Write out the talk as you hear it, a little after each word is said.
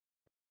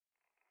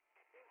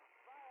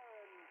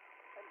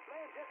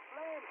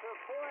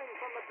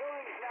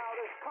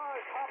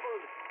have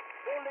toppled.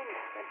 Buildings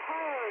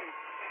entire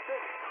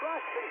just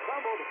crushed and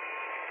crumbled.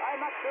 I'm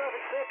not sure if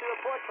it's safe to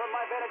report from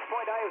my vantage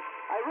point.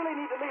 I really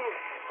need to leave.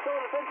 Civil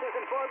Defense has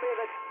informed me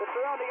that the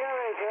surrounding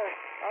areas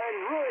are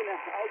in ruin.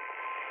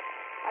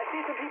 I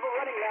see some people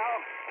running now.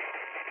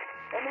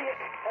 In the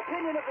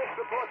opinion of this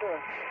reporter,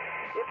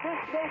 if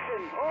this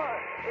nation, or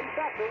in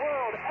fact the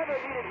world, ever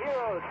needed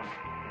heroes,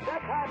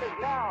 that time is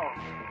now.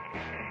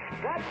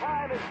 That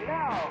time is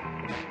now.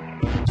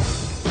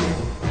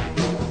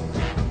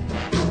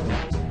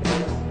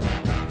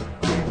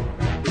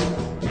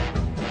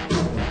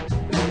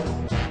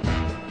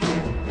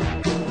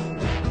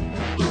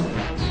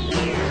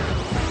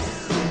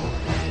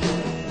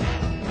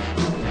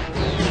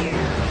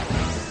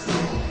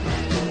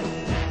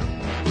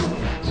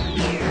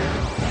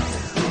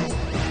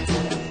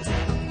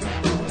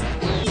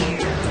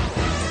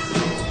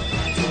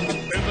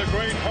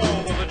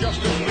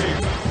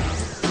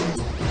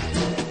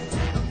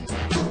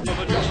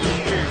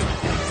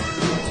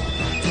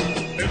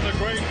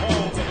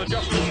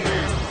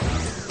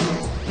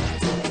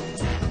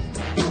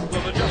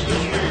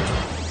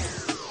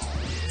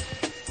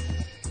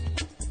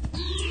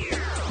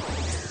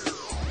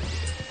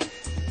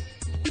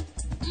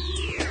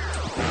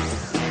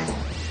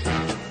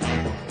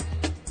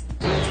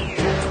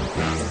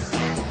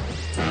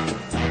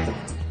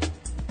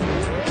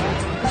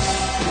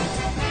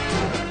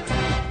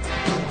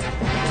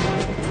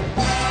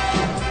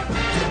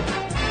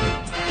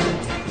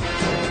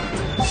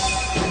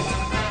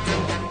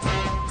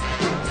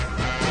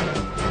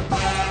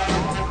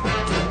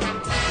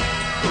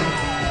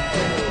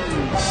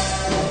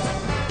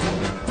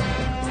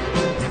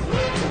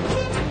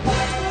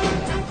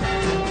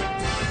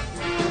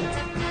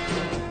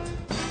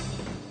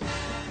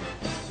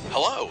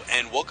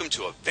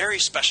 To a very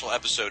special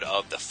episode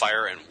of the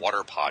Fire and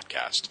Water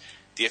Podcast,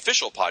 the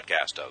official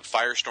podcast of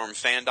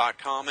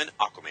FirestormFan.com and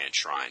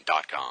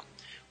AquamanShrine.com.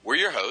 We're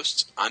your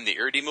hosts. I'm the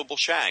irredeemable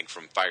Shag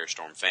from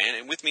Firestorm Fan,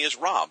 and with me is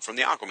Rob from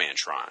the Aquaman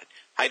Shrine.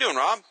 How you doing,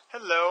 Rob?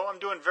 Hello, I'm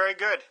doing very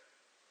good.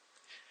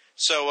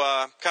 So,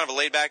 kind of a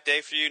laid-back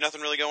day for you?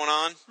 Nothing really going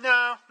on?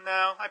 No.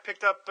 I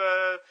picked up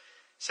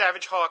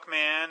Savage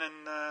Hawkman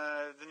and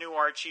the new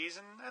Archies,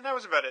 and that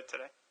was about it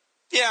today.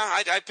 Yeah,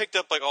 I picked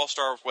up like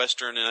All-Star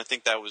Western, and I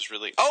think that was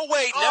really... Oh,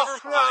 wait, never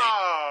mind.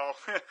 Oh,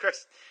 of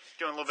course,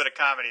 doing a little bit of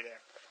comedy there.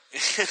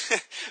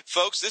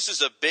 Folks, this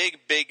is a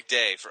big, big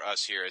day for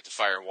us here at the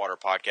Fire and Water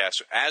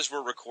Podcast. As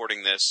we're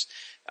recording this,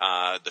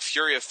 the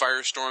Fury of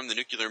Firestorm, the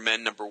Nuclear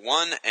Men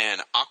 #1,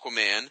 and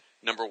Aquaman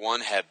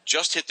 #1 have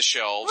just hit the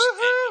shelves.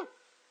 Woohoo!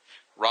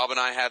 Rob and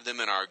I have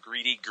them in our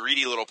greedy,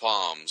 greedy little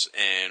palms,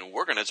 and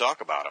we're going to talk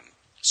about them.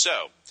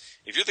 So,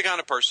 if you're the kind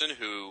of person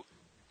who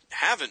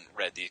haven't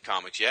read these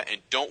comics yet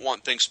and don't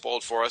want things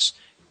spoiled for us,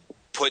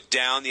 put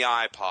down the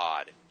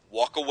iPod.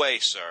 Walk away,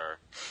 sir.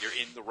 You're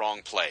in the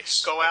wrong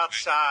place. Go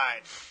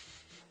outside.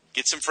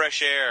 Get some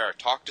fresh air.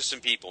 Talk to some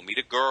people. Meet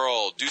a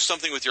girl. Do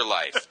something with your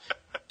life.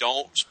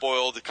 Don't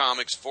spoil the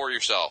comics for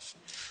yourself.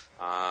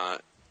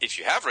 If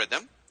you have read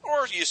them,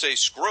 or you say,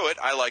 screw it,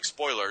 I like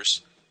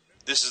spoilers,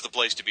 this is the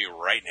place to be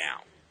right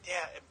now.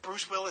 Yeah,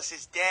 Bruce Willis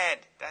is dead.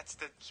 That's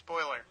the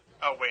spoiler.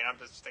 Oh, wait, I'm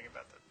just thinking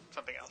about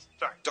something else.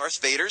 Sorry.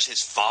 Darth Vader's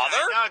his father?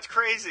 No, it's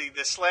crazy.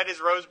 The sled is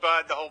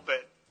Rosebud, the whole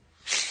bit.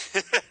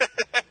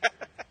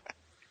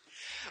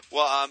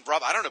 Well,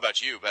 Rob, I don't know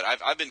about you, but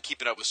I've been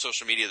keeping up with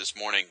social media this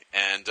morning,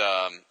 and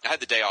I had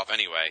the day off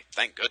anyway.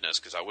 Thank goodness,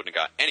 because I wouldn't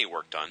have got any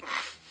work done.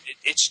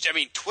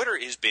 Twitter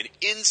has been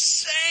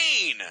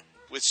insane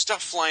with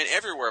stuff flying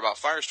everywhere about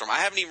Firestorm. I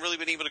haven't even really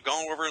been able to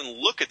go over and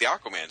look at the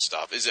Aquaman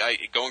stuff. Is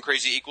it going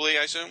crazy equally,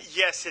 I assume?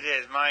 Yes, it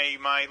is.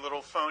 My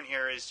little phone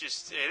here is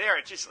just there.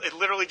 It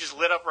literally just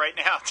lit up right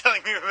now,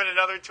 telling me about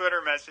another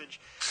Twitter message.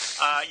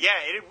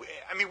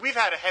 We've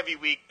had a heavy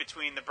week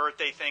between the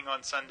birthday thing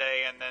on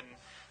Sunday and then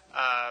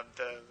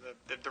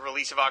the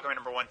release of Aquaman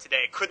 #1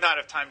 today. Could not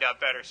have timed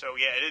out better. So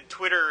yeah,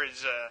 Twitter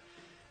is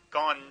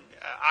gone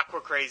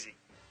aqua crazy.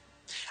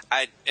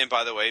 And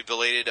by the way,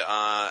 belated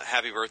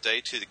happy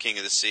birthday to the King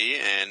of the Sea,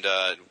 and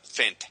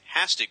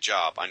fantastic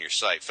job on your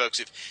site. Folks,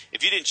 if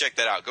you didn't check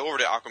that out, go over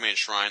to Aquaman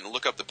Shrine and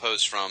look up the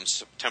post from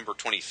September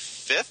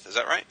 25th. Is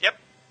that right? Yep.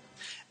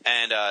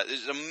 And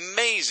it's an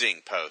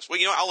amazing post. Well,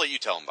 I'll let you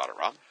tell them about it,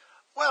 Rob.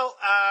 Well,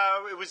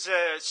 it was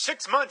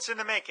 6 months in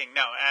the making.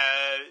 No,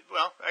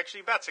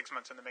 actually about 6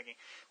 months in the making.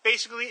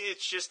 Basically,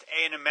 it's just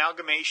an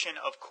amalgamation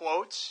of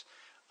quotes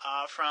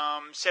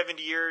from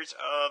 70 years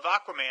of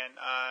Aquaman.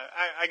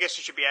 I guess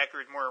it should be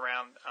accurate more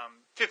around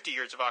 50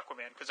 years of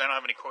Aquaman, because I don't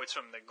have any quotes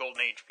from the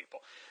Golden Age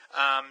people.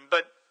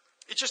 But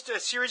it's just a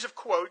series of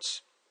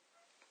quotes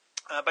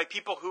by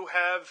people who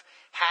have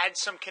had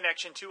some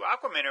connection to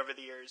Aquaman over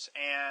the years.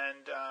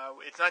 And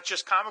it's not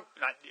just I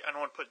don't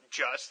want to put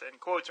just in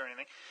quotes or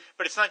anything,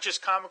 but it's not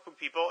just comic book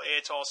people.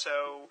 It's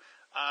also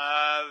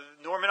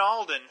Norman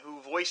Alden,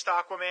 who voiced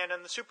Aquaman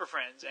in the Super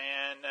Friends,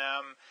 and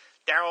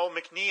Daryl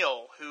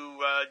McNeil,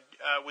 who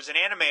was an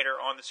animator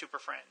on the Super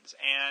Friends,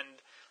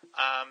 and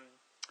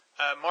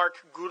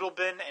Mark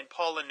Gudelbin and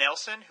Paula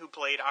Nelson, who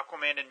played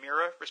Aquaman and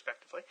Mera,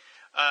 respectively,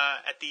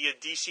 at the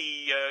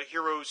DC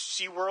Heroes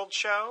SeaWorld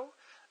show.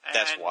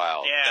 That's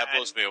wild. Yeah, that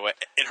blows me away.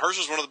 And hers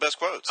was one of the best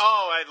quotes.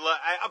 Oh,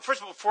 first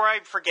of all, before I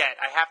forget,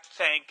 I have to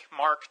thank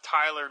Mark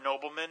Tyler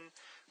Nobleman,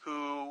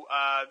 who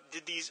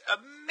did these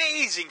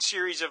amazing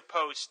series of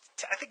posts.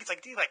 I think it's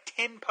like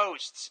 10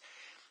 posts,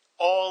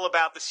 all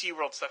about the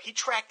SeaWorld stuff. He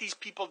tracked these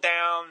people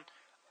down.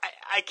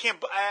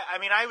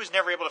 I was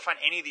never able to find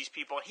any of these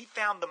people. He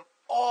found them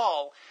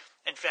all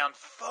and found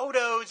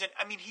photos.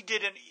 And he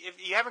if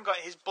you haven't got,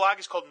 his blog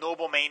is called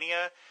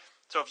Noblemania.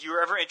 So if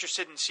you're ever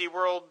interested in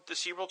SeaWorld, the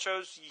SeaWorld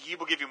shows, he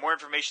will give you more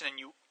information than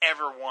you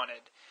ever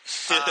wanted.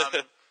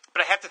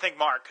 But I have to thank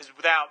Mark, because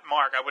without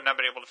Mark, I would not have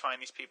been able to find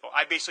these people.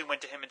 I basically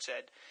went to him and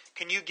said,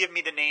 can you give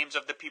me the names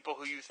of the people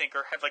who you think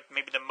have like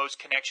maybe the most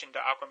connection to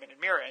Aquaman and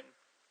Mera? And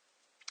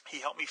he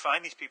helped me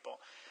find these people.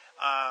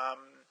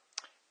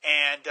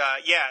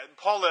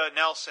 Paula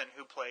Nelson,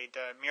 who played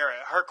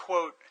Mera, her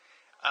quote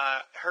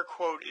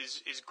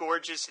is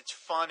gorgeous. It's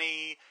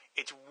funny.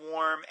 It's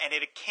warm, and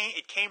it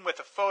came with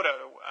a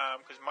photo,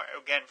 because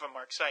again from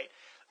Mark's site,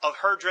 of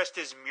her dressed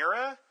as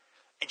Mera,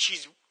 and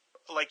she's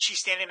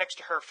standing next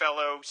to her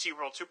fellow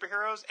SeaWorld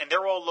superheroes, and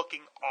they're all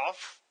looking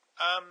off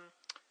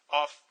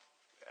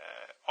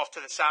to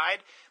the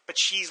side, but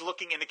she's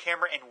looking in the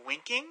camera and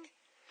winking.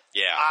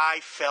 Yeah, I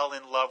fell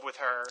in love with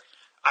her.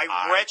 I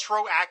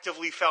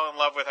retroactively fell in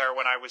love with her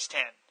when I was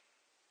 10.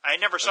 I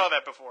never saw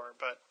that before,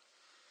 but.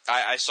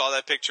 I saw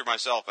that picture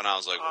myself, and I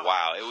was like,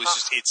 wow. It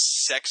was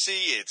it's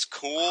sexy, it's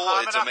cool,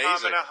 it's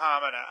amazing.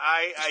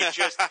 I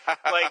just,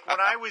 like, when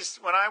I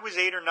was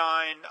 8 or 9,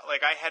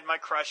 like, I had my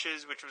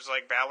crushes, which was,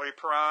 like, Valerie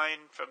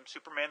Perrine from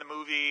Superman the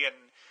movie, and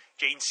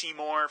Jane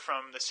Seymour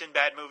from the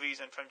Sinbad movies,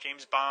 and from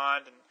James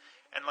Bond,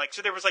 and like,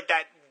 so there was, like,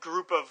 that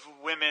group of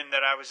women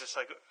that I was just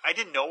like, I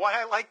didn't know why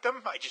I liked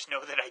them, I just know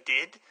that I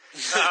did.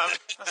 I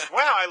was like,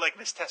 wow, I like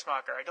Miss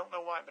Tessmacher. I don't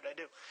know why, but I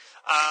do.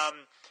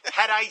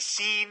 Had I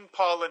seen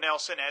Paula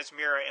Nelson as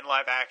Mera in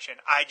live action,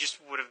 I just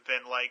would have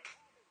been like,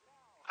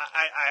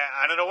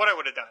 I don't know what I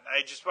would have done.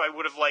 I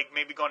would have like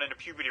maybe gone into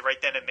puberty right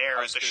then and there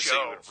at the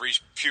show. You would have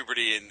reached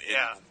puberty in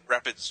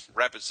rapid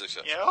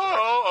succession.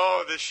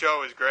 Yeah. This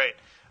show is great.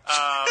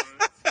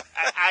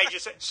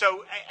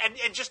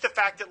 And just the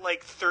fact that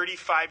like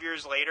 35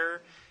 years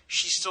later,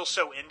 she's still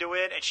so into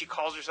it, and she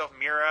calls herself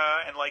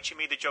Mera, and like she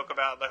made the joke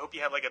about, I hope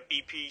you have like a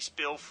BP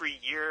spill-free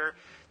year.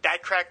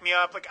 That cracked me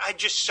up. Like, I'm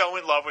just so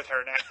in love with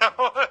her now.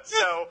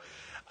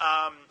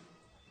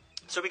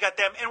 So we got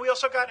them, and we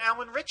also got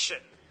Alan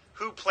Ritchson,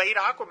 who played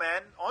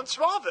Aquaman on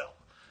Smallville.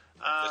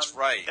 That's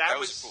right. That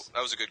was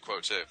a good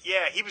quote too.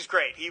 Yeah, he was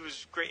great.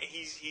 He's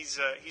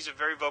a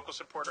very vocal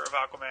supporter of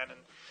Aquaman,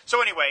 and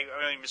so anyway,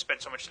 I don't even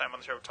spend so much time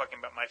on the show talking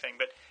about my thing,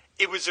 but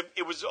it was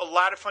a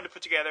lot of fun to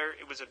put together.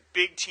 It was a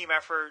big team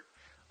effort.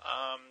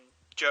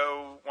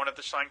 Joe, one of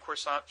the sign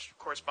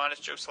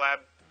correspondents, Joe Slab,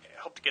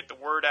 helped to get the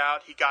word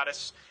out. He got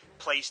us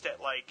placed at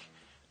like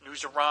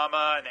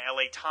Newsarama and the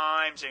LA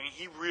Times. I mean,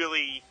 he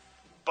really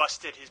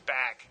busted his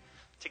back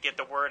to get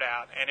the word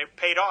out, and it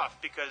paid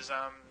off because,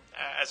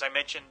 as I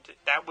mentioned,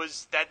 that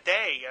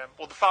day.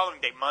 The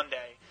following day,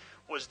 Monday,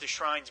 was the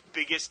Shrine's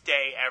biggest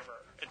day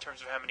ever in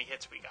terms of how many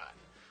hits we got.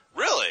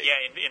 Really? Yeah.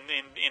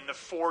 In the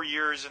 4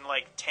 years and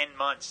like 10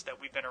 months that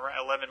we've been around,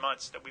 11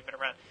 months that we've been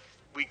around,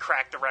 we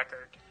cracked the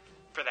record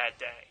for that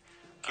day.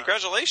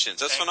 Congratulations!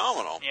 That's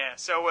phenomenal. Yeah,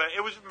 so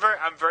it was.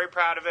 I'm very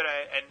proud of it,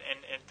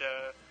 and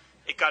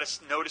it got us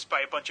noticed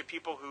by a bunch of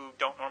people who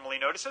don't normally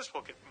notice us.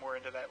 We'll get more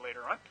into that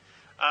later on.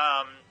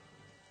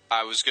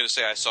 I was going to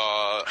say I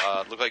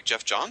saw. Looked like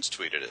Jeff Johns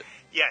tweeted it.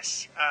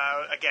 Yes.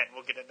 Again,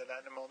 we'll get into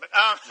that in a moment.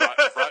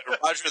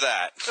 Roger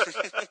that.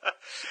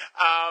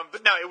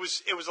 But no, it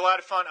was a lot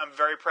of fun. I'm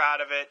very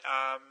proud of it.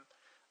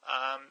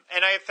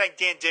 And I thank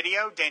Dan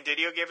Didio. Dan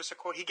Didio gave us a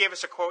quote. He gave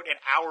us a quote an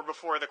hour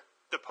before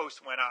the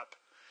post went up.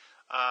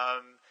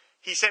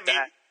 He sent me.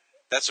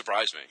 That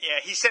surprised me. Yeah,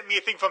 he sent me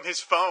a thing from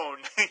his phone.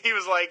 He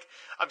was like,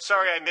 "I'm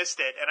sorry I missed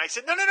it," and I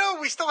said, "No,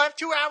 we still have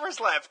 2 hours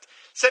left.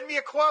 Send me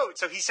a quote."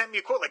 So he sent me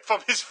a quote like from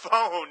his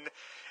phone,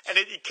 and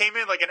it came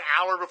in like an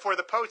hour before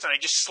the post, and I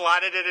just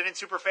slotted it in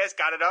super fast,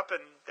 got it up,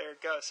 and there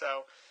it goes.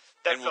 So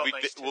that felt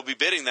nice. We'll be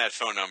bidding that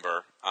phone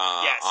number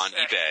on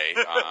eBay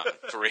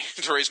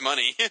to raise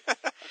money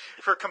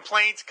for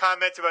complaints,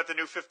 comments about the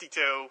new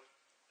 52.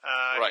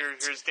 Right.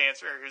 Here's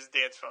Dan's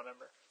phone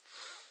number.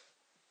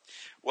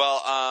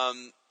 Well,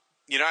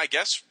 I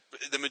guess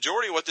the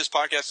majority of what this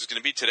podcast is going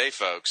to be today,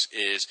 folks,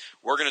 is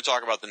we're going to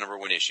talk about the number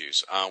one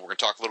issues. We're going to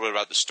talk a little bit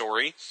about the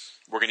story.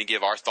 We're going to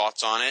give our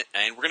thoughts on it,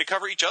 and we're going to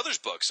cover each other's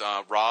books.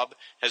 Rob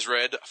has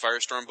read a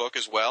Firestorm book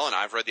as well, and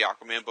I've read the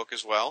Aquaman book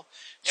as well.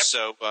 Yep.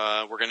 So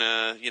we're going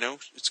to,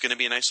 it's going to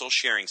be a nice little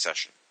sharing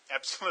session.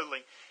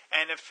 Absolutely.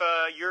 And if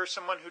you're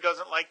someone who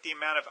doesn't like the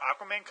amount of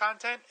Aquaman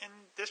content in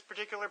this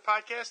particular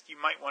podcast, you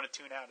might want to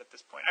tune out at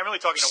this point. I'm really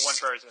talking to one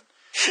person.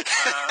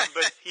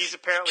 But he's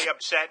apparently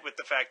upset with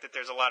the fact that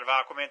there's a lot of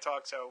Aquaman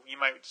talk, so you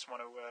might just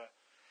want to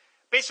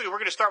basically, we're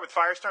going to start with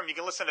Firestorm. You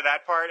can listen to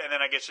that part, and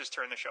then I guess just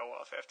turn the show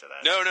off after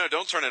that. No,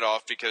 don't turn it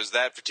off, because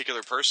that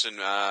particular person,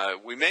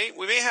 we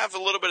may have a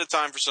little bit of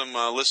time for some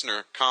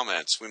listener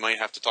comments. We might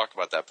have to talk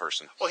about that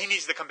person. Well, he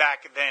needs to come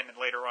back then and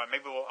later on.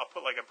 Maybe I'll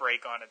put like a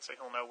break on it so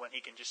he'll know when he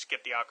can just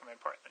skip the Aquaman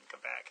part and then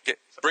come back. Okay.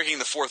 Breaking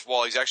the fourth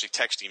wall. He's actually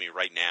texting me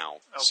right now.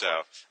 Oh,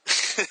 so,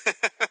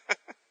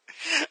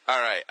 all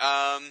right.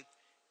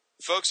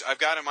 Folks, I've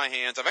got in my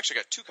hands, I've actually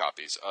got 2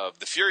 copies of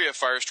The Fury of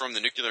Firestorm,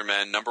 The Nuclear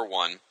Men,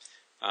 #1.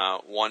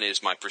 One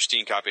is my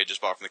pristine copy I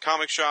just bought from the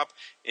comic shop,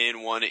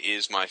 and one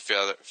is my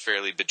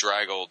fairly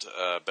bedraggled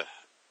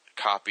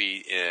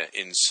copy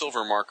in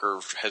silver marker,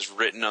 has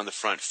written on the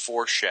front,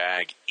 "For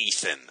Shag,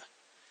 Ethan."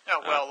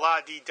 Oh, well,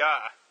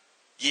 la-dee-da.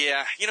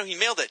 Yeah, he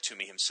mailed that to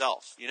me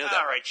himself. You know that.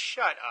 All right,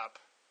 shut up.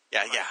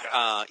 Yeah,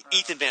 Oh, yeah.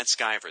 Ethan Van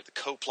Sciver, the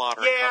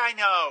co-plotter. Yeah, I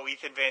know,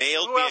 Ethan Van.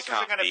 Mailed Who me else a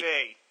is it going to copy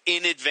be?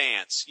 in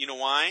advance. You know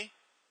why?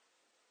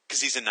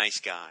 Because he's a nice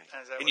guy.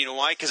 And you know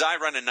why? Because I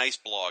run a nice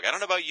blog. I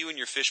don't know about you and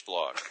your fish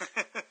blog,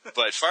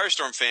 but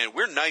Firestorm fan,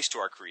 we're nice to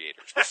our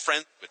creators. We're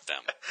friends with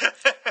them.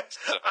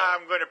 So,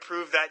 I'm going to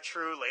prove that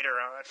true later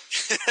on.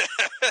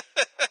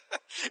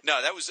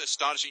 No, that was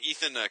astonishing.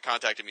 Ethan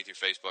contacted me through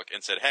Facebook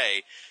and said,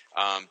 "Hey,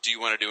 do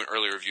you want to do an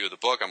early review of the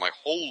book?" I'm like,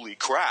 "Holy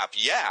crap,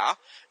 yeah!"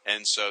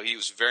 And so he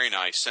was very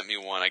nice. Sent me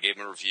one. I gave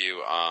him a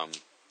review.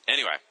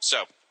 Anyway,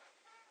 so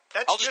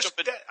I'll just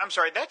jump in. I'm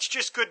sorry. That's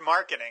just good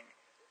marketing.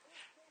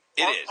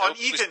 It is. On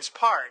Ethan's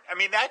part. I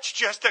mean, that's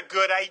just a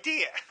good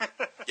idea.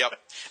 Yep.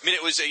 I mean,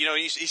 it was,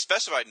 he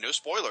specified no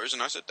spoilers,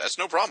 and I said, that's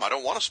no problem. I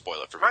don't want to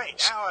spoil it for people.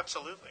 Right. Oh,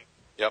 absolutely.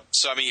 Yep.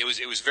 So, I mean,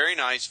 it was very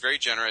nice, very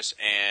generous,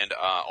 and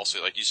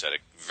also, like you said, a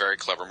very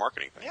clever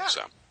marketing thing. Yeah.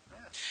 So. Yeah.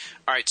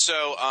 All right.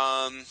 So,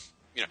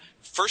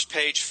 first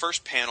page,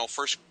 first panel,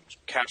 first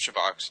caption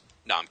box.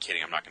 No, I'm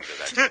kidding. I'm not going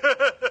to do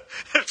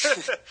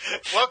that.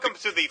 Welcome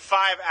to the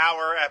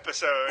 5-hour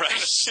episode.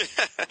 Right.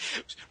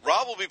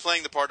 Rob will be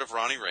playing the part of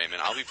Ronnie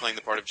Raymond. I'll be playing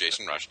the part of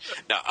Jason Rush.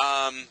 Now,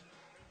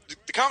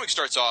 the comic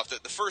starts off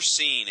that the first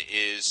scene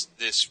is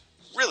this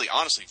really,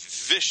 honestly,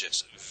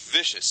 vicious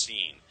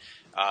scene.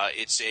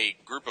 It's a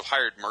group of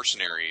hired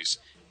mercenaries,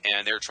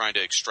 and they're trying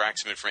to extract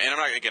some information.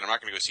 And I'm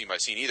not going to go scene by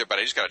scene either, but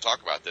I just got to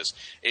talk about this.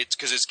 It's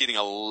because it's getting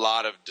a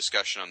lot of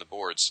discussion on the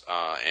boards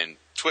and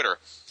Twitter.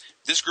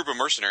 This group of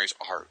mercenaries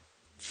are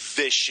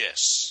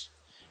vicious.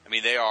 I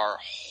mean, they are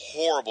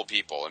horrible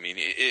people. I mean,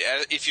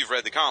 if you've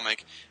read the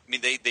comic, I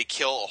mean, they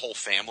kill a whole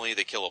family.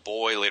 They kill a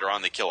boy. Later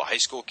on, they kill a high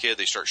school kid.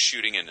 They start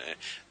shooting in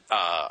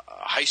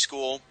high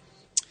school.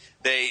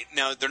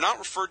 They're not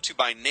referred to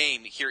by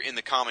name here in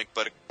the comic,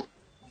 but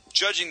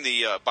judging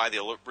by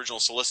the original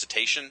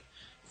solicitation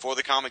for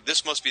the comic,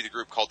 this must be the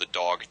group called the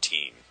Dog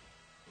Team.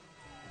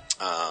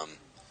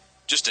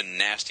 Just a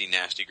nasty,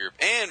 nasty group.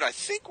 And I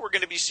think we're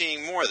going to be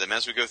seeing more of them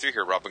as we go through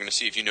here, Rob. We're going to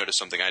see if you notice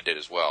something I did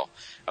as well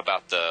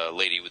about the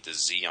lady with the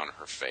Z on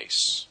her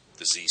face,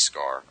 the Z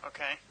scar.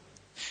 Okay.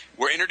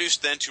 We're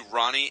introduced then to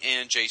Ronnie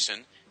and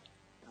Jason.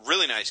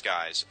 Really nice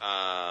guys.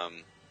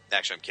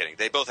 Actually, I'm kidding.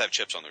 They both have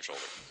chips on their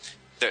shoulder.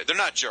 They're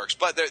not jerks,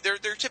 but they're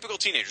typical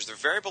teenagers. They're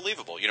very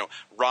believable.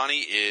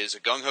 Ronnie is a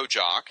gung-ho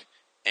jock,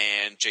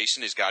 and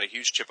Jason has got a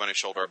huge chip on his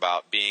shoulder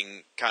about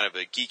being kind of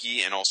a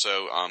geeky and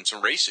also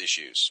some race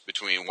issues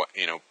between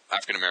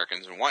African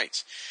Americans and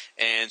whites.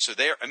 And so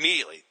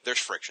there's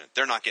friction.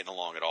 They're not getting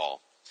along at all.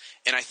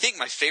 And I think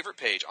my favorite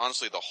page,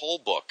 honestly, the whole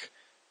book,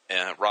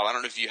 Rob, I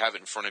don't know if you have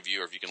it in front of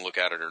you or if you can look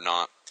at it or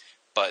not,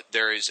 but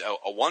there is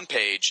a one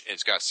page, and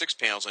it's got 6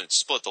 panels, and it's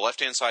split. The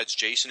left-hand side's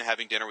Jason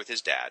having dinner with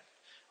his dad.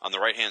 On the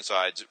right-hand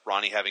side's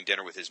Ronnie having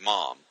dinner with his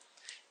mom.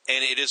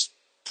 And it is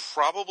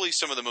probably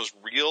some of the most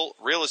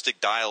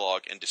realistic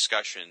dialogue and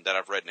discussion that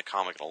I've read in a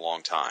comic in a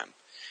long time.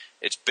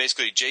 It's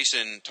basically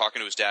Jason talking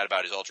to his dad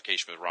about his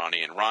altercation with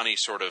Ronnie, and Ronnie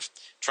sort of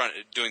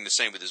doing the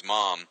same with his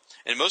mom.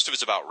 And most of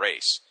it's about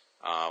race,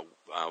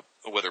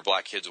 whether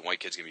black kids and white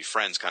kids can be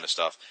friends, kind of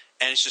stuff.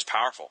 And it's just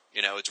powerful.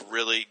 It's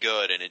really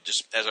good. And it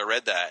just, as I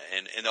read that,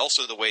 and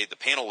also the way the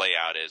panel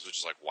layout is, which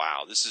is like,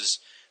 wow, this is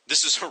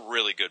a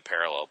really good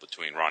parallel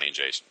between Ronnie and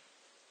Jason.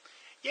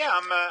 Yeah,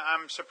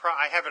 I'm surprised.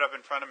 I have it up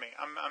in front of me.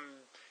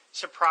 I'm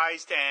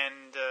surprised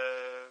and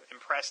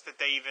impressed that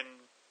they even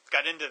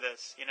got into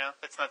this.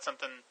 That's not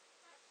something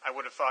I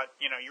would have thought.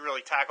 You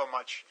really tackle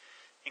much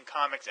in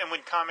comics, and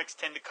when comics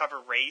tend to cover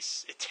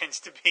race, it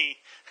tends to be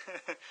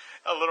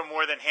a little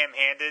more than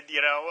ham-handed.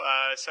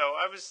 So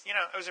I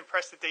was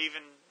impressed that they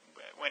even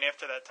went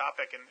after that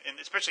topic, and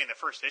especially in the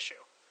first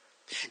issue.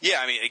 Yeah,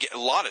 I mean, again, a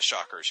lot of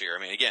shockers here.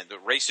 I mean, again, the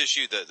race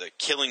issue, the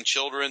killing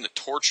children, the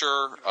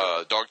torture,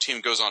 Dog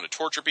Team goes on to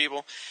torture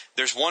people.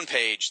 There's one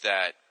page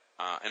that,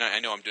 and I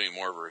know I'm doing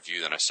more of a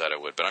review than I said I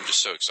would, but I'm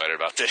just so excited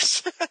about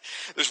this.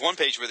 There's one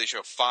page where they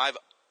show 5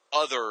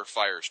 other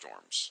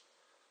firestorms.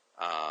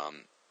 I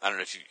don't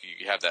know if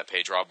you have that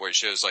page, Rob, where it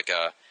shows a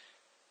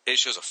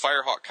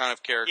Firehawk kind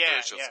of character. Yeah,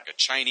 it shows like a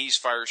Chinese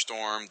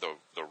firestorm,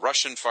 the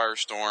Russian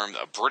firestorm,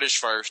 a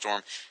British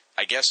firestorm,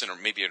 I guess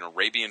maybe an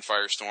Arabian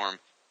firestorm.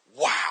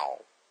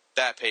 Wow,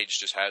 that page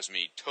just has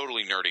me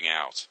totally nerding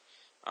out.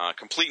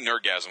 Complete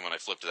nerdgasm when I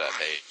flip to that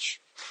page.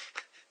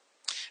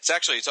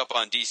 It's up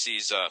on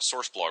DC's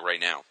source blog right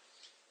now.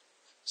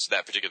 It's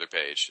that particular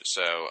page.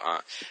 So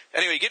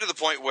anyway, you get to the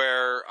point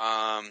where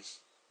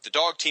the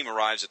dog team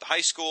arrives at the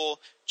high school.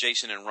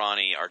 Jason and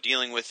Ronnie are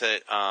dealing with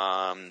it.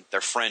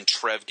 Their friend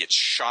Trev gets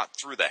shot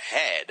through the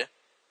head,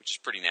 which is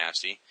pretty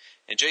nasty.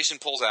 And Jason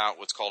pulls out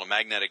what's called a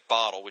magnetic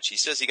bottle, which he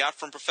says he got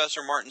from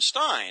Professor Martin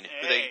Stein,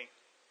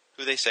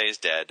 who they say is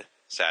dead,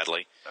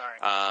 sadly.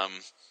 Sorry.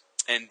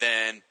 And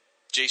then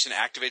Jason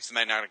activates the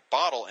magnetic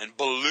bottle, and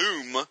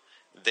bloom,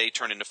 they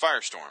turn into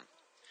Firestorm.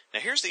 Now,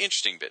 here's the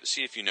interesting bit.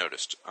 See if you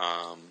noticed.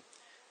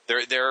 There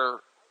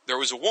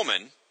was a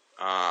woman.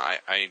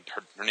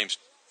 Her name's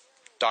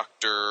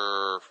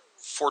Dr.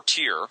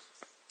 Fortier,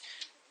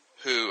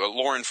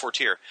 Lauren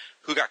Fortier,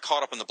 who got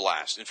caught up in the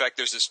blast. In fact,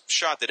 there's this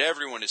shot that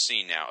everyone has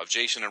seen now of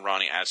Jason and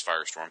Ronnie as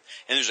Firestorm,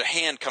 and there's a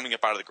hand coming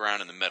up out of the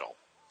ground in the middle.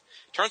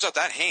 Turns out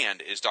that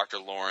hand is Dr.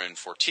 Lauren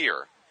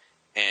Fortier,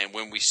 and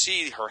when we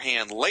see her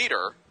hand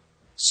later,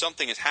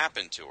 something has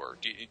happened to her.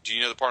 Do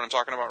you know the part I'm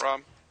talking about,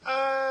 Rob?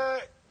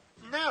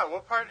 No.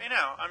 What part?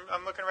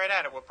 I'm looking right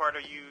at it. What part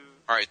are you?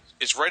 All right,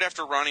 it's right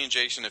after Ronnie and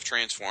Jason have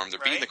transformed. They're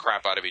beating the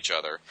crap out of each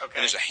other. Okay.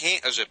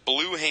 And there's a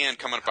blue hand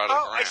coming up out of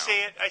the ground.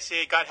 I see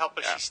it. God help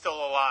us, she's still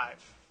alive.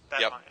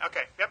 Yep. Line.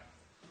 Okay, yep.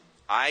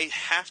 I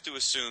have to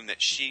assume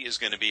that she is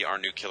going to be our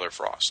new Killer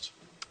Frost.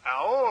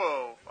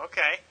 Oh,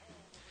 okay.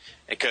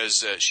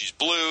 Because she's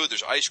blue,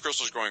 there's ice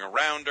crystals growing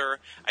around her.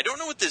 I don't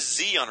know what the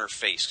Z on her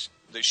face.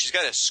 She's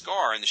got a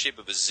scar in the shape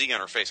of a Z on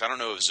her face. I don't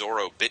know if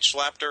Zorro bitch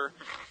slapped her,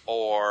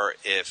 or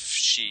if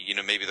she,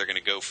 maybe they're going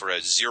to go for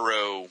a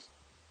 0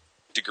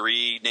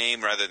 degree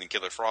name rather than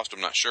Killer Frost.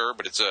 I'm not sure,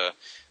 but there's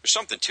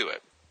something to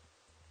it.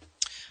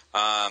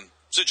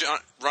 So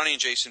Ronnie and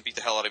Jason beat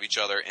the hell out of each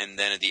other, and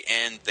then at the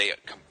end they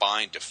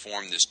combined to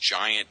form this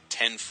giant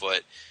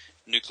 10-foot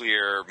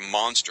nuclear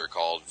monster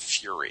called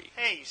Fury.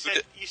 Hey,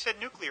 you said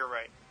nuclear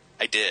right.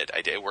 I did.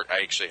 I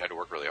actually had to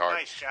work really hard.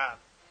 Nice job.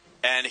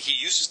 And he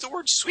uses the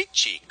word sweet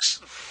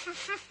cheeks,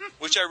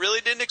 which I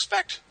really didn't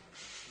expect.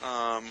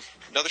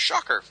 Another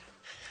shocker.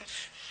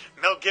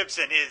 Mel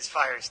Gibson is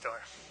Firestorm.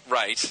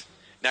 Right.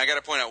 Now I got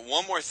to point out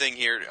one more thing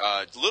here.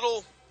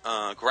 Little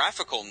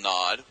graphical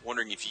nod,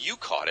 wondering if you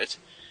caught it.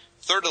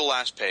 Third to the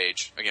last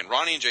page. Again,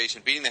 Ronnie and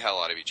Jason beating the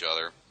hell out of each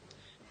other.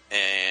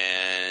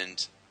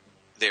 And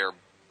the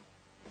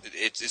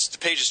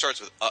page that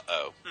starts with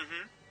uh-oh.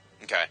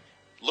 Mm-hmm. Okay.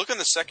 Look on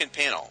the second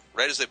panel.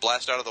 Right as they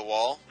blast out of the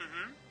wall.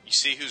 Mm-hmm. You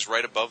see who's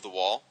right above the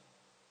wall?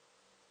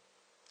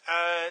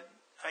 I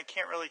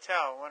can't really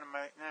tell. What am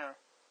I now?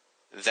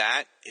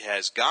 That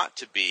has got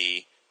to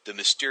be the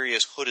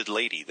mysterious hooded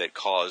lady that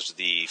caused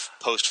the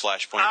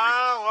post-Flashpoint.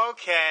 Oh,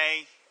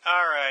 okay.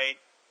 All right.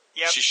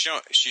 Yep.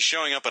 She's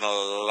showing up in a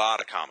lot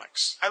of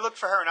comics. I looked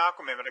for her in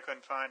Aquaman, but I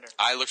couldn't find her.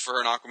 I looked for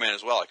her in Aquaman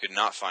as well. I could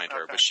not find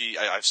her, okay.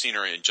 But I've seen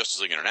her in Justice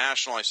League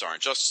International. I saw her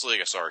in Justice League.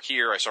 I saw her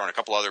here. I saw her in a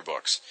couple other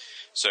books.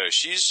 So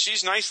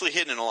she's nicely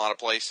hidden in a lot of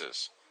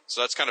places. So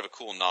that's kind of a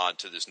cool nod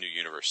to this new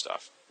universe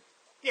stuff.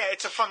 Yeah,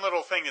 it's a fun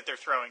little thing that they're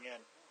throwing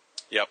in.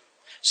 Yep.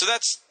 So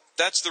that's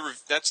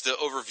the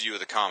overview of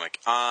the comic.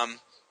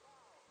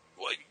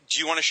 Do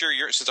you want to share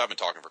since I've been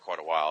talking for quite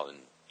a while, and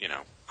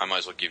I might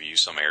as well give you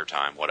some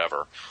airtime,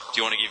 whatever.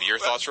 Do you want to give your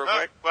thoughts real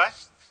quick? What?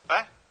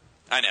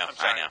 I know. I'm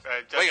sorry.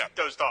 Wake up.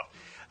 Dozed off.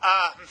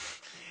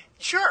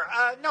 Sure.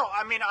 No,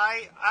 I mean,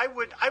 I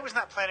was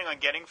not planning on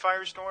getting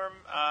Firestorm.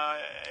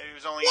 It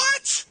was only...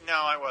 What? No,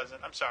 I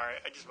wasn't. I'm sorry.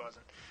 I just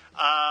wasn't.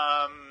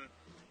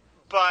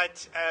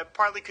 But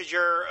partly because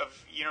your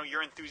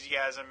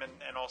enthusiasm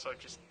and also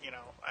just,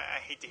 I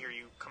hate to hear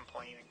you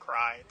complain and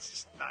cry. It's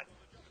just not...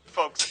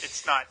 Folks,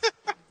 it's not...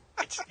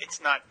 It's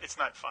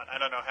not fun. I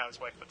don't know how his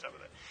wife puts up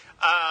with it.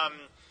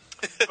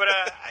 But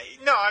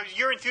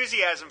your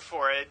enthusiasm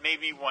for it made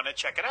me want to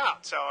check it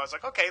out. So I was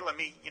like, okay, let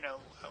me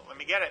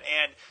get it.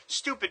 And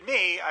stupid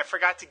me, I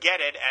forgot to get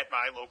it at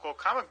my local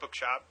comic book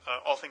shop,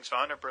 All Things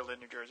Fun, in Berlin,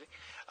 New Jersey.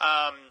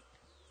 I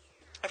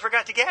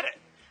forgot to get it.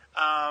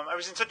 I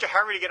was in such a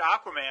hurry to get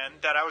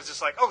Aquaman that I was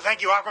just like, oh,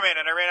 thank you, Aquaman,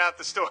 and I ran out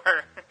the store.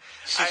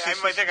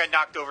 I think I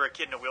knocked over a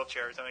kid in a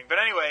wheelchair or something. But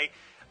anyway,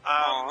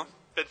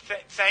 but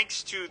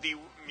thanks to the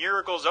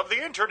miracles of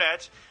the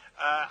internet,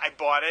 I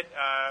bought it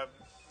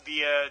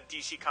via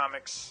DC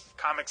Comics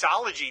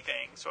Comixology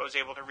thing, so I was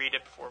able to read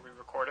it before we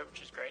recorded,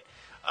 which is great.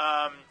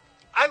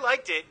 I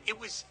liked it.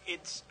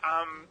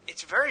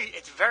 It's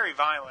very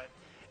violent,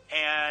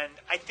 and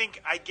I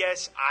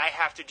guess I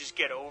have to just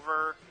get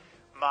over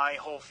my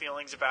whole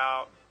feelings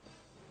about,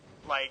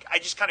 like, I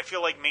just kind of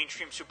feel like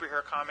mainstream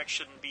superhero comics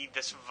shouldn't be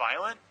this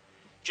violent,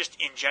 just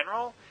in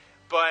general.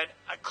 But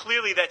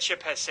clearly that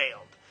ship has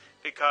sailed,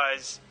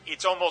 because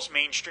it's almost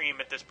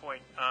mainstream at this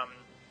point.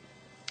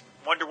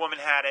 Wonder Woman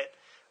had it.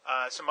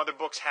 Some other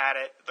books had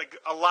it. Like,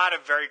 a lot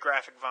of very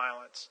graphic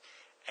violence.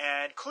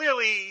 And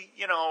clearly,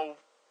 I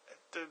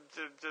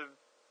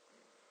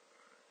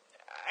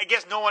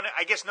guess no one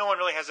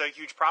really has a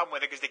huge problem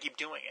with it because they keep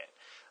doing it.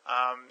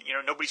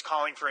 Nobody's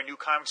calling for a new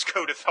Comics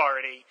Code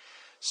Authority.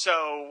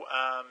 So,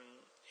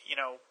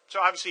 so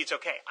obviously it's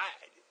okay.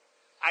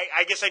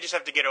 I guess I just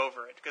have to get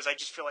over it because I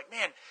just feel like,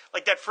 man,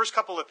 like that first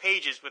couple of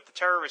pages with the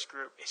terrorist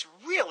group is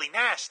really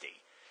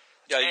nasty.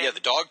 Yeah, the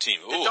dog team.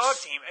 The dog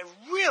team, and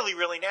really,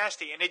 really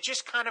nasty. And it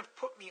just kind of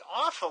put me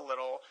off a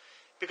little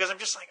because I'm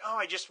just like, oh,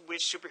 I just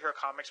wish superhero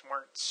comics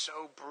weren't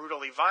so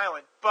brutally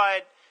violent.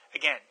 But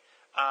again,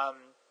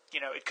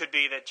 it could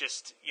be that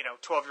just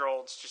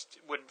 12-year-olds just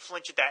wouldn't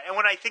flinch at that. And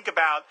when I think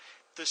about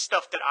the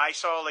stuff that I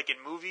saw, like in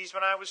movies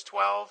when I was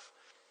 12.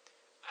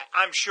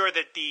 I'm sure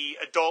that the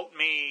adult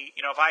me,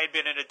 if I had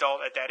been an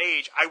adult at that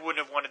age, I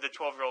wouldn't have wanted the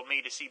 12-year-old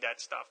me to see that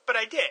stuff. But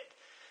I did,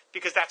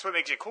 because that's what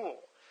makes it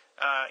cool.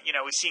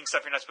 Is seeing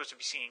stuff you're not supposed to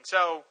be seeing.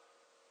 So,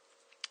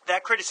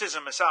 that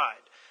criticism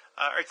aside,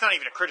 or it's not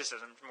even a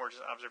criticism, it's more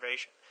just an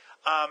observation.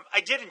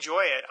 I did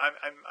enjoy it.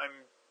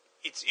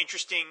 It's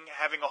interesting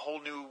having a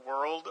whole new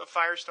world of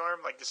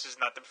Firestorm. Like, this is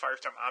not the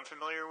Firestorm I'm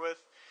familiar with.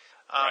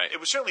 Right. It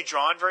was certainly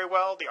drawn very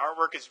well. The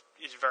artwork is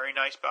very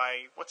nice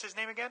by, what's his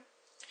name again?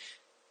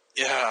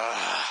 Yeah,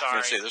 I'm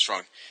going to say this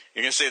wrong.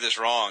 You're going to say this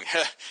wrong.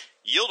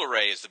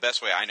 Yildiray is the best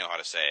way I know how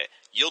to say it.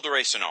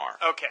 Yildiray Cinar.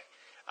 Okay.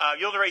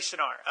 Yildiray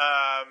Cinar.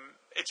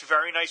 It's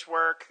very nice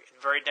work,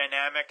 very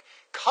dynamic,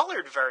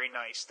 colored very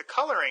nice. The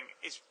coloring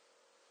is...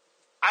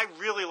 I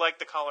really like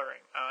the coloring.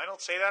 I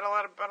don't say that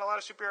about a lot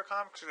of superhero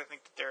comics because I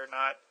think that they're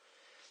not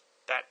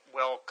that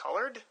well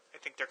colored. I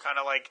think they're kind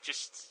of like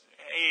just,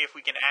 hey, if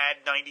we can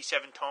add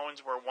 97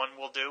 tones where one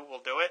will do, we'll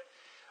do it.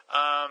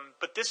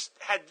 But this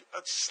had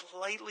a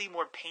slightly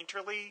more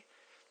painterly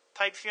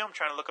type feel. I'm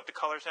trying to look up the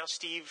colors now.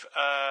 Steve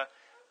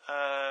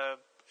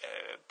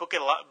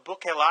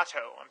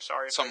Buccellato. I'm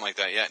sorry. Something like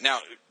that, yeah. Now,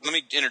 let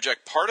me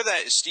interject. Part of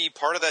that is Steve,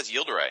 part of that's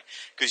Yildiray.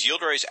 Because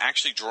Yildiray is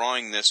actually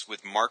drawing this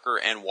with marker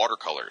and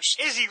watercolors.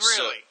 Is he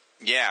really?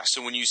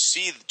 So when you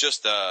see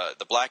just the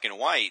black and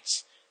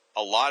whites,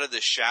 a lot of the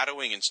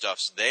shadowing and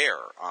stuff's there,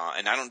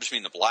 and I don't just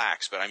mean the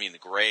blacks, but I mean the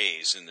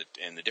grays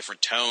and the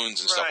different tones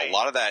and stuff. A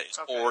lot of that is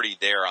already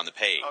there on the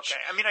page. Okay,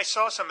 I mean I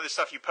saw some of the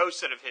stuff you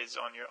posted of his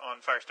on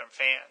Firestorm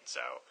Fan. So,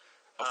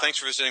 thanks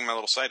for visiting my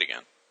little site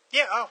again.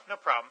 Yeah. Oh, no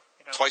problem.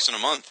 Twice in a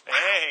month.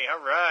 Hey,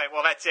 all right.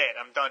 Well, that's it.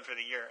 I'm done for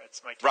the year.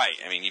 It's my right.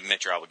 I mean, you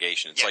met your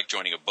obligation. It's like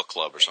joining a book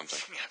club or something.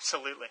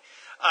 Absolutely.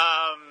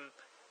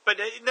 But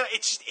no,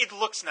 it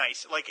looks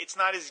nice. Like, it's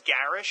not as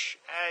garish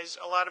as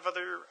a lot of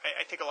other...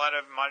 I think a lot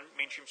of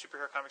mainstream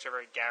superhero comics are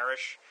very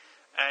garish.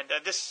 And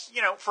this,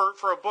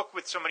 for a book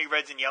with so many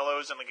reds and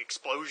yellows and, like,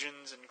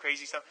 explosions and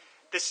crazy stuff,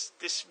 this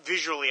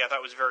visually I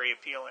thought was very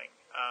appealing.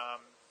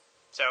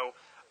 So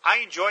I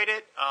enjoyed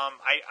it.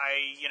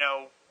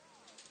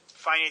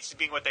 Finances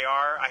being what they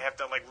are, I have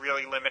to, like,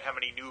 really limit how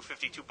many new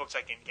 52 books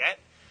I can get.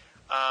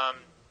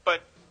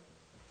 But...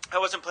 I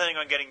wasn't planning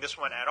on getting this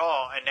one at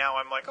all, and now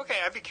I'm like, okay,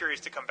 I'd be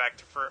curious to come back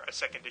for a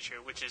second issue,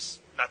 which is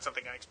not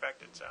something I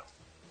expected. So,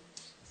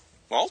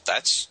 well,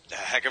 that's a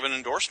heck of an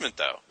endorsement,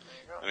 though. There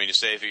you go. I mean, to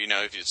say if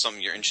it's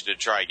something you're interested to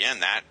try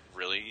again, that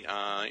really,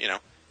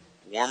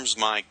 warms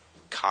my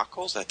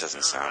cockles. That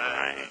doesn't sound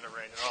right. Not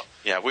right at all.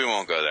 Yeah, we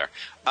won't go there.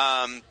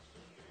 Well,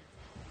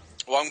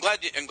 I'm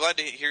glad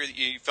to hear that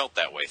you felt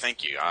that way.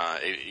 Thank you.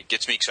 It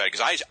gets me excited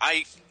because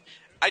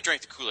I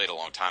drank the Kool-Aid a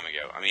long time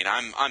ago. I mean,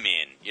 I'm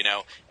in,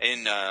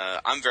 and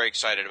I'm very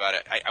excited about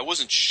it. I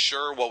wasn't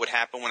sure what would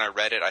happen when I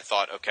read it. I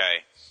thought,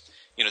 okay,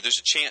 there's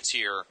a chance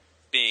here,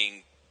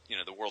 being,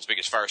 the world's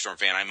biggest Firestorm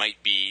fan, I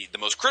might be the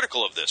most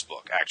critical of this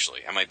book,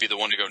 actually. I might be the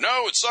one to go,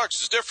 no, it sucks,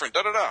 it's different,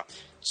 da-da-da.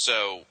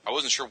 So I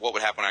wasn't sure what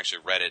would happen when I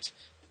actually read it.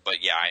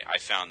 But, yeah, I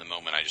found the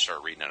moment I just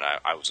started reading it,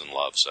 I was in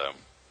love, so...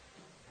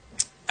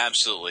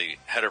 Absolutely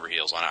head over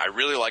heels on it. I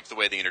really liked the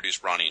way they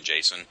introduced Ronnie and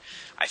Jason.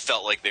 I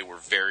felt like they were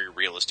very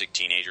realistic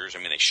teenagers. I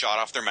mean, they shot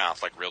off their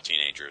mouth like real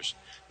teenagers.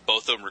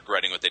 Both of them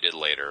regretting what they did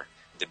later.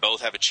 They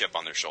both have a chip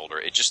on their shoulder.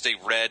 They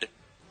read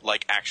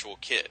like actual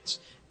kids.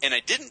 And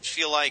I didn't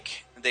feel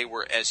like they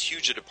were as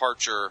huge a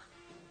departure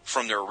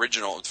from their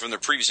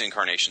previous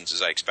incarnations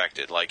as I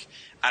expected. Like,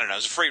 I don't know, I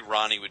was afraid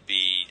Ronnie would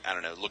be,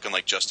 looking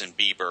like Justin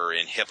Bieber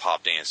in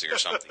hip-hop dancing or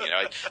something,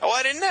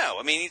 I didn't know.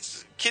 I mean,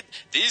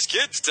 these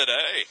kids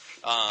today,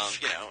 Get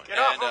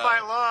off of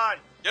my lawn!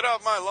 Get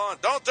off my lawn!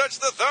 Don't touch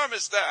the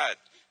thermostat!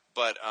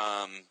 But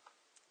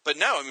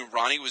no, I mean,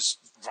 Ronnie was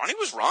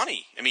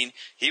Ronnie. I mean,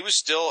 he was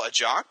still a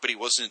jock, but he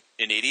wasn't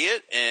an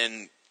idiot,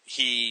 and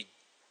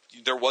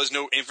there was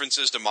no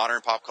inferences to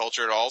modern pop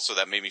culture at all, so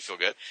that made me feel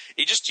good.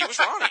 He was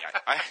Ronnie.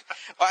 I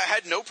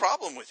had no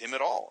problem with him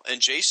at all.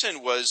 And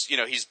Jason was,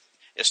 he's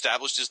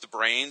established as the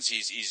brains.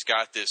 He's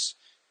got this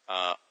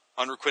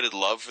unrequited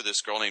love for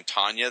this girl named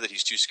Tanya that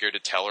he's too scared to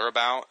tell her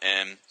about.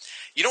 And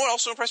you know what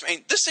also impressed me? I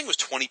mean, this thing was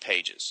 20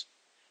 pages.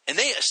 And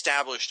they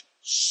established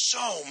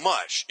so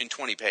much in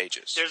 20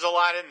 pages. There's a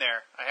lot in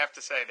there, I have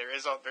to say. There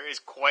is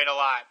quite a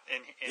lot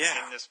in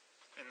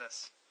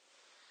this.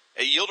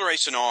 Yildiray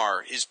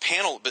Cinar, his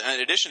panel, in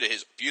addition to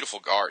his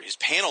beautiful art, his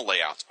panel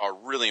layouts are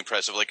really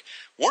impressive. Like,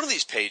 one of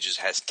these pages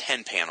has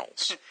 10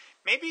 panels.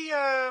 Maybe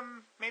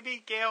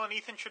Gale and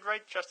Ethan should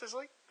write Justice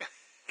League?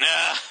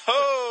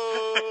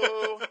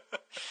 Oh!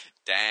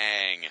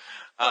 Dang.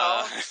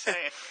 Well, I'm just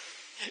saying.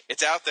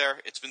 It's out there.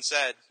 It's been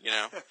said,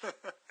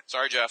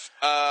 Sorry, Jeff.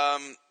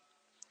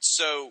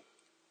 So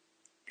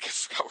I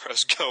forgot where I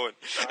was going.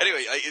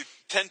 Anyway,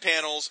 10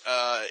 panels.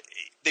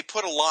 They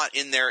put a lot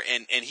in there,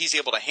 and he's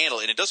able to handle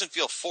it, and it doesn't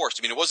feel forced.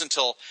 I mean, it wasn't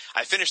until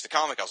I finished the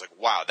comic I was like,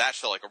 wow, that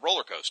felt like a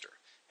roller coaster.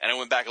 And I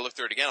went back and looked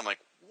through it again. I'm like,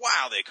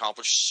 wow, they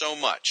accomplished so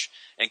much.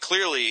 And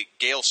clearly,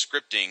 Gale's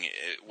scripting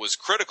was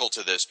critical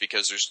to this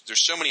because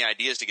there's so many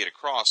ideas to get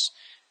across.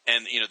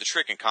 And, you know, the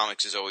trick in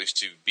comics is always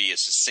to be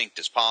as succinct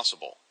as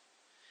possible.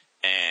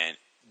 And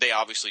they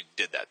obviously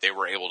did that. They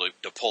were able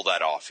to pull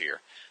that off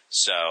here.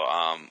 So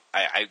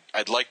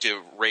I'd like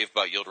to rave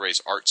about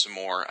Yildiriz's art some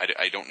more.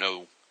 I don't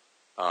know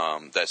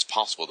that's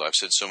possible, though. I've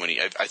said so many.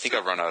 I think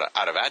I've run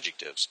out of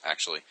adjectives,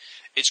 actually.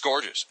 It's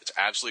gorgeous. It's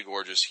absolutely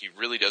gorgeous. He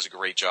really does a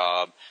great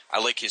job. I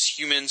like his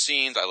human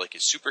scenes. I like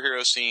his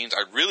superhero scenes.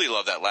 I really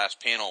love that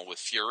last panel with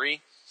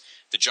Fury,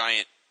 the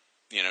giant,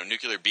 you know,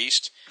 nuclear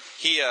beast.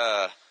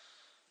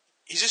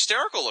 He's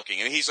hysterical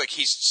looking. I mean,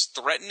 he's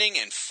threatening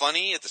and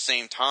funny at the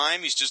same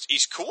time.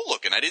 He's cool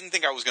looking. I didn't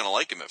think I was going to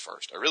like him at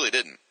first. I really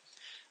didn't.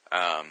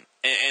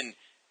 And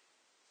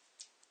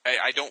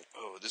I don't.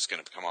 Oh, this is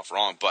going to come off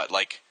wrong, but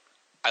like,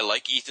 I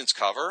like Ethan's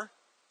cover.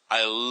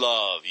 I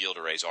love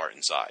Yildiriz's art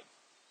inside.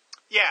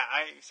 Yeah,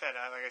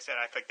 like I said,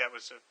 I think that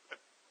was a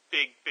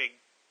big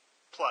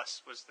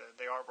plus was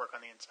the artwork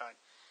on the inside.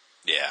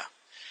 Yeah.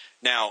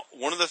 Now,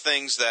 one of the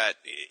things that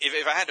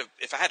if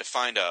I had to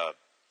find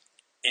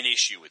an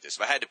issue with this,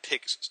 if I had to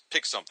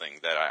pick something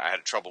that I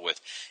had trouble with,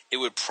 it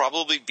would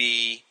probably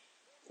be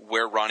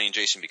where Ronnie and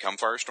Jason become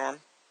Firestorm.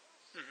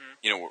 Mm-hmm.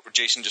 You know, where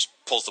Jason just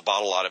pulls the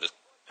bottle out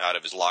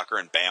of his locker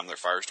and bam, they're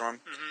Firestorm.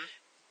 Mm-hmm.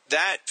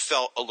 That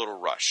felt a little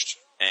rushed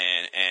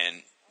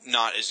and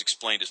not as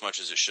explained as much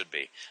as it should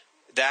be.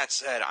 That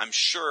said, I'm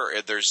sure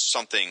there's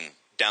something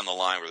down the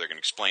line where they're going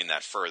to explain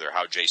that further,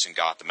 how Jason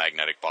got the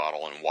magnetic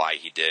bottle and why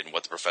he did and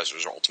what the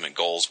professor's ultimate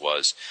goals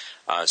was.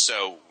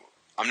 So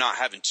I'm not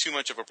having too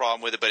much of a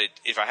problem with it, but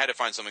if I had to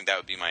find something, that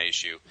would be my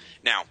issue.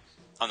 Now,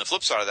 on the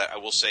flip side of that, I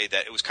will say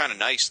that it was kind of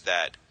nice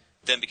that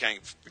them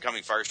becoming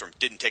Firestorm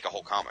didn't take a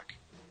whole comic.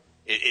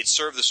 It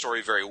served the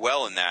story very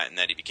well in that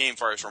he became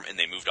Firestorm and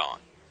they moved on.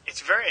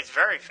 It's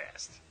very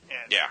fast.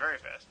 Yeah, very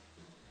fast.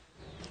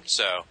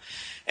 So,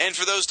 and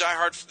for those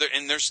diehard,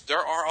 and there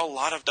are a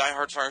lot of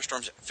diehard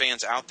Firestorm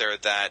fans out there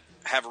that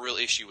have a real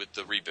issue with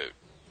the reboot.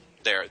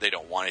 They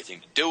don't want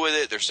anything to do with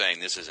it. They're saying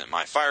this isn't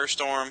my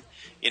Firestorm.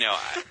 You know,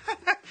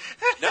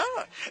 no.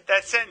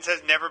 That sentence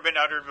has never been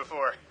uttered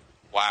before.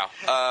 Wow.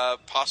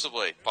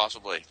 Possibly.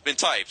 It's been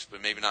typed,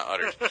 but maybe not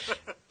uttered.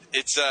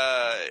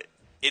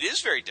 It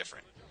is very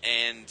different,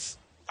 and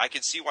I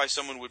can see why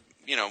someone would,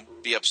 you know,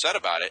 be upset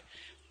about it.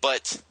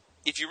 But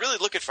if you really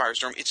look at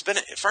Firestorm,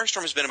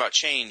 Firestorm has been about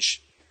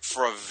change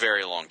for a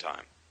very long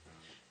time.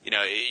 You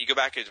know, you go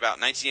back to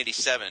about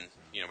 1987.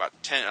 You know, about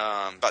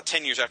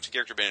 10 years after the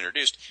character had been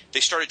introduced, they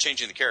started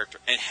changing the character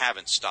and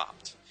haven't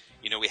stopped.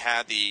 You know, we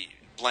had the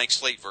blank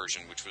slate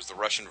version, which was the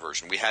Russian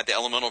version. We had the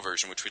Elemental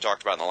version, which we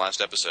talked about in the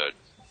last episode.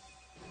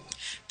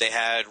 They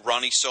had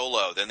Ronnie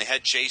Solo, then they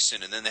had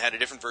Jason, and then they had a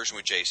different version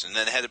with Jason, and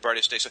then they had the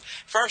Brightest Day. So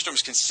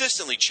Firestorm's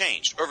consistently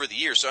changed over the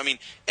years. So, I mean,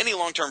 any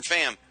long-term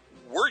fan,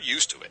 we're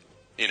used to it,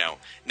 you know.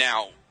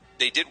 Now,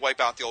 they did wipe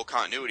out the old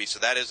continuity, so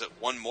that is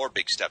one more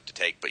big step to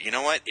take. But you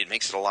know what? It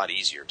makes it a lot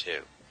easier,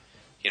 too.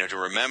 You know, to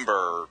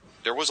remember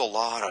there was a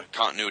lot of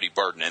continuity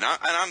burden. And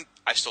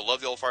I still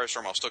love the old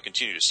Firestorm. I'll still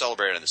continue to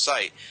celebrate it on the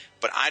site.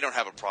 But I don't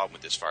have a problem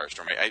with this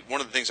Firestorm.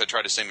 One of the things I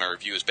tried to say in my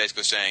review is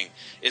basically saying,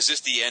 is this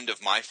the end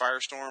of my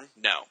Firestorm?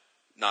 No,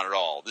 not at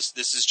all. This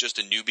is just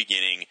a new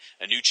beginning,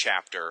 a new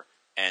chapter,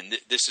 and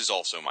this is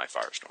also my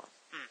Firestorm.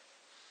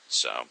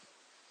 So,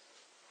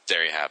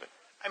 there you have it.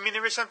 I mean,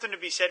 there is something to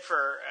be said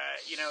for,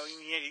 you know,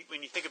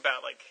 when you think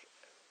about, like,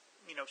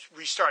 you know,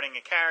 restarting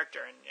a character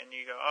and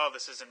you go, oh,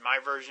 this isn't my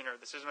version or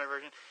this is my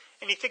version.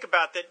 And you think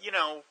about that, you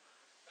know,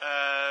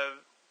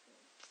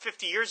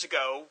 50 years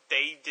ago,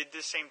 they did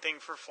the same thing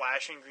for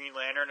Flash and Green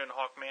Lantern and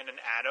Hawkman and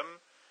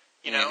Atom,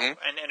 you know.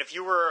 Mm-hmm. And if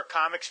you were a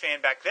comics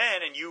fan back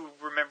then and you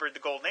remembered the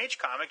Golden Age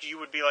comics, you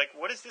would be like,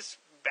 what is this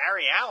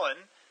Barry Allen?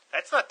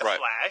 That's not the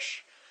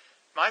Flash.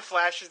 My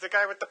Flash is the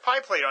guy with the pie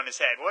plate on his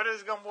head. What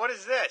is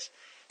this?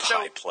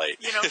 Pie plate.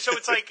 You know, so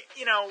it's like,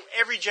 you know,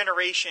 every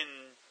generation,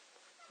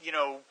 you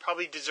know,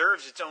 probably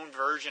deserves its own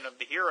version of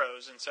the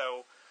heroes. And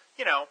so,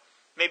 you know,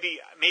 maybe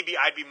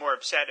I'd be more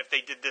upset if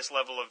they did this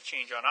level of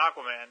change on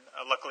Aquaman.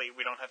 Luckily,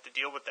 we don't have to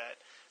deal with that.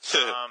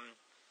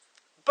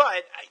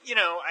 But, you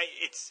know,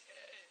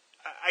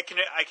 I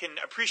can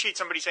appreciate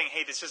somebody saying,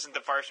 hey, this isn't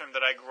the Firestorm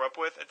that I grew up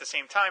with. At the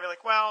same time, you're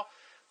like, well,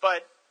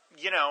 but,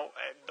 you know,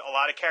 a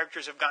lot of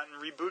characters have gotten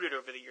rebooted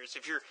over the years.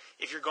 If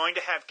you're going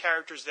to have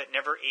characters that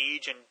never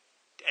age and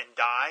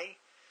die,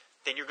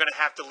 then you're going to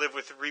have to live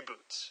with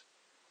reboots.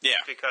 Yeah.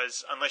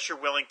 Because unless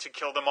you're willing to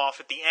kill them off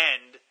at the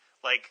end,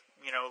 like,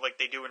 you know, like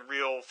they do in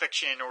real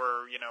fiction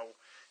or, you know,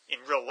 in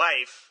real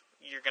life,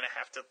 you're going to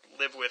have to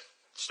live with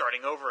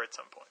starting over at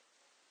some point.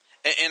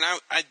 And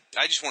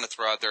I just want to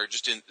throw out there,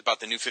 just about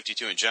the New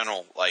 52 in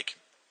general, like,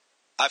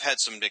 I've had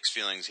some mixed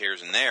feelings here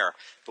and there,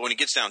 but when it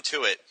gets down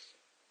to it,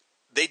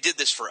 they did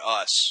this for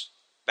us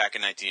back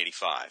in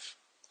 1985.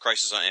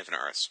 Crisis on Infinite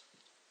Earths.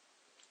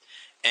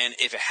 And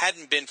if it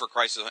hadn't been for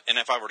Crisis, and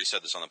if I've already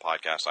said this on the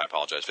podcast, I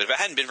apologize, but if it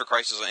hadn't been for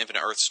Crisis on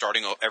Infinite Earths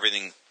starting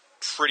everything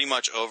pretty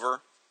much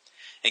over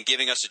and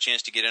giving us a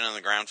chance to get in on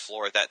the ground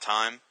floor at that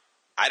time,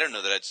 I don't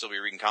know that I'd still be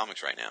reading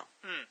comics right now.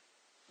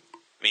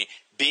 I mean,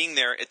 being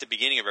there at the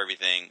beginning of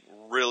everything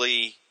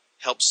really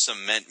helped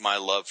cement my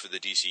love for the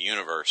DC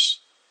Universe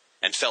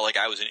and felt like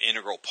I was an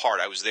integral part.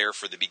 I was there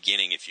for the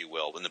beginning, if you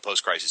will, in the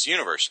post-Crisis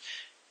universe.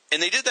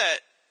 And they did that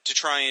to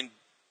try and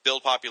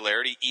build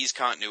popularity, ease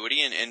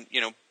continuity, and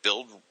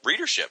build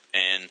readership.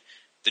 And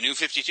the New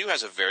 52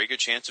 has a very good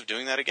chance of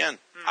doing that again.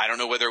 I don't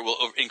know whether it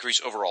will increase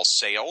overall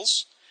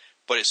sales,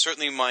 but it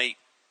certainly might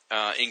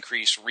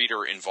increase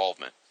reader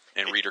involvement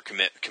and reader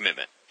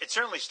commitment. It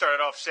certainly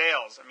started off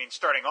sales. I mean,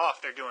 starting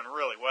off, they're doing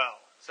really well.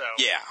 So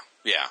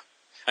Yeah.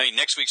 I mean,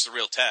 next week's the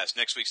real test.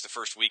 Next week's the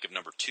first week of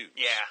number 2.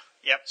 Yeah.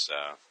 Yep. So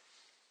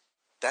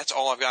that's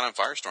all I've got on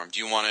Firestorm. Do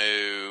you want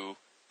to?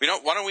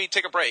 Why don't we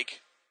take a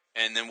break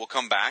and then we'll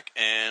come back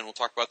and we'll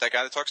talk about that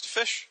guy that talks to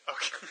fish.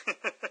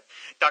 Okay.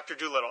 Dr.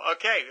 Doolittle.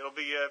 Okay, it'll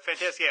be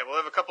fantastic. Yeah, we'll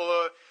have a couple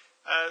of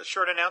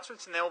short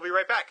announcements and then we'll be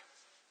right back.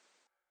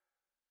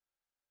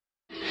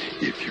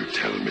 If you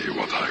tell me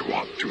what I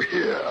want to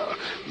hear,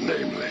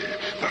 namely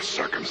the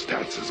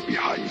circumstances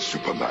behind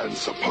Superman's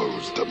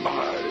supposed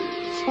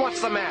demise.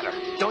 What's the matter?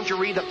 Don't you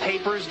read the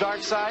papers,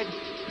 Darkseid?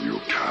 You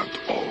can't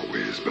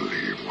always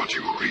believe what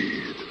you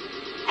read.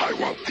 I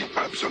want the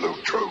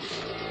absolute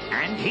truth.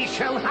 And he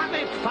shall have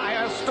it,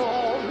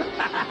 Firestorm.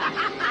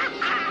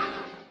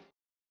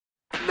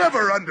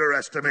 Never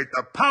underestimate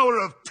the power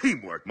of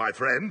teamwork, my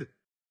friend.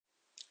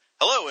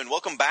 Hello, and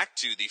welcome back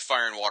to the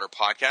Fire and Water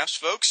podcast,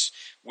 folks.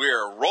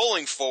 We're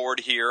rolling forward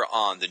here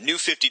on the New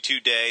 52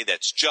 day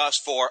that's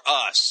just for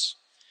us.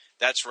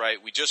 That's right,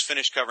 we just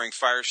finished covering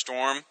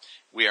Firestorm.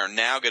 We are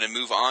now going to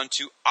move on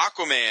to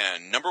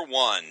Aquaman, number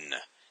 1.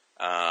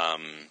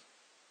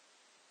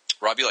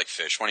 Rob, you like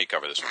fish. Why don't you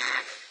cover this one?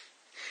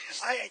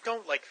 I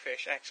don't like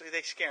fish, actually.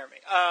 They scare me.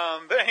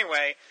 But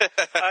anyway,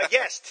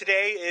 yes,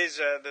 today is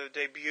the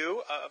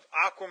debut of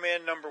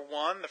Aquaman number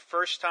 1, the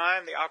first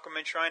time the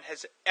Aquaman Shrine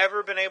has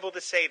ever been able to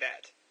say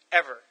that.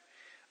 Ever.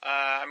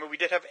 I mean, we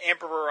did have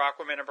Emperor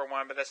Aquaman number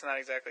 1, but that's not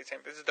exactly the same.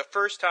 This is the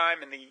first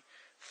time in the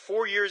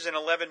 4 years and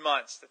 11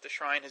 months that the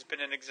Shrine has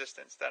been in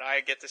existence that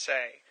I get to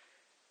say,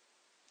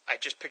 I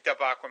just picked up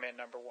Aquaman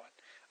number 1.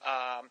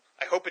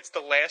 I hope it's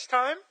the last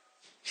time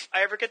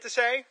I ever get to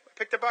say I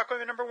picked up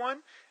Aquaman number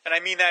 1, and I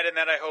mean that in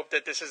that I hope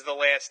that this is the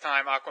last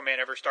time Aquaman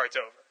ever starts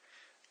over.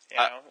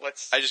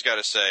 I just got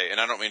to say, and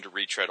I don't mean to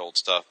retread old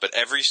stuff, but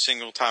every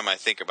single time I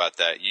think about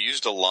that, you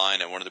used a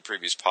line in one of the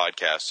previous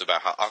podcasts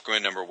about how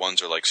Aquaman number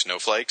 1s are like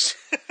snowflakes.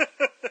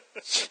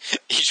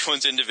 Each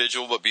one's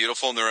individual but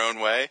beautiful in their own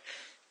way.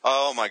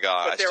 Oh my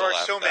God! But there are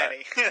so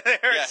many. There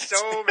are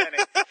so many.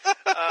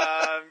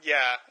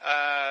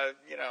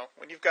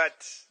 When you've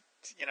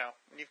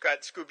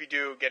got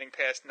Scooby-Doo getting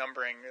past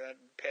numbering,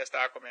 past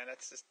Aquaman,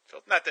 that's just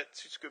not that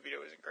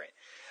Scooby-Doo isn't great.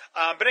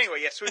 But anyway,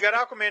 yes, so we got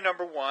Aquaman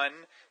number 1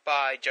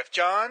 by Jeff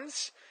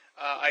Johns,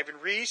 Ivan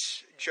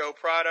Reis, Joe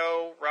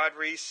Prado, Rod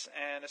Reis,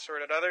 and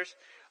assorted others.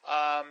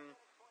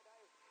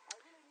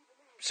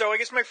 So I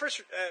guess my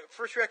first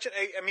reaction,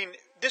 I mean,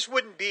 this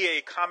wouldn't be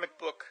a comic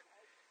book.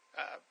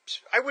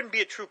 I wouldn't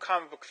be a true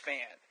comic book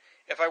fan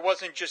if I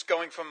wasn't just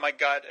going from my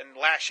gut and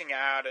lashing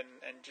out and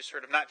just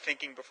sort of not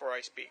thinking before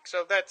I speak.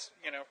 So that's,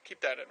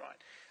 keep that in mind.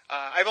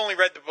 I've only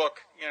read the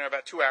book,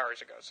 about 2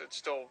 hours ago, so it's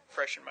still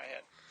fresh in my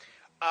head.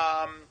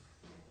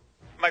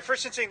 My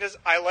first instinct is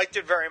I liked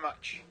it very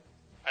much.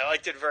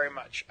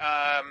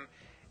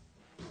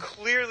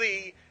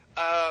 Clearly,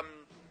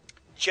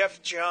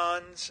 Jeff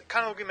Johns,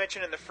 kind of like we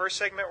mentioned in the first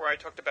segment where I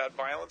talked about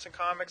violence in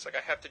comics, like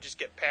I have to just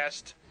get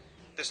past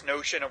this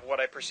notion of what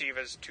I perceive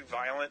as too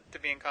violent to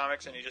be in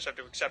comics, and you just have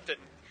to accept it.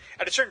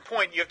 And at a certain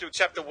point, you have to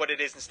accept what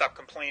it is and stop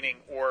complaining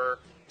or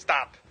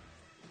stop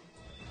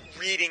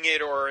reading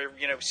it or,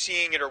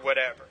 seeing it or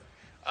whatever.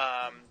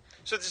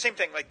 So it's the same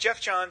thing. Like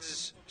Jeff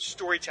Johns'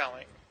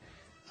 storytelling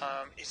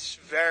is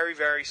very,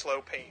 very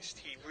slow-paced.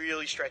 He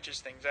really stretches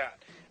things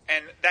out.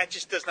 And that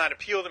just does not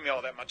appeal to me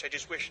all that much. I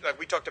just wish, like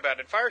we talked about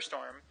in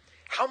Firestorm,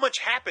 how much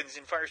happens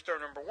in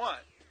Firestorm number 1.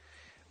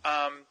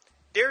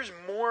 There's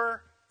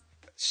more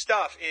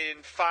stuff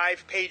in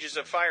 5 pages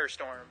of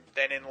Firestorm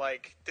than in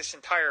like this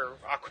entire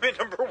Aquaman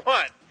number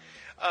 1.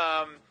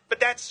 But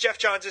that's Jeff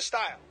Johns'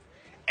 style.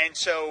 And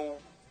so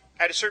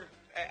at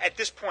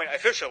this point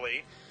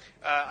officially,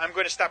 I'm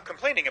going to stop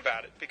complaining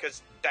about it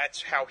because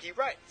that's how he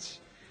writes.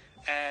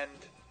 And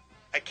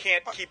I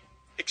can't keep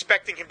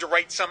expecting him to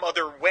write some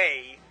other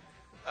way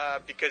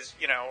because,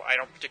 I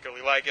don't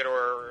particularly like it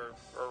or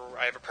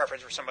I have a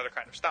preference for some other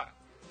kind of style.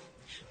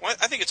 Well,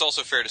 I think it's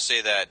also fair to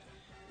say that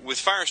with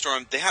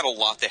Firestorm, they had a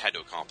lot they had to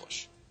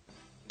accomplish.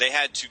 They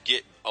had to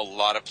get a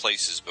lot of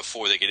places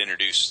before they could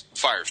introduce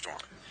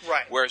Firestorm.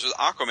 Right. Whereas with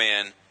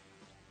Aquaman,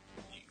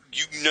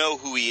 you know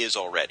who he is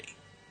already.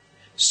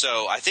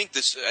 So I think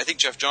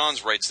Jeff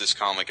Johns writes this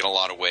comic in a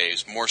lot of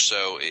ways more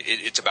so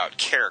it's about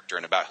character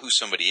and about who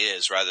somebody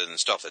is rather than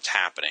stuff that's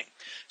happening.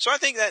 So I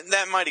think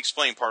that might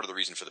explain part of the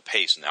reason for the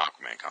pace in the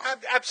Aquaman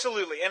comic.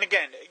 Absolutely. And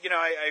again,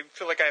 I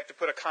feel like I have to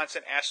put a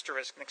constant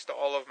asterisk next to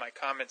all of my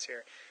comments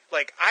here.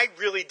 Like, I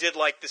really did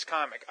like this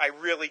comic. I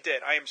really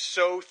did. I am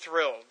so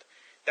thrilled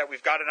that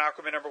we've got an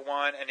Aquaman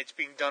 #1 and it's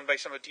being done by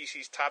some of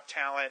DC's top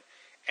talent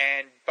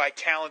and by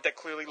talent that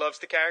clearly loves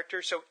the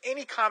character. So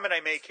any comment I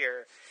make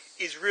here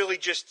is really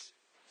just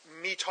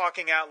me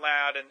talking out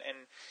loud and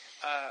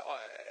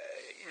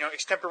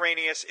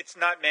extemporaneous. It's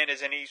not meant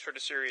as any sort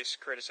of serious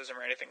criticism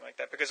or anything like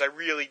that because I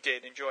really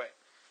did enjoy it.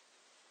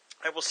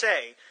 I will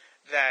say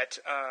that,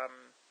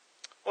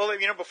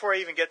 before I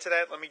even get to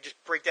that, let me just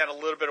break down a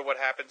little bit of what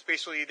happens.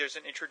 Basically, there's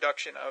an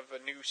introduction of a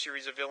new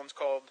series of villains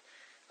called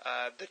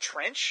The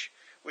Trench,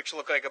 which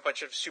look like a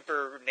bunch of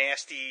super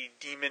nasty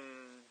demon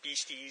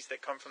beasties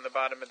that come from the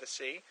bottom of the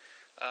sea.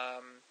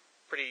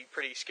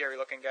 Pretty scary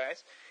looking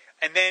guys.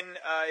 And then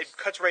it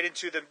cuts right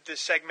into the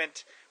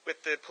segment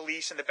with the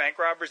police and the bank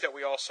robbers that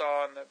we all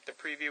saw in the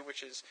preview,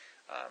 which is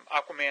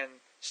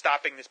Aquaman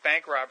stopping this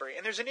bank robbery.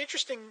 And there's an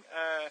interesting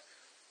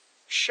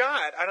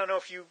shot. I don't know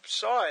if you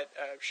saw it,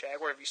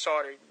 Shag, or if you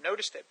saw it or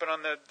noticed it, but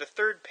on the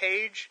third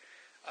page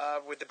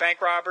with the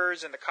bank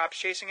robbers and the cops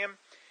chasing him,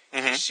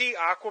 you see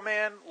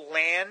Aquaman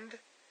land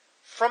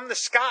from the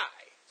sky.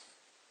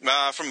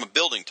 From a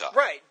building top.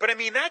 Right, but I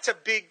mean,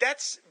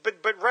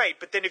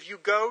 but then if you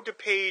go to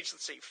page,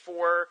 let's see,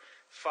 4,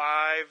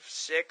 5,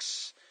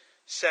 6,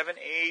 7,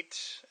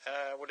 8,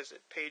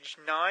 page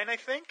 9, I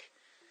think?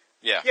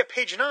 Yeah. Yeah,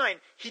 page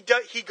 9, he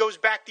goes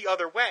back the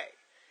other way.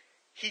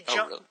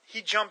 Really?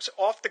 He jumps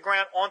off the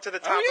ground onto the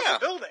top of the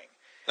building.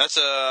 That's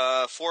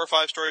a 4 or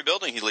 5 story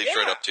building he leaps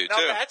right up to, now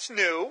too. That's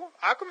new.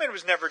 Aquaman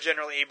was never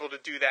generally able to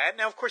do that.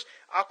 Now, of course,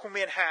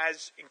 Aquaman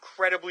has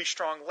incredibly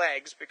strong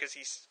legs because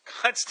he's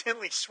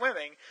constantly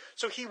swimming,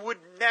 so he would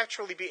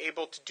naturally be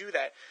able to do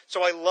that.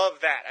 So I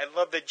love that. I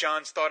love that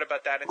Johns thought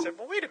about that and said,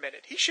 well, wait a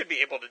minute, he should be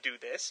able to do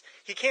this.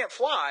 He can't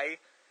fly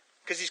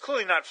because he's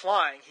clearly not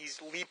flying.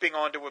 He's leaping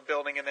onto a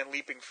building and then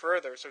leaping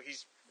further, so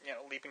he's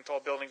leaping tall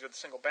buildings with a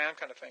single bound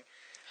kind of thing.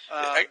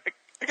 I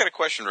got a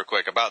question real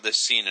quick about this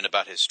scene and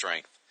about his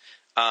strength.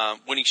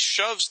 When he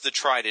shoves the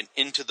trident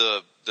into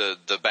the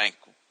bank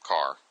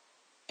car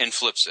and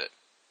flips it,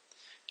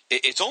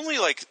 it's only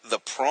like the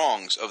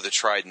prongs of the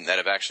trident that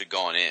have actually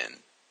gone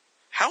in.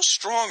 How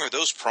strong are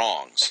those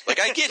prongs? Like,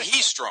 I get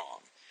he's strong,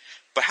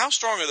 but how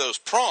strong are those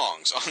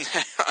prongs on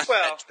that?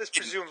 Well, this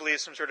presumably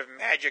is some sort of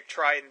magic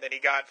trident that he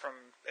got from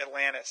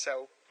Atlantis,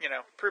 so,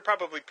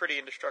 probably pretty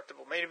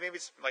indestructible. Maybe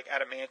it's like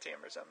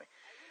adamantium or something.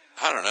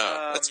 I don't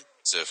know. That's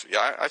impressive.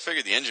 Yeah, I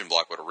figured the engine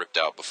block would have ripped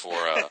out before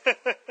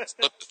flipped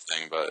the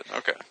thing, but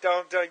okay.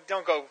 Don't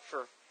go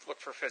look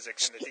for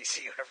physics in the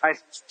DC universe.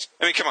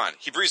 I mean, come on.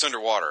 He breathes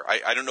underwater.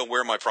 I don't know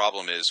where my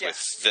problem is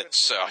with this,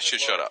 so I should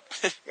shut up.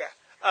 Yeah.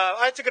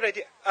 That's a good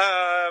idea.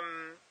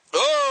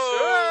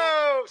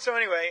 So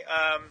anyway,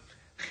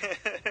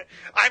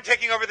 I'm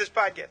taking over this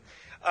podcast.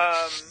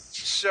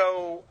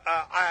 So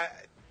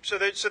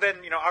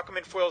then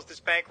Aquaman foils this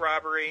bank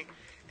robbery.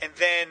 And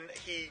then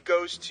he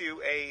goes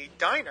to a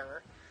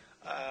diner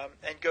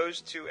and goes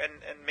to and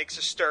makes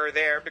a stir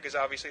there because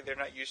obviously they're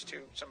not used to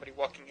somebody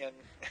walking in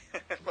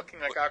looking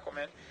like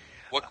Aquaman.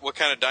 What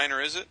kind of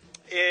diner is it?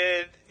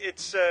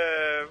 It's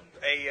a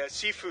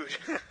seafood.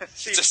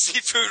 It's a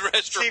seafood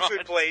restaurant.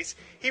 Seafood place.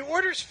 He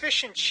orders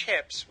fish and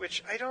chips,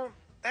 which I don't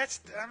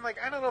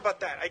know about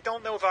that. I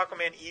don't know if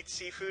Aquaman eats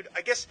seafood.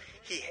 I guess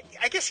he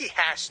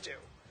has to.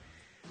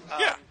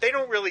 Yeah. They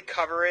don't really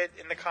cover it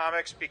in the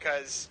comics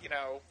because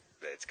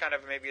it's kind of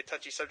maybe a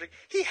touchy subject.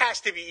 He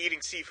has to be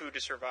eating seafood to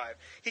survive.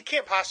 He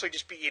can't possibly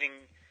just be eating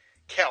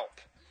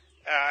kelp.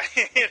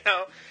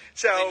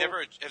 So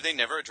have they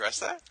never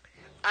addressed that?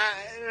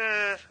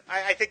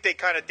 I think they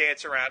kind of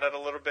dance around it a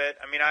little bit.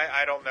 I mean,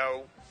 I don't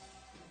know.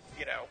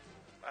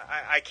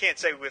 I can't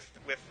say with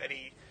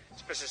any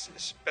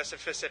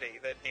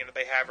specificity that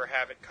they have or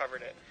haven't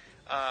covered it.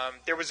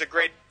 There was a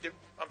great.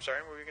 I'm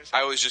sorry. What were you going to say?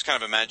 I always just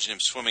kind of imagine him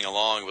swimming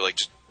along with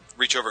just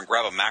reach over and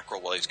grab a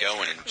mackerel while he's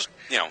going, and just,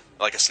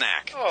 like a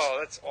snack. Oh,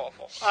 that's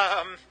awful.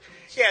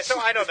 Yeah, so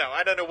I don't know.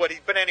 I don't know what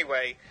but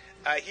anyway,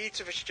 he eats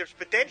the fish and chips.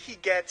 But then he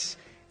gets.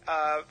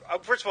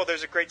 First of all,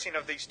 there's a great scene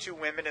of these two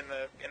women in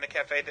the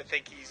cafe that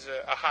think he's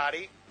a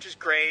hottie, which is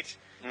great.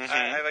 Mm-hmm.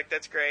 I like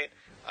that's great.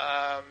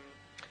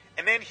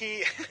 And then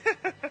he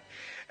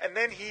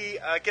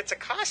gets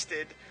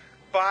accosted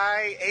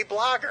by a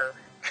blogger.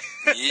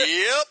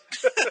 Yep.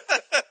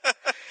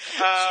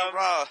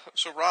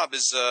 So Rob,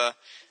 is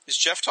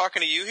Jeff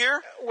talking to you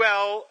here?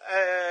 Well,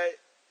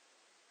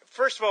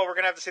 first of all, we're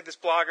going to have to say this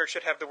blogger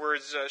should have the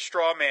words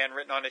straw man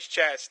written on his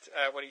chest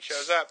when he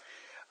shows up.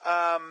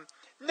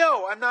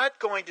 No, I'm not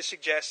going to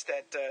suggest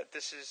that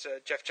this is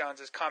Jeff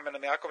Johns' comment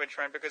on the Aquaman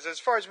Shrine, because as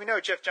far as we know,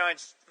 Jeff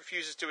Johns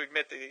refuses to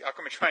admit that the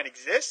Aquaman Shrine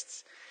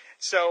exists.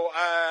 So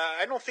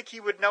I don't think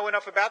he would know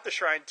enough about the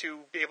Shrine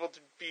to be able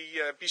to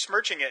be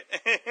besmirching it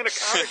in a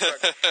comic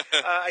book.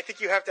 I think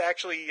you have to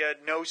actually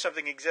know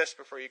something exists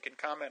before you can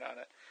comment on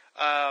it.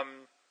 I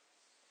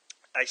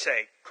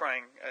say,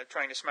 trying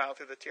to smile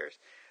through the tears.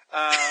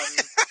 I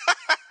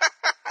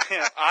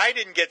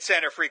didn't get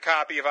sent a free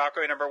copy of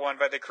Aquaman #1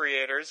 by the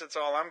creators. That's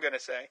all I'm going to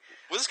say.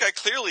 Well, this guy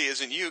clearly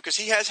isn't you because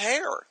he has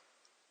hair.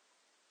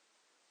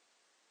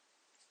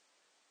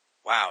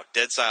 Wow,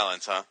 dead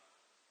silence, huh?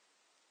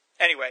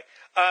 Anyway,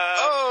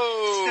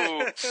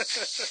 oh,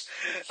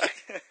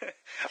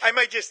 I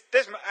might just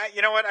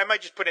you know what? I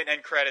might just put in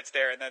end credits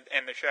there and then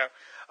end the show.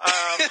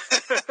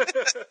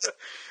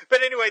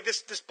 But anyway,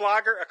 this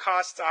blogger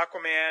accosts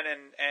Aquaman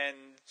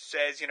and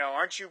says,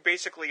 aren't you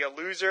basically a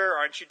loser?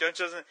 Aren't you?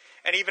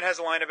 And even has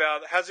a line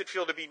about how's it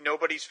feel to be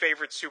nobody's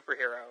favorite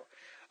superhero?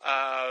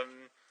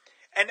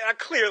 And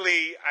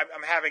clearly,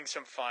 I'm having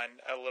some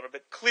fun a little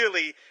bit.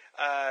 Clearly,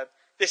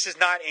 this is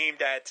not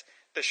aimed at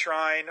the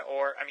Shrine,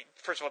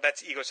 first of all,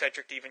 that's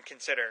egocentric to even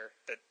consider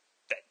that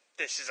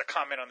this is a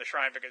comment on the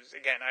Shrine, because,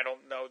 again, I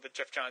don't know that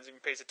Geoff Johns even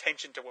pays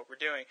attention to what we're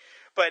doing.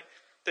 But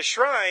the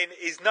Shrine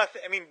is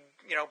nothing,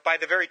 by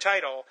the very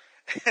title,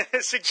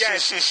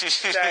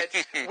 suggests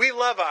that we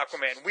love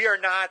Aquaman. We are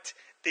not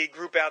the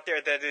group out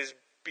there that is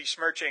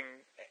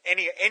besmirching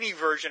any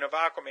version of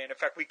Aquaman. In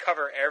fact, we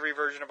cover every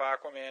version of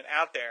Aquaman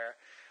out there.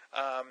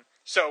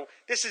 So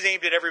this is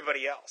aimed at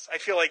everybody else. I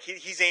feel like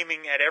he's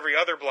aiming at every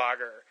other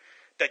blogger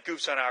that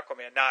goofs on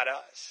Aquaman, not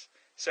us.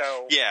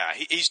 So yeah,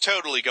 he's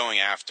totally going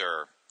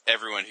after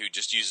everyone who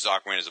just uses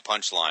Aquaman as a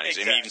punchline.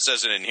 Exactly. And he even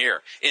says it in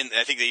here.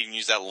 I think they even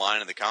use that line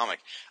in the comic.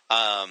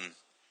 And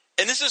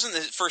this isn't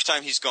the first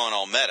time he's gone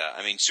all meta.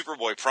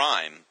 Superboy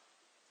Prime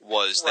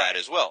was that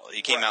as well.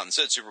 He came out and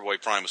said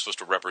Superboy Prime was supposed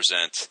to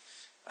represent,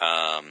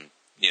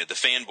 the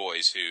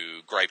fanboys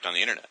who griped on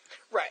the internet.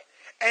 Right.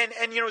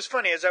 And it was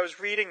funny, as I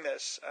was reading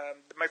this,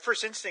 my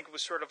first instinct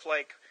was sort of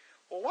like,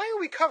 well, why are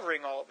we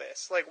covering all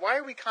this? Like, why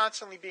are we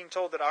constantly being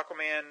told that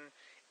Aquaman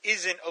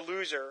isn't a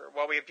loser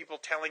while we have people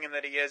telling him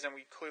that he is, and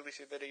we clearly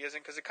see that he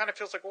isn't? Because it kind of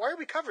feels like, well, why are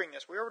we covering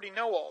this? We already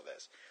know all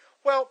this.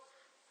 Well,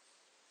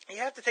 you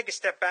have to take a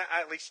step back,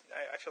 at least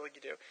I feel like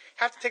you do. You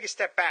have to take a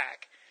step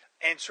back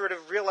and sort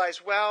of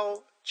realize,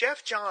 well,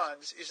 Geoff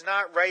Johns is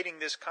not writing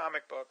this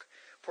comic book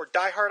for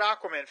diehard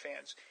Aquaman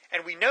fans.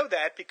 And we know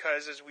that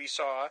because, as we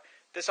saw,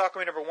 this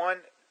Aquaman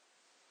 #1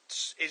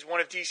 is one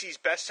of DC's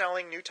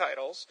best-selling new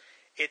titles.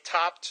 It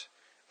topped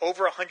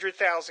over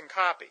 100,000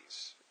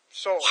 copies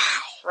sold.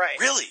 Wow. Right.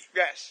 Really?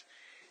 Yes.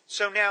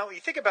 So now you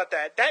think about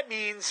that. That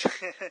means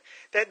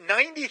that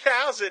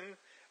 90,000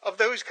 of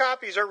those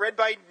copies are read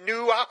by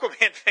new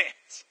Aquaman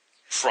fans.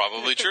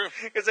 Probably true.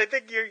 Because I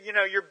think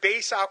your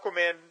base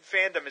Aquaman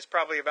fandom is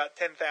probably about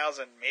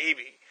 10,000,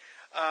 maybe.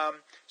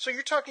 So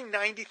you're talking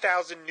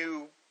 90,000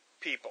 new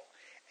people.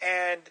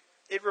 And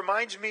it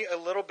reminds me a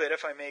little bit,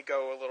 if I may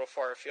go a little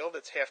far afield,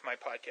 it's half my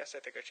podcast, I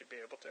think I should be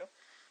able to,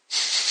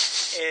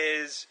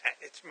 it's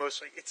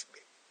mostly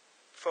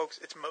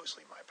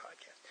my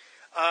podcast.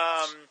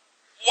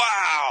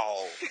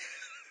 Wow.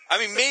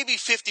 Maybe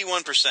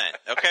 51%,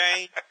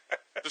 okay?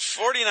 But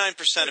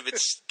 49% of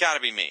it's got to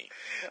be me.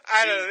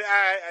 I don't know.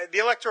 The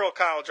Electoral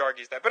College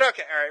argues that, but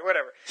okay, all right,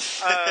 whatever.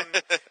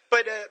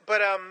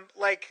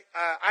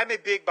 I'm a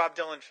big Bob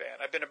Dylan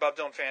fan. I've been a Bob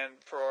Dylan fan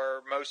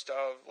for most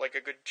of a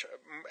good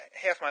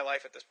half my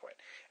life at this point.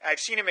 I've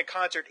seen him in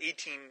concert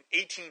 18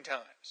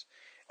 times.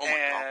 Oh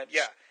my God.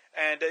 Yeah,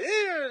 and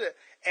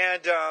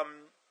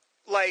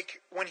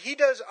when he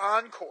does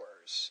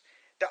encores.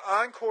 The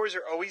encores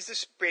are always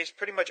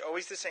pretty much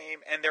always the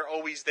same, and they're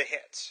always the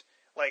hits.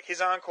 Like,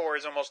 his encore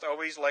is almost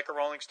always Like a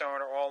Rolling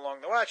Stone or All Along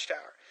the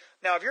Watchtower.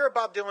 Now, if you're a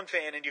Bob Dylan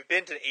fan and you've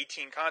been to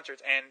 18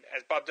 concerts, and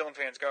as Bob Dylan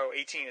fans go,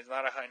 18 is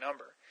not a high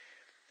number,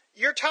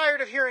 you're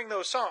tired of hearing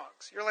those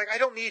songs. You're like, I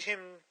don't need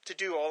him to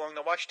do All Along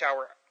the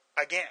Watchtower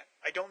again.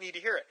 I don't need to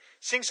hear it.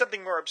 Sing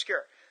something more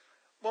obscure.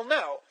 Well,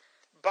 no.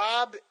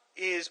 Bob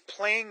is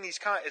playing these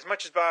as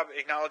much as Bob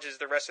acknowledges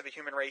the rest of the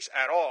human race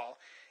at all,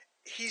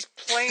 he's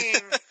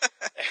playing,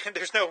 and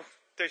there's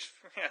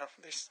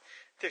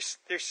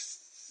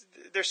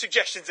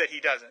suggestions that he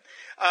doesn't.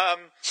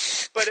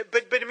 But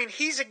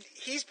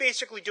he's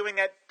basically doing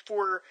that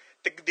for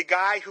the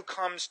guy who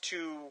comes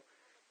to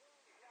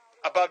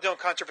a Bob Dylan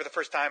concert for the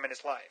first time in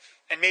his life,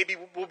 and maybe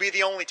will be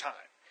the only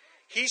time.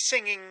 He's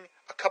singing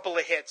a couple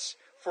of hits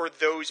for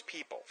those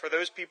people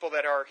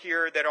that are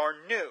here that are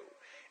new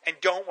and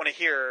don't want to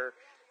hear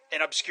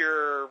an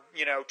obscure,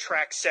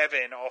 track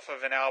 7 off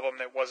of an album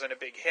that wasn't a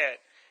big hit.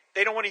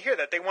 They don't want to hear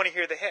that. They want to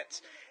hear the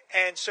hits.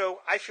 And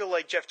so I feel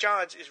like Geoff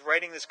Johns is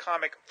writing this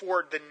comic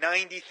for the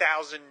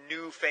 90,000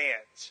 new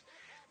fans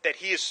that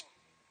he is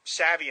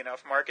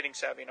marketing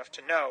savvy enough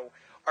to know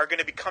are going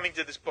to be coming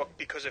to this book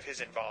because of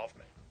his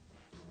involvement.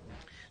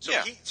 So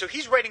so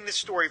he's writing this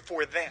story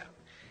for them.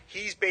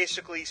 He's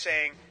basically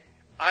saying,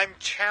 I'm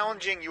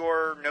challenging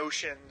your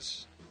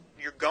notions,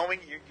 your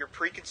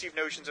preconceived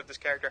notions of this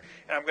character,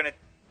 and I'm going to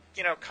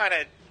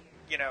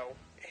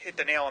hit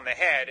the nail on the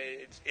head.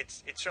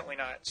 It's certainly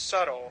not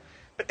subtle,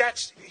 But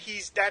that's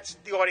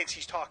the audience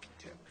he's talking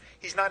to.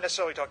 He's not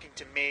necessarily talking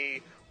to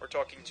me or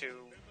talking to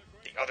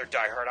the other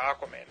diehard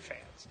Aquaman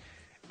fans.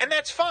 And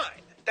that's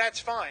fine. That's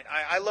fine.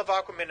 I love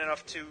Aquaman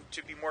enough to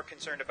be more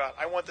concerned about,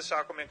 I want this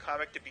Aquaman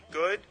comic to be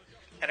good,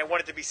 and I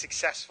want it to be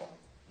successful.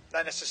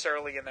 Not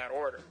necessarily in that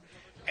order.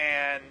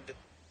 And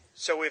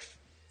so if,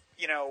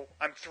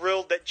 I'm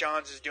thrilled that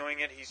Johns is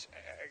doing it. He's,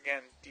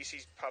 again,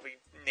 DC's probably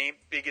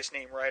biggest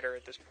name writer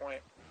at this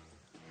point.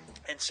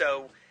 And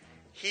so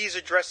he's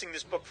addressing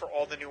this book for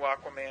all the new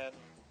Aquaman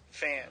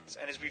fans.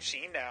 And as we've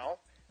seen now,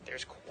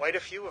 there's quite a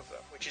few of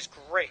them, which is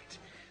great.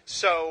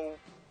 So,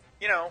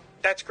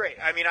 that's great.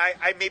 I mean,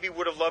 I maybe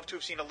would have loved to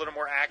have seen a little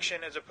more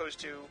action as opposed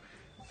to,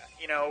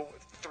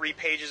 3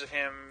 pages of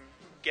him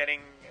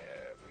getting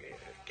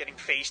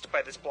faced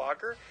by this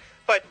blogger.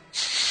 But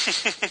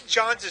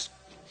Johns is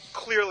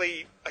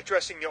clearly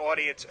addressing the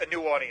audience, a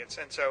new audience,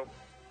 and so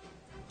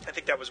I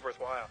think that was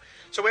worthwhile.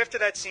 So after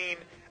that scene,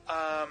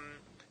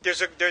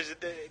 there's a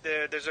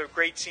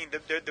great scene.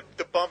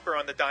 The bumper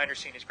on the diner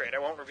scene is great. I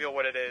won't reveal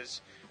what it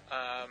is,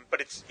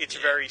 but it's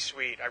very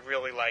sweet. I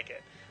really like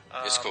it.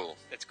 It's cool.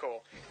 It's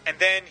cool. And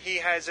then he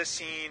has a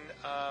scene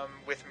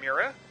with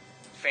Mira,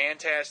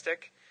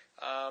 fantastic.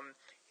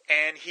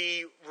 And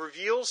he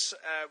reveals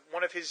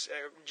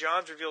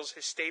Johns reveals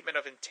his statement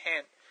of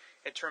intent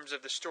in terms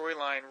of the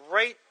storyline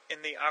right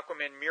in the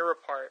Aquaman Mira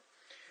part,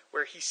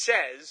 where he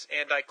says,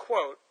 and I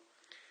quote,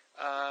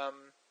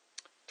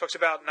 talks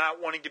about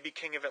not wanting to be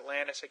king of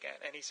Atlantis again.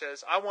 And he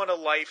says, "I want a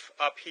life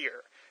up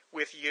here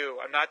with you.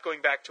 I'm not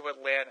going back to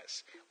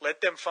Atlantis.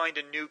 Let them find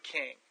a new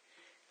king."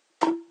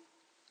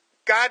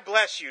 God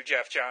bless you,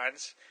 Jeff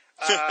Johns,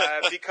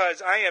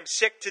 because I am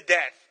sick to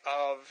death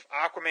of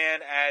Aquaman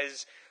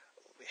as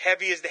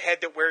heavy as the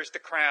head that wears the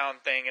crown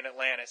thing in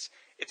Atlantis.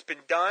 It's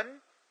been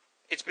done.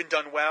 It's been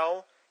done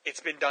well. It's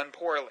been done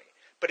poorly.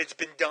 But it's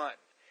been done.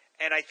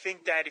 And I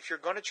think that if you're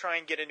going to try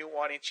and get a new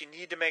audience, you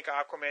need to make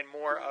Aquaman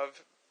more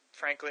of,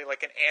 frankly,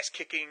 like an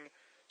ass-kicking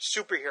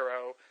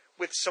superhero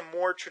with some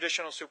more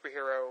traditional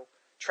superhero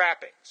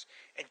trappings.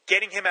 And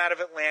getting him out of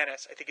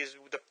Atlantis, I think, is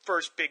the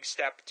first big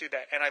step to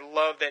that. And I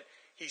love that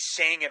he's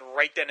saying it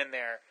right then and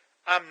there.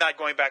 I'm not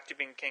going back to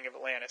being king of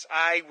Atlantis.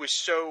 I was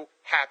so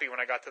happy when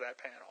I got to that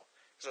panel.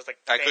 I was like,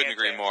 I couldn't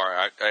agree more.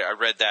 I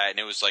read that, and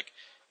it was like,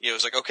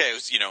 okay,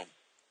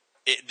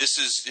 this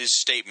is his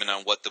statement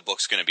on what the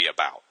book's going to be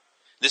about.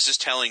 This is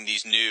telling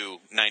these new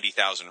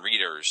 90,000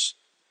 readers,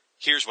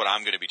 here's what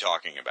I'm going to be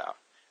talking about.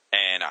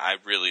 And I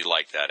really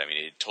liked that. I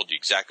mean, it told you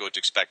exactly what to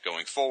expect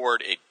going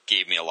forward. It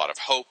gave me a lot of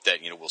hope that,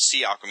 we'll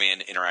see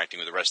Aquaman interacting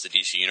with the rest of the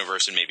DC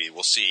universe, and maybe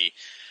we'll see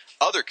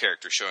other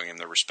characters showing him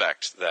the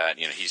respect that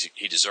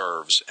he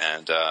deserves,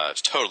 and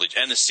it's totally.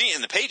 And the scene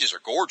and the pages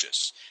are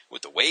gorgeous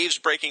with the waves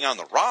breaking on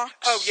the rocks.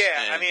 Oh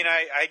yeah, I mean,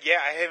 I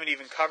haven't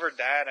even covered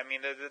that. I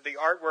mean, the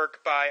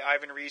artwork by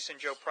Ivan Reis and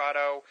Joe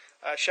Prado.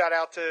 Shout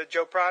out to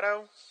Joe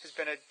Prado, who's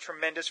been a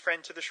tremendous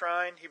friend to the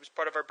Shrine. He was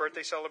part of our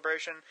birthday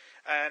celebration,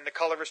 and the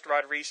colorist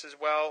Rod Reis as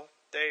well.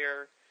 They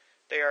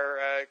are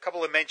a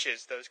couple of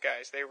mentions. Those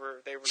guys. They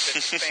were big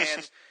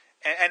fans.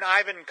 And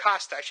Ivan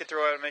Costa, I should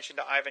throw out a mention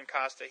to Ivan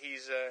Costa.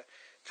 He's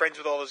friends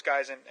with all those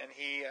guys, and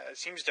he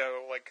seems to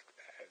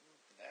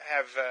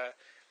have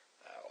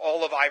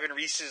all of Ivan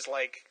Reis's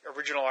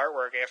original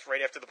artwork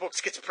right after the book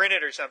gets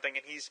printed or something.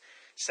 And he's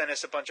sent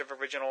us a bunch of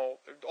original.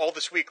 All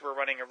this week we're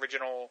running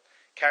original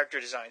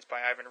character designs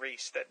by Ivan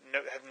Reis that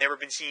have never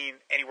been seen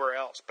anywhere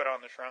else but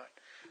on the Shrine.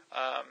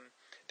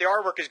 The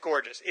artwork is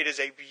gorgeous. It is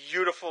a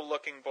beautiful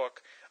looking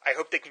book. I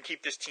hope they can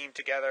keep this team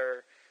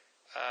together.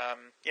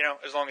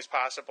 As long as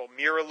possible.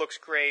 Mira looks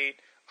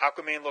great.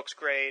 Aquaman looks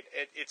great.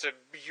 It's a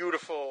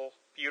beautiful,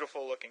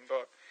 beautiful looking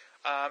book.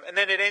 And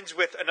then it ends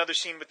with another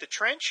scene with the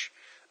trench,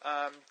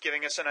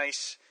 giving us a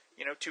nice,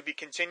 to be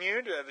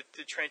continued.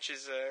 The trench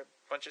is a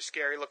bunch of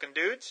scary looking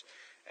dudes.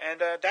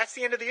 And that's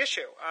the end of the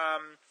issue.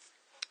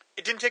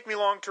 It didn't take me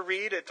long to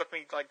read. It took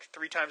me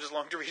 3 times as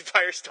long to read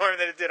Firestorm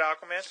than it did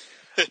Aquaman.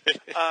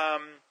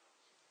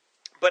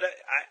 But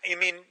I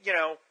mean,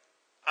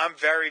 I'm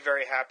very,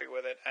 very happy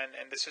with it,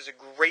 and this is a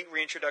great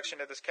reintroduction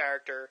to this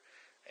character,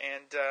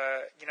 and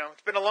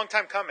it's been a long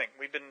time coming.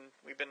 We've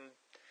been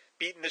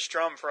beating this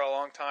drum for a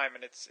long time,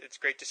 and it's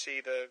great to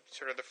see the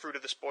sort of the fruit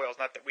of the spoils.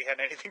 Not that we had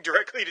anything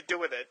directly to do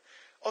with it,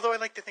 although I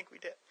like to think we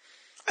did.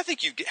 I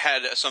think you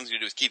had something to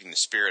do with keeping the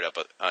spirit up,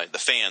 the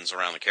fans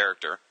around the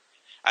character.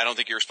 I don't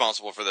think you're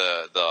responsible for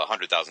the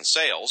 100,000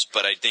 sales,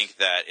 but I think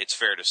that it's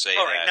fair to say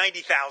that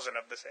 90,000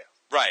 of the sales.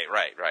 Right.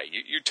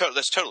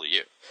 That's totally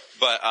you.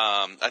 But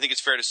I think it's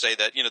fair to say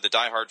that the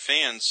diehard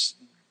fans,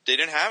 they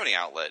didn't have any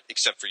outlet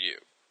except for you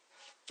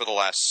for the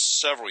last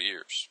several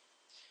years.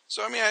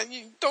 So I mean,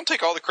 you don't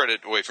take all the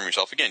credit away from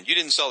yourself. Again, you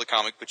didn't sell the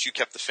comic, but you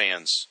kept the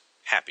fans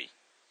happy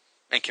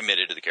and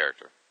committed to the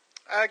character.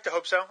 I like to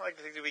hope so. I like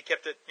to think that we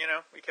kept it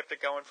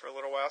going for a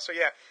little while. So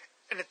yeah,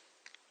 and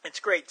it's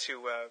great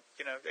to,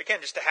 again,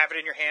 just to have it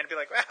in your hand and be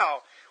like,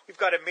 wow, we've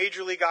got a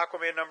Major League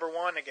Aquaman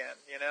 #1 again.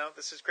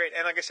 This is great.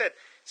 And like I said,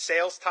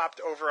 sales topped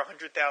over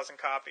 100,000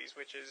 copies,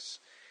 which is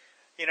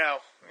you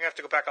have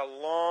to go back a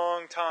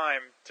long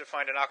time to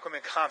find an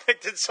Aquaman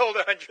comic that sold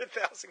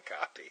 100,000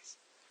 copies.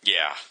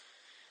 Yeah.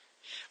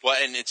 Well,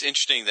 and it's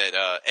interesting that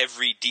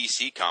every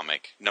DC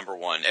comic, number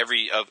one,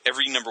 every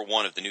number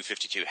one of the New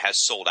 52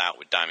 has sold out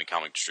with Diamond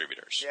Comic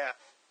Distributors. Yeah.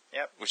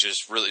 Yep.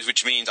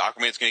 Which means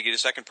Aquaman's going to get a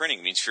second printing.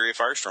 It means Fury of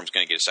Firestorm's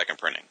going to get a second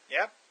printing.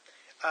 Yep.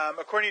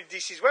 According to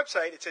DC's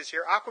website, it says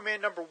here,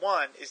 Aquaman number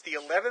 1 is the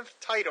 11th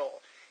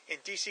title in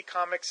DC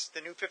Comics,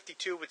 the New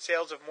 52, with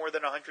sales of more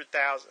than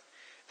 100,000.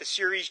 The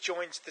series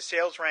joins the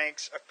sales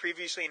ranks of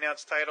previously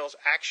announced titles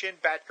Action,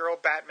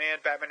 Batgirl, Batman,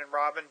 Batman and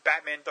Robin,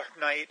 Batman Dark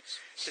Knight,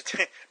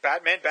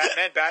 Batman,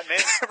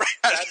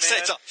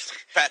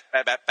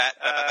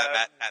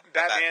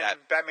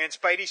 Batman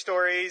Spidey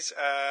Stories,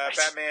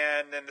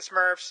 Batman and the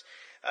Smurfs,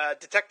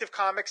 Detective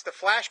Comics, The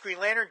Flash, Green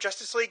Lantern,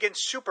 Justice League, and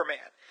Superman.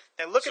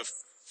 Now look at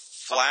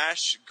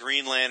Flash,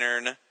 Green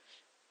Lantern,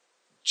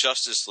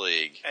 Justice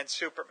League, and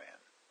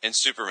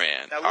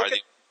Superman. Now look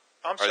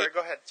I'm sorry,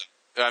 go ahead.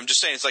 I'm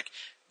just saying, it's like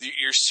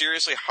you're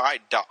seriously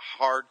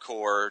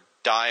hardcore,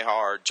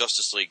 die-hard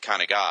Justice League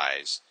kind of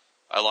guys,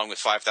 along with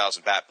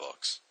 5,000 Bat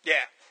books.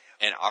 Yeah.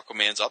 And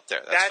Aquaman's up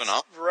there. That's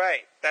phenomenal.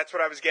 Right. That's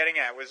what I was getting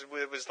at. Was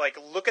like,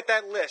 look at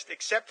that list.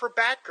 Except for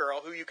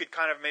Batgirl, who you could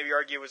kind of maybe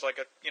argue was like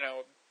a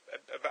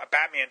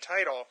Batman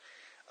title.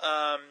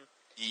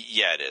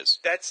 Yeah, it is.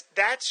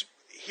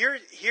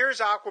 Here's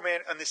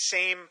Aquaman on the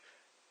same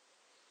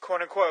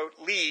quote unquote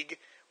league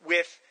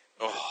with.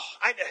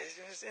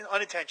 It's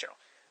unintentional.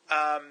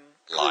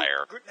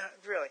 Liar. Not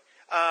really.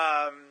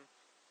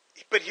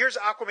 But here's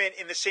Aquaman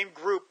in the same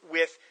group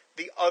with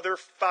the other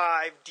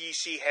 5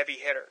 DC heavy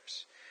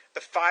hitters.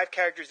 The 5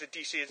 characters that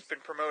DC has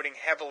been promoting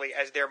heavily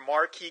as their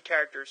marquee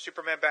characters: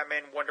 Superman,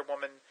 Batman, Wonder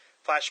Woman,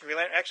 Flash, and Green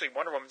Lantern. Actually,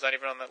 Wonder Woman's not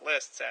even on that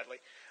list, sadly.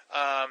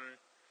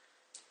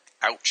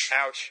 Ouch.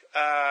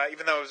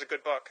 Even though it was a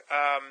good book.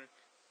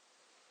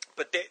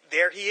 But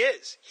there he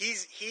is.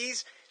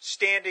 He's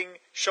standing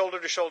shoulder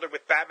to shoulder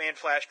with Batman,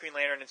 Flash, Green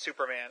Lantern, and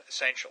Superman,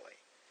 essentially.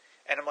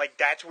 And I'm like,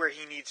 that's where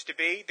he needs to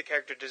be. The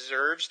character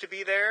deserves to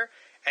be there.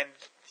 And,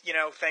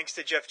 thanks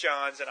to Jeff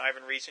Johns and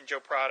Ivan Reis and Joe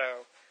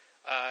Prado,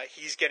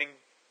 he's getting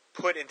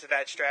put into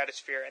that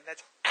stratosphere. And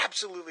that's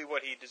absolutely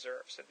what he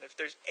deserves. And if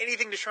there's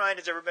anything the Shrine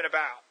has ever been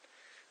about,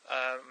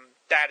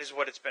 that is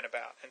what it's been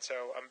about. And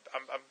so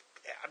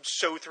I'm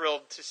so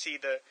thrilled to see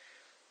the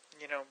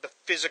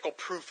physical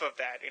proof of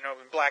that, in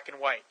black and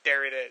white.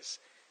 There it is.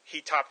 He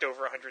topped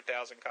over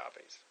 100,000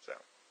 copies. So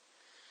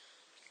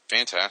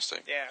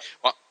fantastic. Yeah.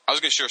 Well, I was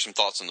going to share some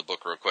thoughts on the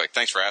book real quick.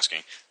 Thanks for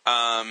asking.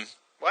 What?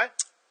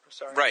 I'm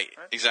sorry. Right.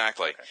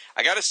 Exactly. Okay.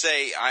 I got to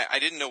say, I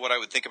didn't know what I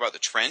would think about the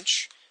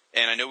trench,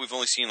 and I know we've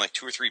only seen like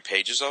 2 or 3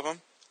 pages of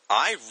them.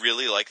 I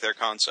really like their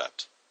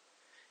concept.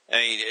 I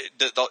mean,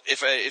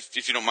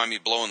 if you don't mind me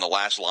blowing the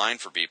last line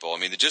for people, I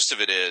mean, the gist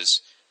of it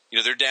is,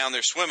 they're down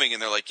there swimming,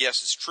 and they're like,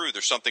 yes, it's true,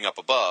 there's something up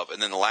above.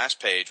 And then the last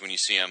page, when you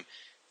see them,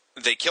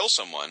 they kill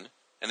someone,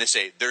 and they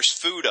say, there's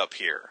food up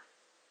here.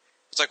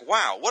 It's like,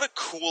 wow, what a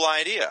cool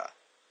idea.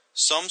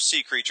 Some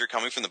sea creature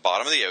coming from the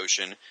bottom of the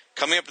ocean,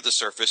 coming up to the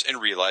surface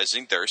and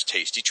realizing there's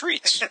tasty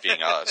treats,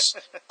 being us,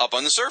 up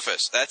on the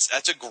surface.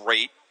 That's a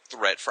great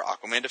threat for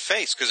Aquaman to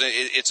face, because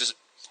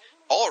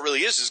all it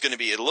really is going to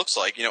be, it looks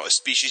like, a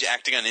species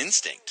acting on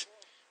instinct,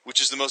 which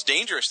is the most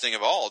dangerous thing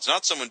of all. It's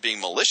not someone being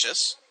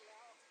malicious.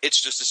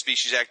 It's just a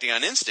species acting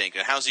on instinct,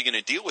 and how's he going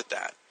to deal with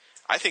that?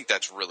 I think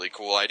that's a really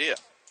cool idea.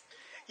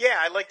 Yeah,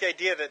 I like the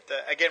idea that,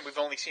 again, we've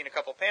only seen a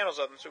couple panels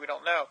of them, so we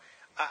don't know.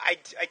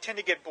 I tend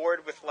to get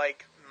bored with,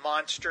 like,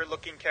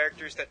 monster-looking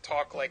characters that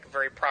talk, like,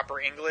 very proper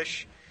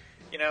English,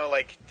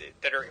 like,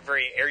 that are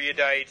very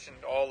erudite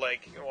and all,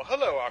 like, well,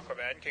 hello,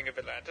 Aquaman, King of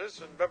Atlantis,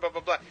 and blah, blah,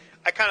 blah, blah.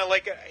 I kind of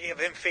like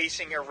him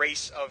facing a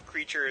race of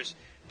creatures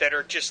that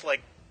are just,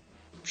 like,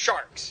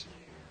 sharks.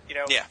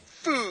 Yeah.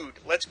 Food.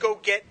 Let's go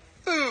get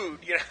food.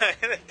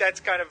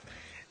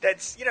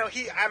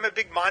 I'm a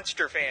big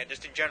monster fan,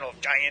 just in general, of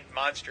giant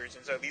monsters,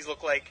 and so these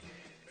look like,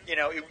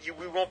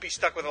 we won't be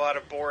stuck with a lot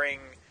of boring,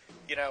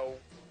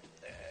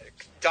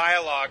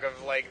 dialogue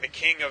of, like, the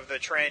King of the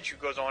Trench who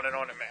goes on and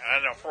on, and I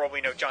don't know, for all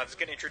we know, John's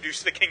going to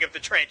introduce the King of the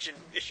Trench in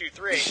issue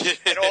 3,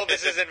 and all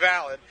this is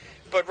invalid.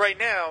 But right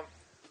now,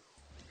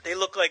 they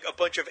look like a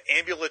bunch of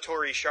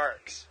ambulatory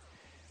sharks.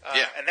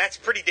 And that's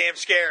pretty damn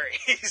scary,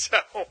 so...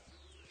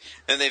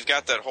 And they've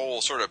got that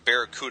whole sort of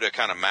barracuda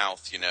kind of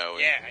mouth,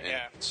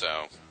 Yeah.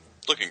 So,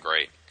 looking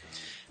great.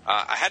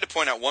 I had to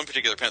point out one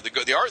particular panel.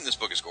 The art in this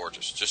book is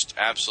gorgeous, just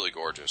absolutely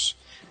gorgeous.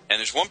 And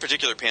there's one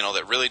particular panel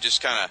that really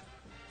just kind of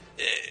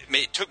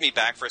it took me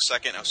back for a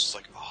second. I was just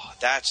like, oh,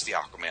 that's the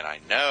Aquaman I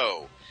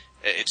know.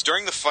 It's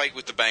during the fight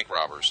with the bank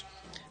robbers.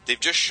 They've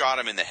just shot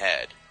him in the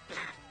head.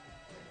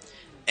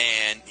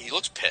 And he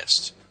looks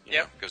pissed.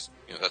 Yeah. Because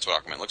that's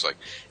what Aquaman looks like.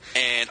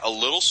 And a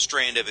little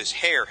strand of his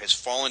hair has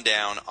fallen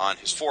down on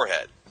his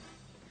forehead.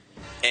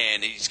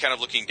 And he's kind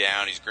of looking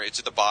down. It's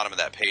at the bottom of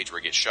that page where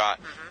he gets shot.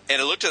 Mm-hmm.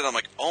 And I looked at it, I'm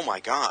like, oh my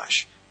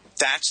gosh,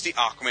 that's the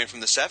Aquaman from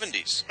the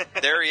 70s.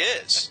 There he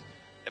is.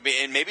 I mean,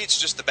 and maybe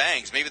it's just the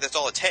bangs. Maybe that's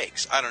all it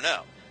takes. I don't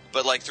know.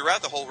 But like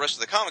throughout the whole rest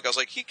of the comic, I was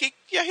like, he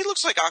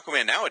looks like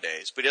Aquaman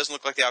nowadays, but he doesn't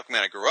look like the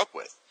Aquaman I grew up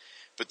with.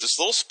 But this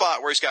little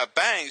spot where he's got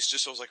bangs,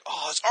 just I was like,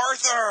 oh, it's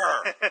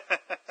Arthur.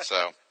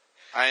 So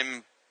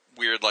I'm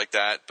weird like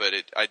that, but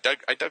I dug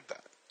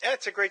that. Yeah,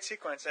 it's a great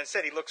sequence. And I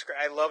said he looks great.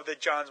 I love that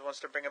Johns wants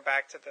to bring him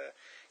back to the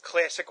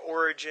classic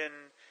origin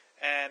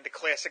and the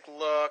classic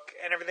look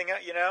and everything.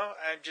 You know,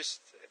 I'm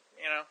just,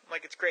 you know,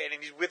 like it's great.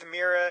 And he's with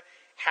Mira,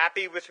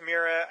 happy with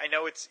Mira. I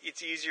know it's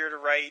easier to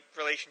write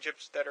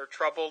relationships that are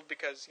troubled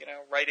because, you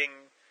know, writing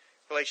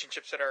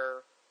relationships that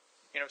are,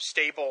 you know,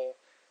 stable,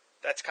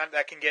 that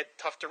can get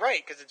tough to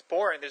write because it's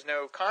boring. There's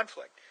no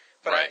conflict.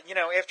 But right. you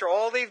know, after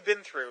all they've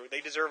been through,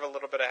 they deserve a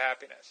little bit of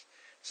happiness.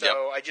 So yep.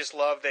 I just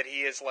love that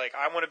he is like,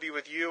 I want to be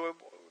with you,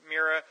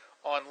 Mira,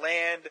 on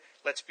land.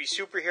 Let's be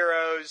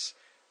superheroes.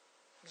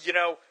 You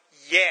know,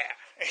 yeah.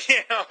 You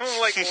know,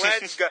 like,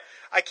 let's go.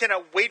 I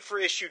cannot wait for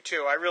issue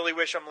 2. I really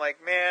wish, I'm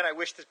like, man, I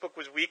wish this book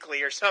was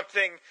weekly or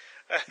something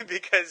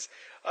because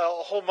a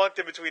whole month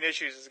in between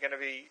issues is going to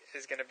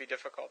be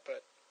difficult.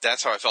 But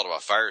that's how I felt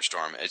about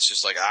Firestorm. It's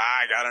just like,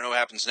 I got to know what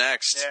happens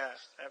next. Yeah,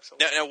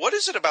 absolutely. Now, what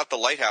is it about the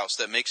lighthouse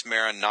that makes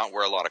Mara not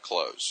wear a lot of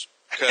clothes?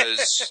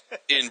 Because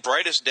in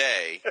Brightest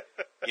Day,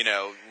 you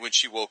know, when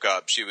she woke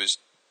up, she was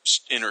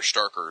in her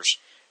Starkers.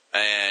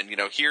 And, you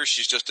know, here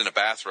she's just in a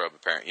bathrobe,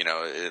 apparently. You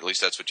know, at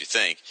least that's what you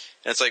think.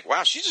 And it's like,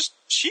 wow, she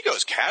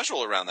goes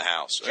casual around the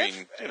house. I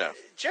mean, you know.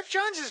 Jeff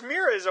Johns'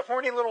 Mira is a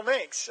horny little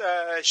minx.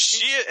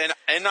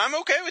 And I'm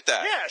okay with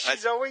that. Yeah,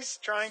 she's always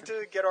trying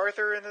to get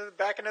Arthur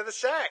back into the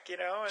sack, you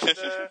know.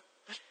 And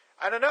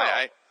I don't know.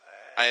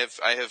 I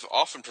have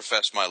often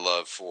professed my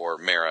love for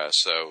Mara,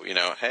 so, you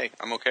know, hey,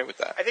 I'm okay with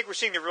that. I think we're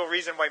seeing the real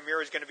reason why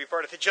Mira is going to be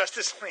part of the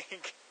Justice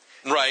League.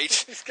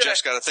 Right.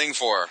 Jeff's got a thing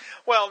for her.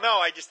 Well, no,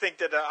 I just think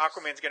that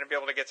Aquaman's going to be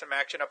able to get some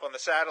action up on the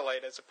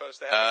satellite as opposed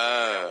to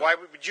having... you know, why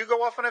would you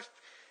go off on a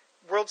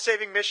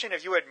world-saving mission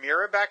if you had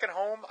Mira back at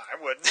home?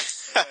 I wouldn't.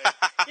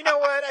 You know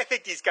what? I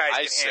think these guys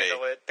can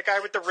handle it. The guy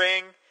with the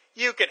ring,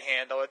 you can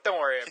handle it. Don't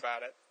worry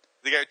about it.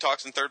 The guy who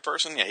talks in third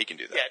person? Yeah, he can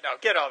do that. Yeah, no,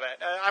 get all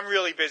that. I'm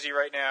really busy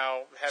right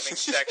now having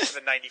sex for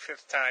the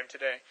 95th time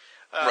today.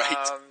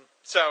 Right.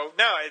 So,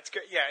 no, it's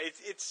good. Yeah,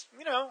 it's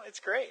you know,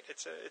 it's great.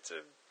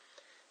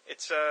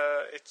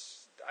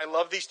 I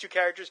love these two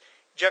characters.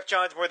 Jeff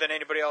Johns, more than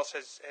anybody else,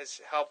 has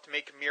helped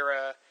make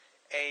Mira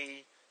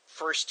a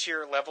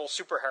first-tier level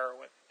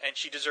superheroine, and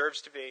she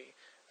deserves to be,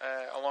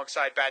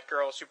 alongside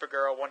Batgirl,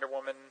 Supergirl, Wonder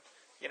Woman,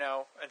 you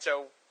know, and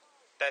so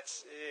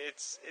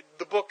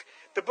the book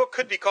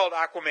could be called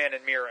Aquaman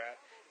and Mira.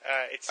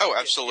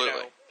 Absolutely. You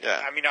know,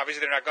 yeah. I mean,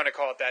 obviously they're not going to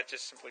call it that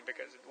just simply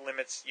because it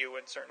limits you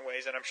in certain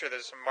ways, and I'm sure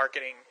there's some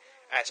marketing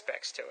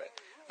aspects to it.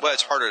 Well,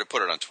 it's harder to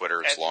put it on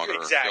Twitter. It's longer.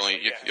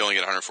 Exactly, you only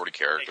get 140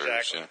 characters.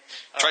 Exactly.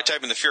 Yeah. Try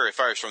typing the Fury of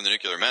Firestorm, the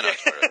Nuclear Men on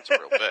Twitter. That's a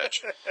real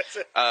bitch. It's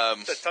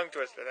a tongue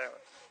twister, that one.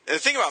 The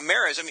thing about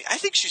Mara is, I mean, I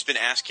think she's been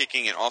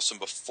ass-kicking and awesome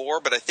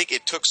before, but I think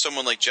it took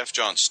someone like Jeff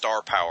Johns'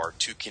 star power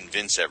to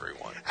convince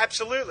everyone.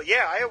 Absolutely,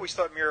 yeah. I always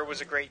thought Mira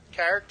was a great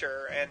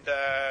character, and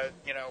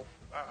you know,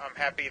 I'm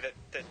happy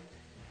that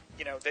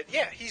you know that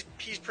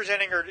he's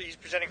presenting her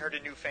to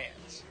new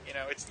fans. You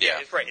know, it's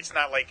right. It's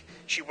not like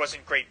she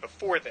wasn't great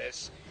before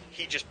this.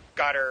 He just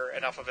got her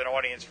enough of an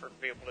audience for to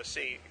be able to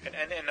see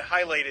and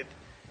highlighted,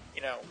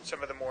 you know,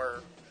 some of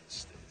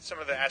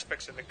the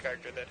aspects of the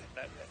character that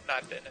had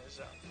not been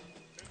as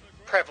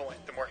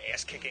prevalent, the more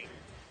ass-kicking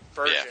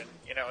version,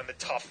 you know, and the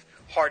tough,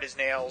 hard as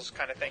nails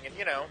kind of thing. And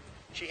you know,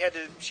 she had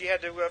to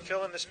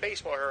fill in the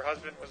space while her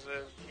husband was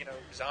a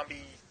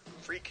zombie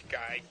freak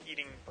guy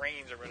eating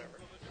brains or whatever.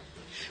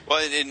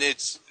 Well, and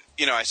it's,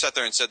 you know, I sat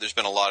there and said there's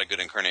been a lot of good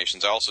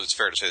incarnations. Also, it's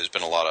fair to say there's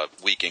been a lot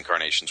of weak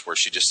incarnations where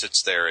she just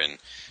sits there and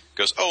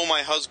goes, "Oh,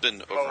 my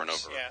husband," over and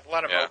over. Yeah, a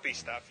lot of mopey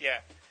stuff. Yeah.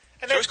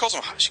 And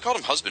she called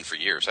him husband for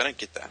years. I didn't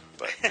get that,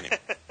 but anyway.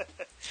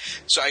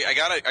 So I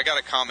got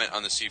a comment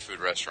on the seafood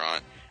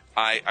restaurant.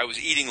 I was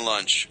eating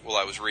lunch while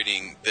I was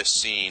reading this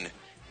scene,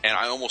 and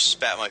I almost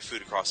spat my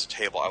food across the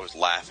table. I was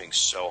laughing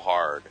so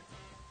hard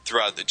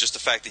throughout just the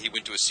fact that he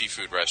went to a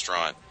seafood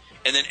restaurant,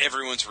 and then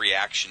everyone's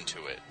reaction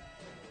to it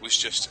was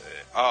just,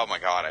 oh my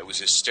God, it was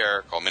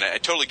hysterical. I mean, I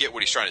totally get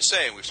what he's trying to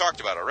say, and we've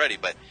talked about it already,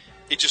 but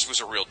it just was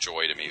a real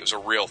joy to me. It was a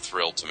real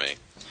thrill to me.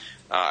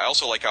 I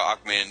also like how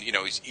Aquaman, you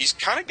know, he's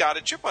kind of got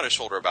a chip on his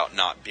shoulder about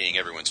not being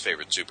everyone's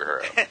favorite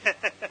superhero.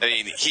 I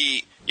mean,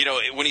 you know,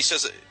 when he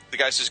says, the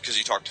guy says, because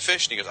he talked to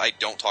fish, and he goes, "I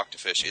don't talk to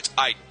fish." It's,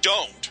 "I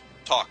don't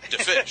talk to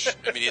fish."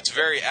 I mean, it's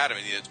very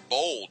adamant. It's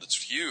bold.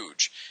 It's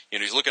huge. You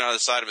know, he's looking out of the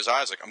side of his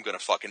eyes like, "I'm going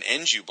to fucking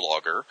end you,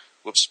 blogger."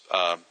 Whoops.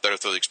 Better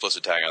throw the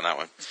explicit tag on that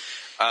one.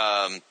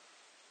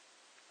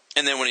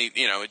 And then when he,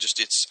 you know,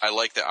 I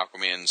like that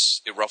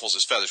it ruffles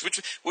his feathers,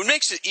 which what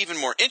makes it even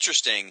more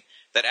interesting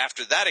that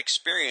after that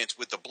experience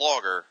with the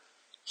blogger,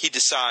 he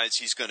decides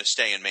he's going to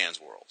stay in man's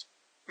world.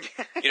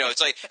 You know,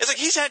 it's like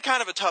he's had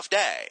kind of a tough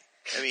day.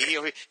 I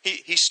mean,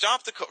 he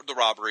stopped the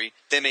robbery.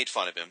 They made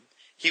fun of him.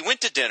 He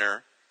went to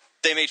dinner.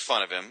 They made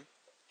fun of him.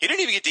 He didn't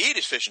even get to eat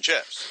his fish and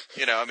chips.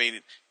 You know, I mean,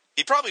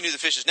 he probably knew the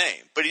fish's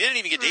name, but he didn't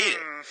even get to eat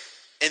it.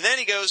 And then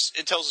he goes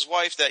and tells his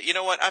wife that, you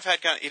know what,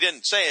 he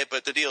didn't say it,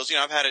 but the deal is,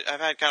 I've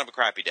had kind of a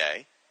crappy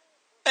day,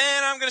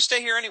 and I'm going to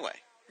stay here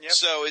anyway. Yep.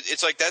 So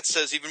it's like that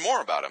says even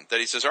more about him, that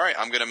he says, all right,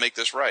 I'm going to make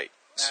this right.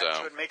 That's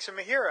what makes him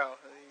a hero.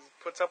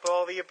 He puts up with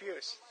all the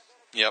abuse.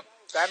 Yep.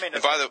 Batman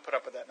doesn't have to put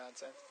up with that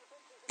nonsense.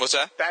 What's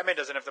that? Batman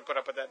doesn't have to put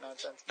up with that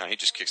nonsense. No, he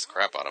just kicks the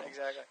crap out of him.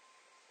 Exactly.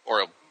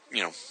 Or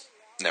he'll,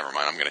 never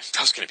mind. That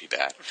was going to be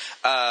bad.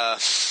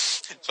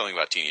 Something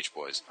about teenage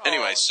boys.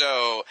 Anyway,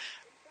 so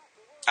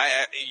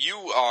you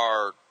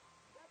are.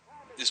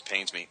 This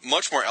pains me.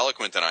 Much more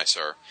eloquent than I,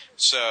 sir.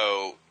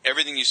 So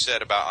everything you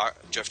said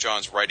about Jeff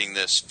Johns writing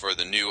this for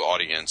the new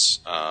audience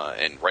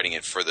and writing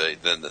it for the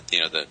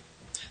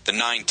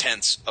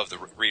 9/10 of the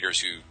readers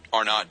who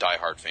are not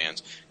diehard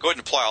fans. Go ahead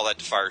and apply all that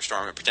to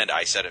Firestorm and pretend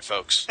I said it,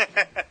 folks.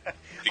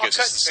 Because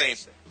it's the same.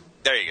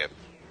 There you go.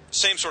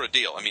 Same sort of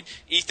deal. I mean,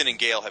 Ethan and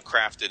Gail have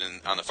crafted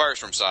on the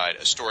Firestorm side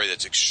a story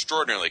that's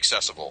extraordinarily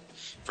accessible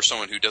for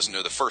someone who doesn't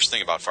know the first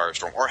thing about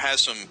Firestorm or has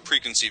some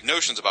preconceived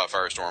notions about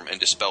Firestorm and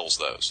dispels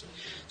those.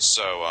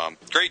 So,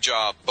 great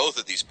job, both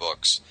of these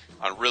books,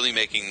 on really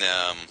making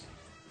them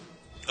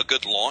a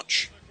good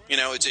launch.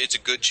 It's a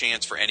good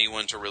chance for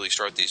anyone to really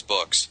start these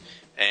books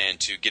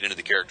and to get into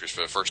the characters for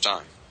the first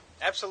time.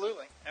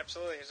 Absolutely.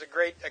 It's a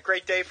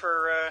great day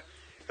for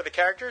the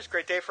characters,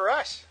 great day for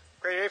us,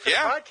 great day for the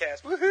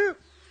podcast. Woohoo!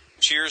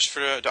 Cheers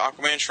to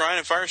Aquaman Shrine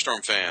and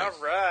Firestorm fans. All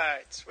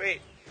right,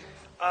 sweet.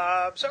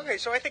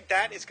 So I think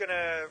that is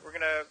we're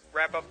gonna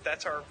wrap up.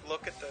 That's our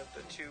look at the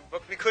two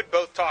books. We could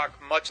both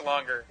talk much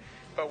longer,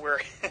 but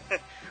we're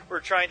we're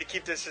trying to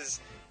keep this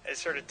as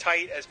sort of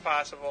tight as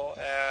possible.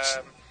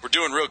 We're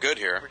doing real good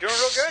here.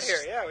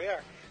 Yeah, we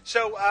are.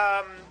 So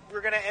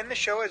we're gonna end the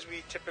show as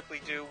we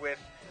typically do with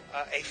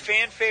a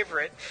fan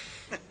favorite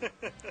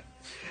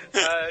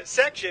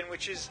section,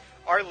 which is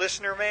our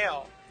listener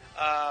mail.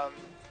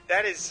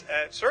 That is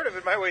sort of,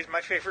 in my ways,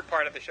 my favorite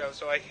part of the show.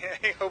 So I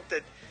hope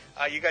that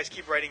you guys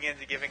keep writing in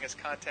to giving us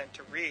content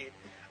to read.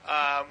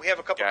 We have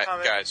a couple of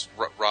comments. Guys,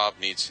 Rob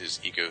needs his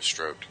ego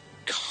stroked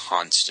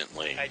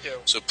constantly. I do.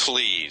 So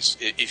please,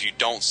 if you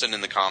don't send in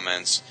the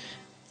comments,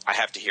 I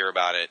have to hear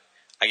about it.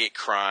 I get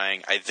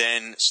crying. I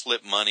then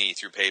slip money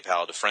through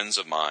PayPal to friends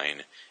of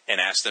mine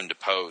and ask them to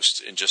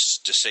post and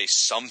just to say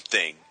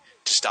something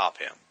to stop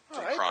him. Oh,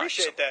 I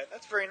appreciate that.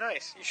 That's very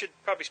nice. You should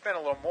probably spend a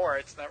little more.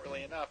 It's not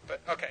really enough, but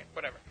okay,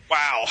 whatever.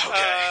 Wow,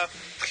 okay.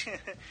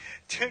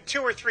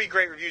 2 or 3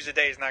 great reviews a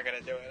day is not going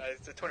to do it.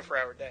 It's a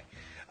 24-hour day.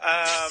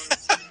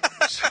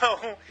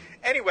 So,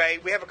 anyway,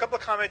 we have a couple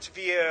of comments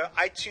via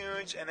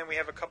iTunes, and then we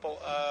have a couple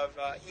of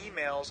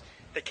emails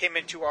that came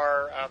into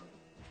our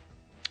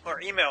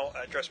email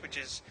address, which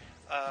is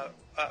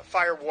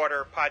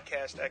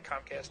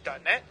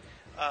firewaterpodcast@comcast.net.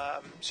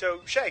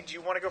 So, Shag, do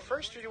you want to go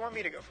first, or do you want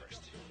me to go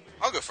first?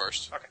 I'll go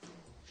first. Okay.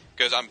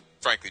 Because I'm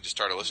frankly just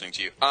started listening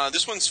to you.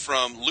 This one's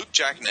from Luke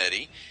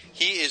Jacknetti.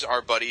 He is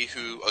our buddy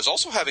who is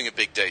also having a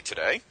big day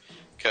today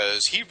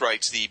because he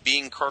writes the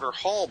Being Carter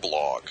Hall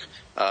blog,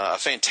 a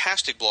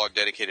fantastic blog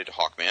dedicated to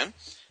Hawkman.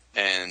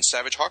 And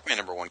Savage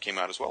Hawkman #1 came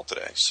out as well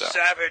today. So.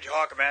 Savage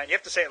Hawkman. You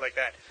have to say it like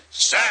that.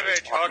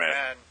 Savage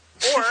Hawkman.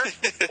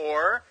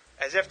 Or,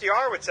 as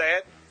FDR would say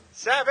it,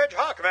 Savage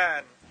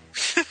Hawkman.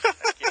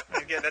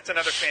 Again, that's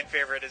another fan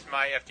favorite, is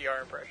my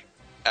FDR impression.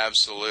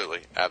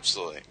 Absolutely. All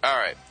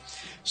right.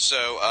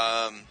 So,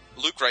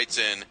 Luke writes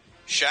in,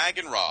 Shag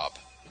and Rob,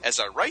 as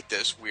I write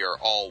this, we are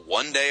all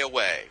one day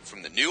away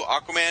from the new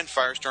Aquaman,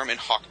 Firestorm, and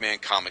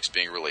Hawkman comics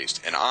being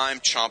released, and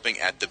I'm chomping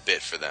at the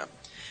bit for them.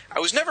 I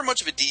was never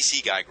much of a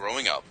DC guy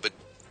growing up, but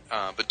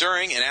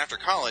during and after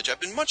college,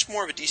 I've been much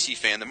more of a DC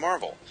fan than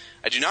Marvel.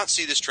 I do not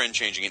see this trend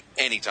changing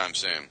anytime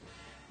soon.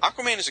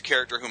 Aquaman is a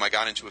character whom I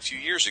got into a few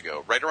years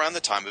ago, right around the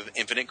time of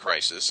Infinite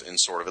Crisis and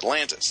Sword of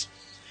Atlantis.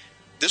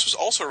 This was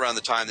also around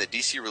the time that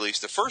DC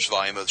released the first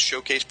volume of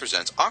Showcase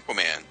Presents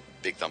Aquaman.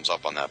 Big thumbs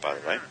up on that, by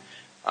the way,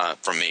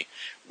 from me,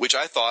 which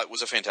I thought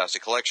was a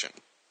fantastic collection.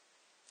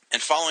 And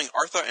following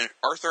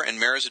Arthur and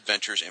Mara's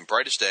adventures in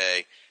Brightest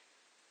Day,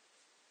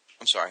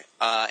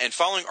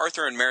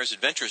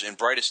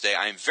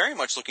 I am very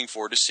much looking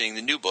forward to seeing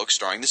the new book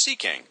starring the Sea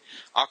King.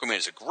 Aquaman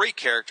is a great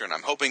character, and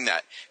I'm hoping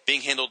that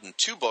being handled in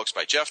 2 books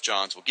by Jeff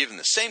Johns will give him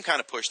the same kind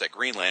of push that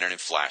Green Lantern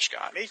and Flash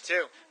got. Me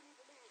too.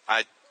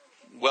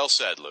 Well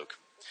said, Luke.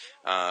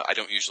 I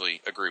don't usually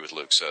agree with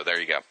Luke, so there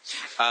you go.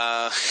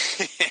 I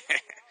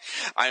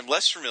am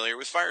less familiar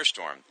with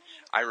Firestorm.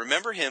 I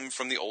remember him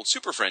from the old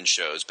Super Friends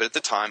shows, but at the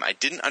time I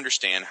didn't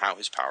understand how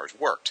his powers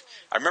worked.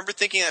 I remember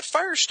thinking that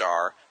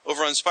Firestar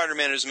over on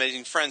Spider-Man and His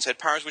Amazing Friends had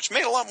powers which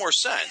made a lot more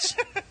sense.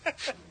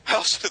 I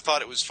also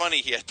thought it was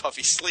funny he had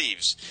puffy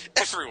sleeves.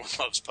 Everyone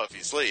loves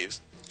puffy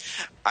sleeves.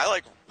 I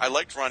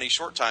liked Ronnie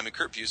Shorttime and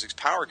Kurt Busiek's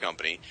Power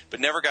Company, but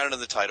never got into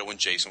the title when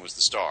Jason was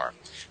the star.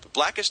 But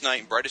Blackest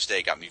Night and Brightest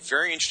Day got me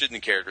very interested in the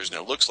characters, and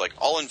it looks like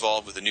all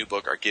involved with the new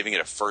book are giving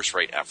it a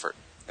first-rate effort.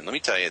 And let me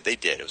tell you, they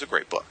did. It was a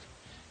great book.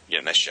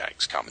 Yeah, that's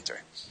Shag's commentary.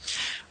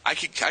 I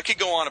could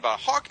go on about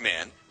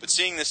Hawkman, but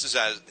seeing this is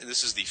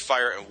the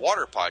Fire and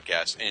Water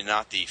podcast and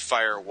not the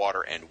Fire,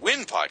 Water, and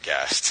Wind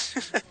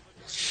podcast,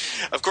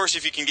 Of course,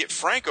 if you can get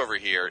Frank over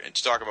here and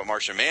to talk about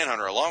Martian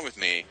Manhunter along with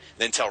me,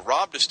 then tell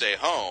Rob to stay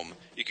home,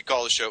 you could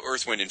call the show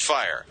Earth, Wind, and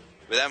Fire.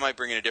 But that might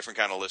bring in a different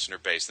kind of listener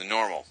base than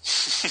normal.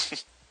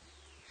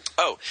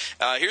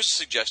 Here's a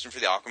suggestion for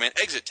the Aquaman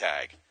exit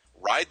tag.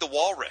 Ride the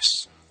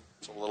Walrus.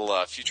 It's a little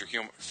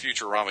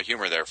Futurama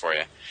humor there for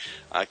you.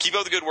 Keep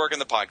up the good work on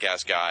the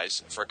podcast,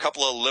 guys. For a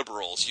couple of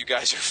liberals, you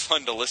guys are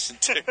fun to listen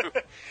to.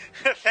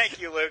 Thank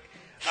you, Luke.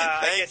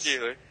 Thank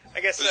you.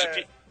 I guess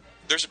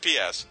there's a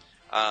P.S.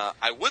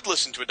 I would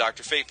listen to a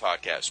Dr. Fate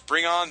podcast.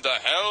 Bring on the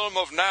Helm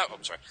of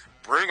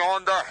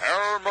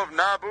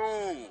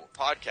Naboo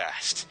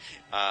podcast.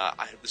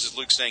 This is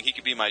Luke saying he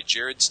could be my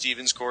Jared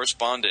Stevens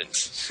correspondent.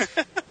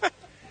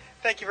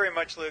 Thank you very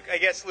much, Luke. I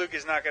guess Luke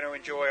is not going to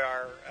enjoy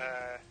our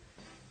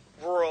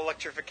rural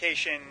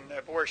electrification,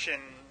 abortion,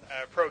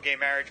 pro-gay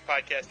marriage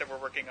podcast that we're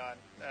working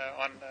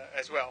on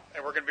as well.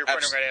 And we're going to be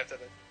recording right after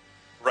this.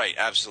 Right,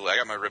 absolutely. I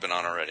got my ribbon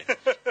on already.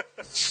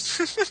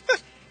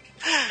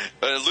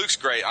 But Luke's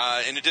great.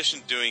 In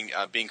addition to doing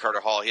Being Carter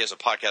Hall, he has a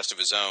podcast of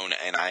his own,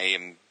 and I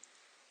am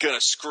going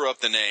to screw up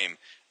the name.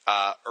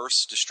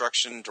 Earth's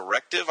Destruction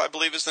Directive, I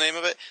believe is the name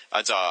of it.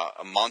 It's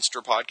a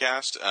monster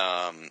podcast,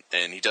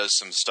 and he does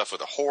some stuff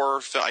with a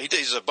horror film. He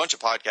does a bunch of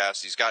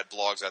podcasts. He's got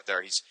blogs out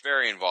there. He's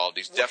very involved.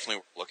 He's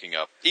definitely looking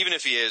up, even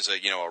if he is a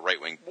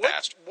right-wing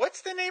bastard.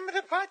 What's the name of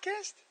the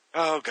podcast?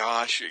 Oh,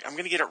 gosh. I'm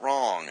going to get it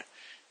wrong.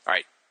 All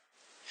right.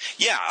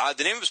 Yeah,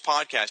 the name of his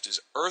podcast is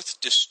Earth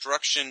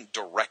Destruction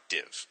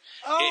Directive.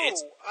 Oh,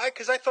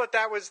 because I thought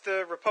that was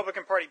the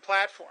Republican Party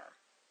platform.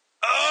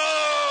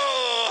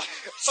 Oh!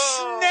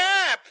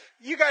 Snap!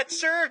 You got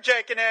served,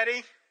 Jake and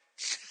Eddie.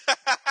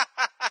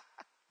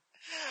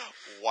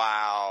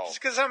 Wow.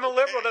 Just because I'm a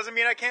liberal doesn't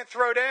mean I can't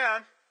throw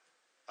down.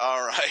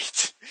 All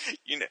right.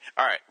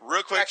 All right,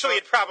 real quick. Actually,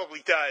 it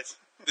probably does.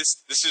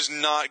 This is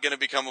not going to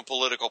become a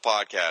political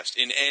podcast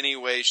in any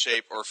way,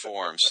 shape, or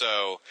form.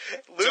 So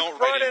Luke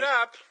brought it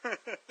up.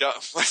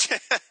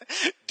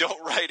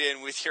 Don't write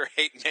in with your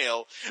hate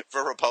mail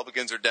for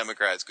Republicans or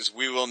Democrats, because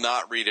we will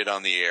not read it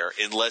on the air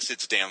unless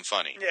it's damn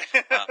funny.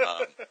 Yeah.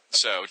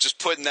 So just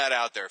putting that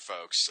out there,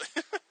 folks.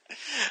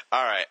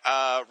 All right.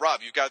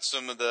 Rob, you've got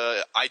some of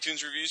the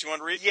iTunes reviews you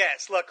want to read?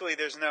 Yes. Luckily,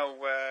 there's no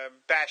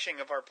bashing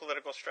of our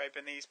political stripe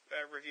in these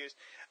reviews.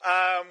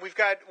 We've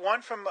got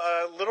one from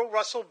Little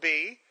Russell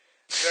B.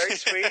 Very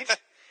sweet.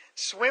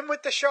 Swim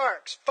with the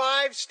Sharks.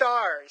 5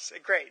 stars.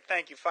 Great.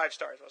 Thank you. 5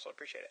 stars, Russell.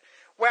 Appreciate it.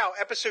 Wow.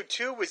 Episode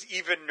 2 was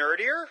even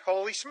nerdier.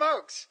 Holy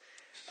smokes.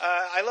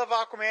 I love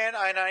Aquaman,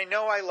 and I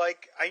know I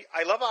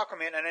love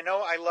Aquaman, and I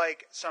know I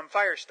like some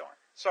Firestorm.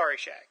 Sorry,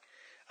 Shag.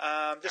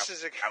 This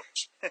is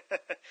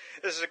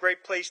a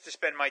great place to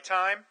spend my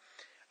time.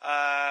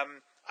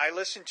 I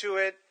listen to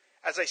it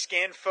as I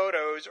scan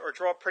photos or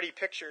draw pretty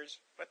pictures,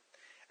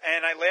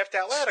 and I laughed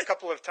out loud a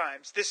couple of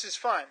times. This is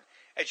fun.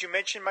 As you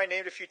mentioned my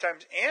name a few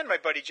times, and my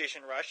buddy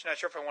Jason Rush. Not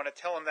sure if I want to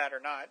tell him that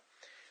or not.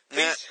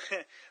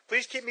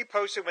 Please keep me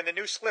posted when the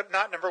new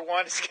Slipknot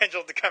 #1 is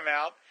scheduled to come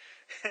out.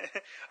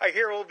 I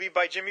hear it will be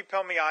by Jimmy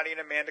Palmiotti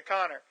and Amanda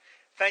Connor.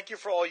 Thank you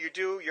for all you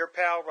do. Your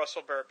pal,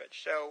 Russell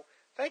Burbage. So,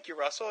 thank you,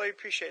 Russell. I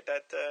appreciate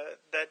that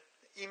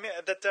email,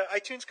 that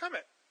iTunes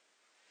comment.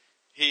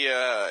 He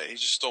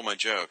just stole my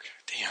joke.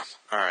 Damn.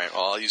 All right.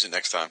 Well, I'll use it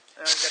next time.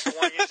 You got the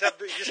one. You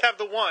just have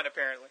the one,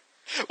 apparently.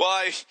 Well,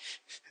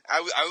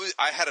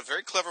 I had a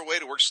very clever way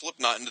to work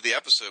Slipknot into the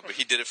episode, but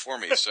he did it for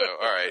me. So,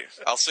 all right,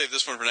 I'll save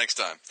this one for next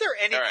time. Is there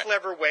any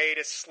clever way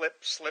to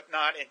slip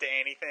Slipknot into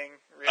anything?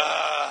 Really?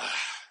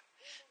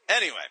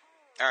 Anyway,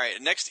 all right.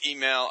 Next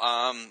email.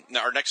 I'm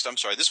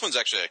sorry. This one's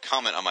actually a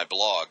comment on my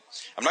blog.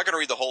 I'm not going to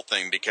read the whole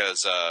thing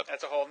because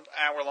that's a whole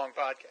hour-long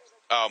podcast.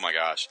 Oh my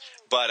gosh!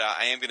 But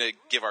I am going to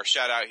give our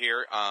shout out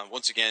here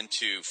once again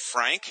to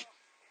Frank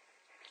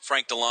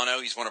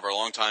Delano. He's one of our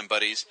longtime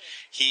buddies.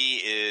 He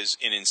is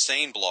an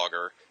insane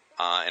blogger,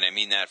 and I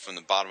mean that from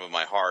the bottom of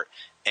my heart,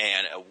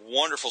 and a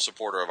wonderful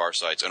supporter of our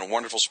sites and a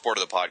wonderful supporter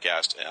of the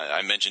podcast.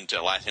 I mentioned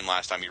him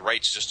last time. He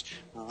writes just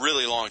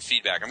really long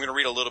feedback. I'm going to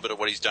read a little bit of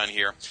what he's done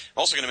here. I'm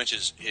also going to mention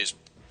his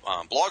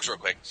blogs real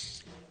quick.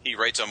 He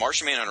writes a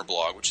Martian Manhunter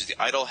blog, which is the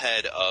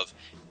idlehead of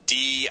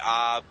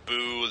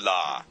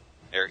Diabula.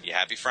 There, you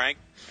happy, Frank?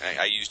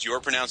 I used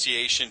your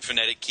pronunciation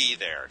phonetic key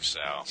there.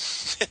 So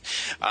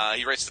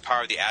he writes the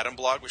Power of the Atom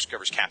blog, which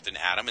covers Captain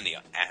Atom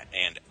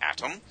and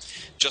Atom.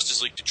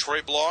 Justice League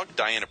Detroit blog,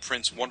 Diana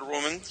Prince Wonder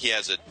Woman. He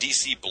has a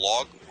DC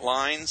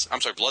Bloodlines,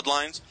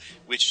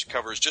 which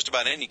covers just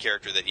about any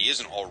character that he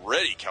isn't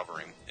already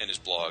covering in his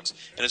blogs,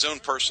 and his own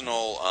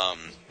personal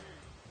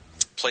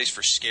place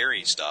for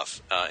scary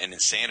stuff and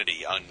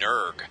insanity on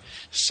Nurg.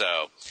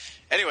 So.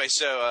 Anyway,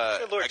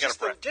 Lord,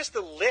 just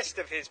the list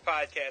of his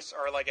podcasts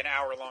are like an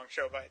hour-long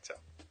show by itself.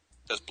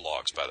 Does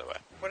blogs, by the way.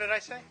 What did I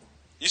say?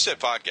 You said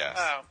podcast.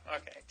 Oh,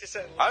 okay. Just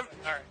all I've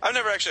right. I've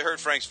never actually heard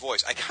Frank's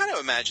voice. I kind of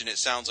imagine it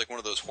sounds like one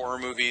of those horror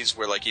movies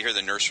where like you hear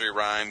the nursery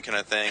rhyme kind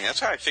of thing.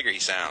 That's how I figure he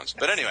sounds.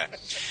 But anyway,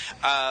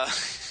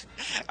 this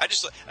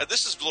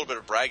is a little bit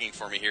of bragging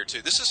for me here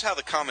too. This is how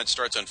the comment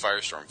starts on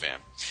Firestorm Fan.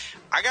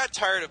 I got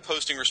tired of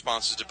posting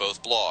responses to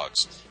both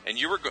blogs, and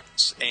you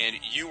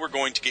were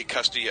going to get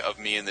custody of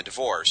me in the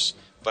divorce.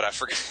 But I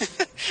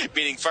forgot,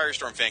 meaning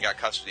Firestorm Fan got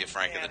custody of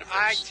Frank in the divorce.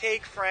 I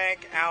take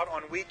Frank out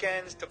on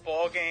weekends to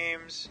ball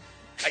games.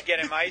 I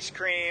get him ice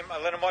cream.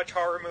 I let him watch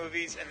horror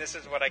movies, and this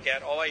is what I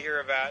get. All I hear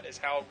about is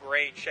how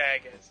great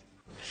Shag is.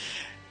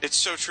 It's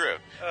so true.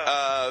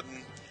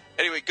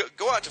 Anyway,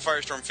 go out to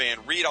Firestorm Fan,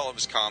 read all of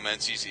his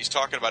comments. He's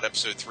talking about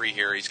episode 3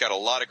 here. He's got a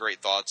lot of great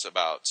thoughts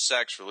about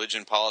sex,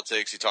 religion,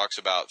 politics. He talks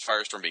about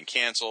Firestorm being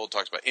canceled,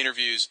 talks about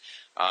interviews.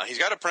 He's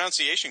got a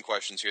pronunciation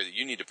questions here that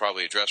you need to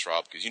probably address,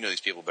 Rob, because you know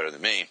these people better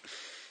than me.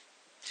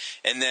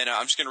 And then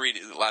I'm just going to read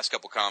the last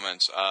couple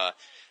comments.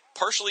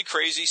 Partially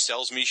crazy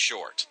sells me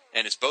short,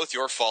 and it's both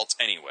your faults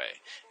anyway.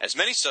 As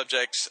many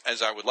subjects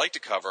as I would like to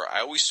cover, I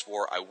always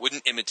swore I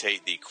wouldn't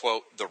imitate the,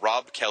 quote, the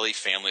Rob Kelly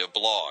family of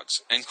blogs,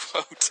 end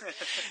quote.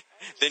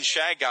 Then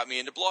Shag got me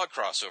into blog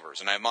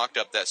crossovers, and I mocked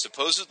up that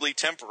supposedly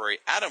temporary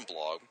Adam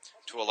blog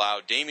to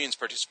allow Damien's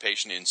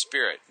participation in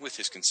spirit with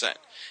his consent.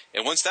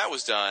 And once that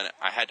was done,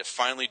 I had to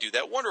finally do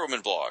that Wonder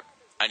Woman blog.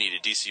 I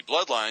needed DC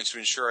Bloodlines to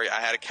ensure I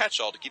had a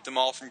catch-all to keep them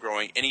all from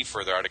growing any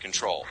further out of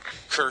control.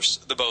 Curse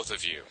the both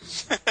of you.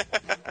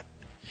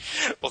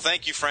 Well,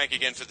 thank you, Frank,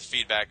 again for the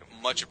feedback.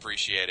 Much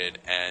appreciated.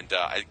 And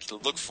I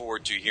look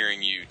forward to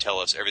hearing you tell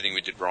us everything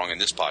we did wrong in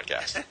this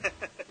podcast.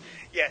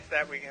 Yes,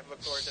 that we can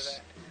look forward to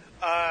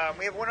that.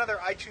 We have one other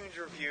iTunes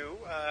review.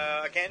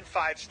 Again,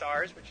 5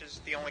 stars, which is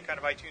the only kind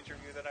of iTunes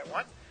review that I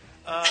want.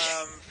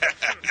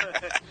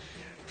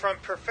 From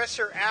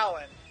Professor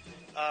Allen.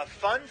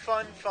 Fun.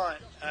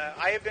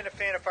 I have been a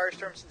fan of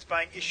Firestorm since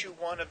buying issue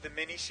 1 of the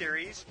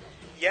miniseries.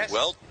 Yes.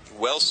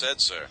 Well said,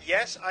 sir.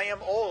 Yes, I am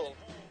old.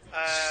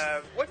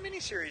 What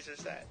miniseries is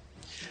that?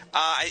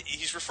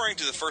 He's referring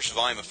to the first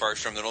volume of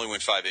Firestorm that only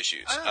went 5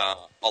 issues.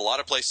 Oh. A lot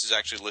of places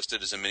actually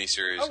listed as a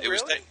miniseries. Oh,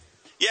 really?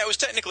 It was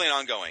technically an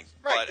ongoing.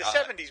 Right, but, the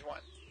 70s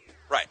one.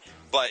 Right,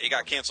 but it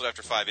got canceled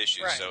after 5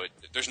 issues, right. So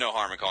there's no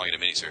harm in calling it a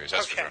miniseries.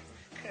 That's for sure.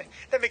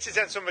 That makes it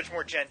sound so much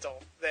more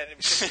gentle than it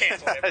was just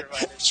canceled after 5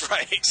 issues. That's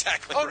right,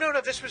 exactly. Oh,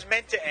 no, this was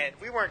meant to end.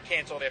 We weren't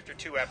canceled after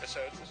 2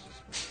 episodes.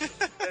 This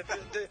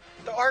is,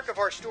 the arc of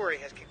our story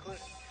has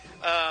concluded.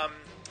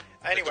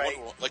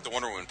 Anyway. Like the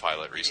Wonder Woman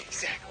pilot recently.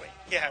 Exactly.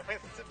 Yeah,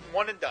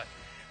 one and done.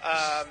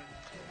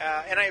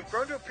 And I have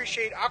grown to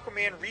appreciate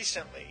Aquaman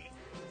recently.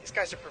 This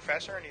guy's a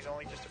professor, and he's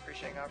only just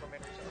appreciating Aquaman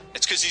recently.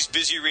 It's because he's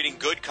busy reading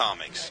good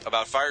comics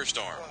about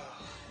Firestorm. Oh,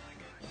 my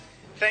God.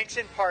 Thanks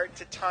in part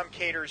to Tom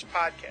Cater's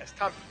podcast.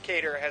 Tom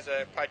Cater has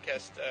a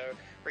podcast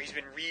where he's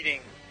been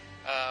reading,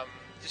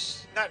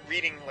 just not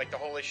reading like the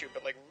whole issue,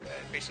 but like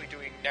basically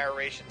doing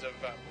narrations of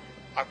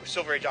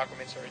Silver Age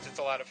Aquaman stories. It's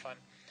a lot of fun.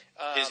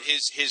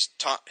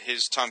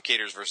 His Tom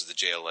Caters versus the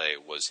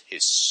JLA was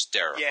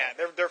hysterical. Yeah,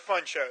 they're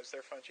fun shows.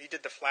 He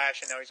did The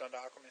Flash, and now he's on to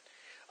Aquaman.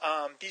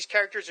 These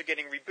characters are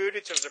getting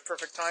rebooted, so it was a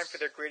perfect time for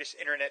their greatest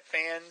internet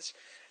fans,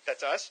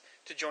 that's us,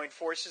 to join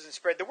forces and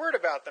spread the word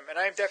about them. And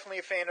I am definitely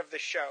a fan of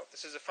this show.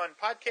 This is a fun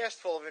podcast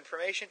full of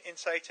information,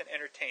 insights, and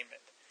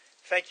entertainment.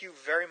 Thank you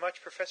very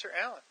much, Professor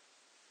Allen.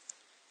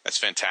 That's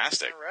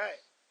fantastic. All right.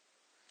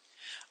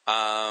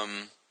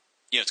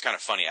 It's kind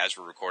of funny, as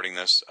we're recording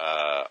this,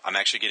 I'm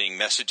actually getting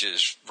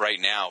messages right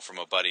now from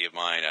a buddy of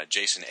mine,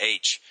 Jason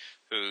H.,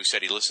 who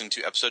said he listened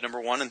to episode number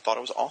 1 and thought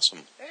it was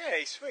awesome.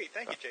 Hey, sweet.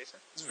 Thank you, Jason.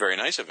 It's very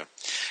nice of him.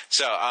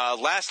 So,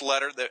 last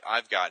letter that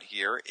I've got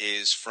here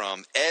is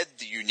from Ed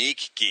the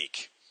Unique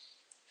Geek.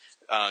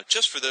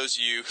 Just for those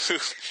of you who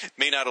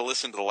may not have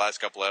listened to the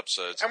last couple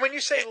episodes. And when you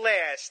say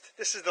last,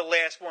 this is the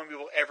last one we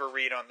will ever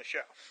read on the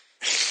show.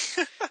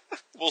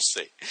 We'll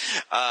see.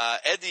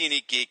 Ed the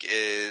Unique Geek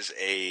is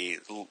a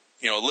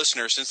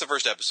listener since the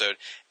first episode,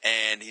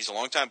 and he's a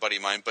longtime buddy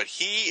of mine, but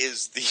he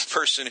is the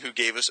person who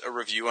gave us a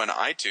review on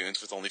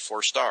iTunes with only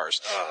 4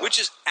 stars, which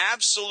is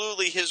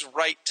absolutely his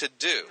right to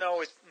do.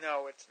 No, it's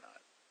not.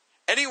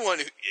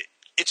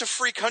 It's a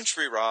free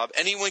country, Rob.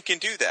 Anyone can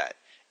do that.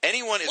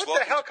 Anyone is welcome.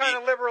 What the hell kind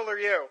of liberal are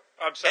you?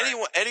 I'm sorry.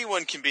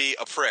 Anyone can be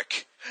a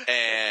prick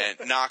and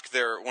knock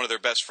one of their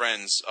best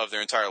friends of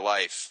their entire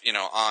life,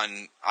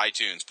 on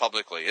iTunes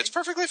publicly. It's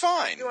perfectly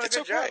fine. You're doing It's a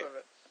good okay. job of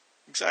it.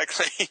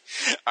 Exactly.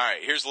 All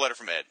right, here's the letter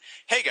from Ed.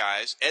 Hey,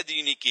 guys, Ed the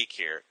Unique Geek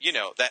here.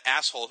 That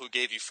asshole who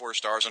gave you 4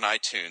 stars on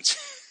iTunes.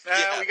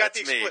 We got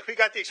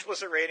the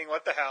explicit rating.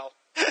 What the hell?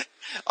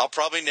 I'll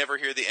probably never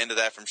hear the end of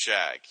that from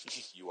Shag.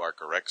 You are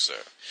correct,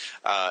 sir.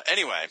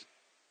 Anyway,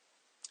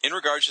 in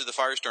regards to the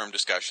Firestorm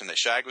discussion that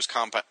Shag was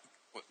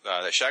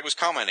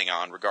commenting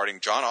on regarding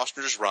John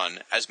Ostrander's run,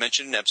 as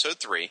mentioned in episode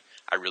 3,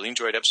 I really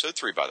enjoyed episode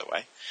 3, by the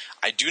way.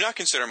 I do not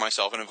consider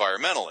myself an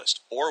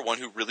environmentalist or one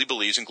who really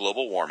believes in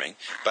global warming,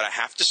 but I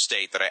have to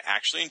state that I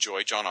actually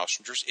enjoyed John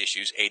Ostrander's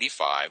issues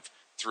 85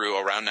 through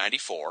around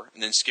 94,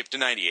 and then skipped to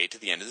 98 to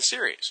the end of the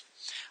series.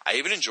 I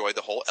even enjoyed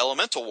the whole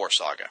Elemental War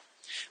saga.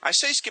 I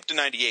say skip to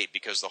 98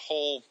 because the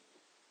whole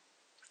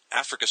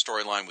Africa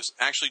storyline was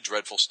actually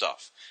dreadful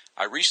stuff.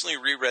 I recently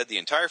reread the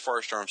entire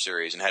Firestorm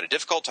series and had a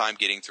difficult time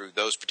getting through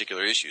those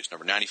particular issues,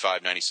 number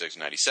 95, 96,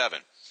 and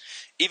 97.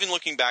 Even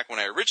looking back when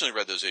I originally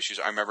read those issues,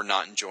 I remember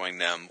not enjoying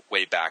them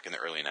way back in the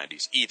early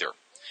 90s either.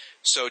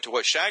 So to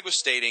what Shag was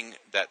stating,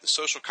 that the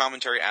social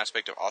commentary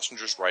aspect of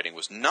Ostrander's writing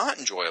was not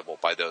enjoyable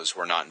by those who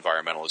are not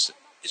environmentalists,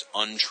 is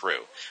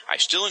untrue. I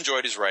still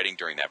enjoyed his writing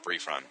during that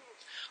brief run.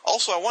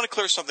 Also, I want to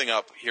clear something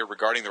up here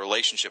regarding the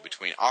relationship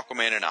between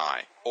Aquaman and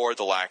I, or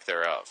the lack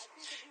thereof.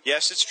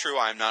 Yes, it's true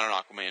I am not an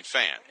Aquaman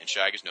fan, and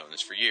Shag has known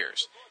this for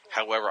years.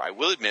 However, I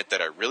will admit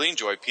that I really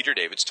enjoyed Peter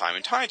David's Time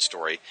and Tide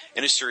story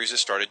in a series that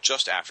started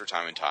just after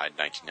Time and Tide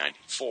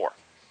 1994.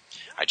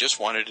 I just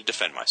wanted to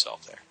defend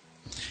myself there.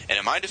 And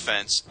in my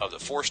defense of the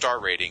 4-star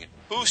rating,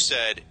 who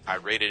said I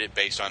rated it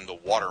based on the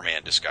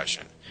Waterman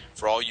discussion?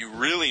 For all you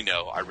really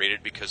know, I rated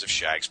it because of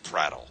Shag's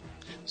prattle.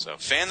 So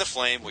fan the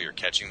flame while you're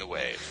catching the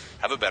wave.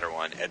 Have a better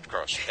one,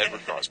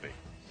 Edward Crosby.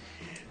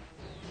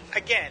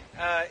 Again,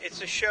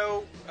 it's a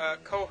show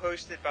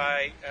co-hosted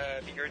by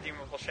the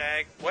Irredeemable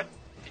Shag. What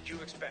did you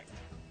expect?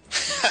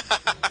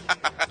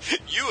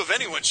 You, if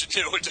anyone, should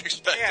know what to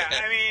expect. Yeah,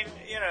 I mean,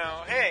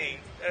 hey,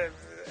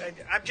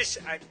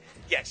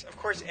 yes, of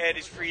course Ed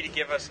is free to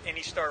give us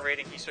any star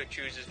rating he so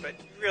chooses, but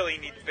you really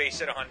need to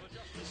base it on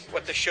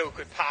what the show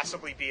could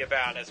possibly be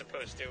about as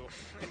opposed to,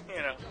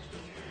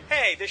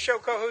 hey, this show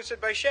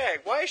co-hosted by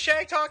Shag. Why is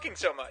Shag talking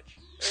so much?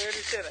 I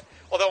understand that.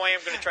 Although I am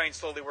going to try and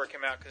slowly work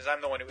him out because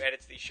I'm the one who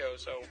edits these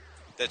shows, so...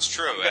 That's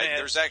true.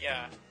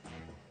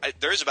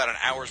 There is about an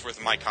hour's worth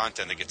of my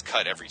content that gets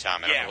cut every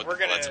time. I don't know what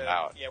that's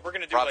about. Yeah, we're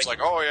going to do Rob's like,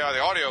 oh yeah,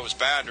 the audio was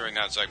bad during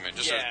that segment.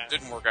 It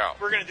didn't work out.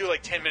 We're going to do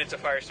like 10 minutes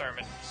of Firestorm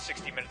and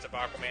 60 minutes of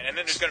Aquaman. And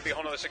then there's going to be a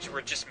whole other section where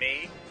it's just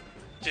me,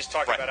 just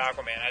talking about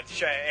Aquaman.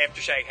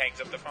 After Shag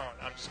hangs up the phone,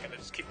 I'm just going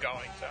to keep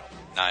going. So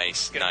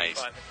Nice. It's going to be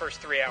fun. The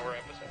first 3-hour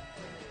episode.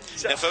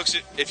 So. Now, folks,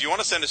 if you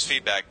want to send us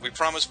feedback, we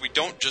promise we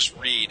don't just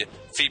read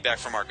feedback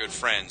from our good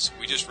friends.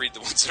 We just read the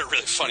ones that are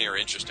really funny or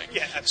interesting.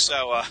 Yeah,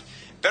 absolutely. So,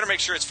 better make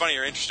sure it's funny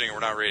or interesting or we're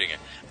not reading it.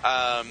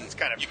 It's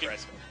kind of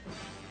aggressive.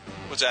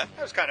 What's that?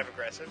 That was kind of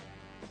aggressive.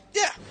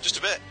 Yeah, just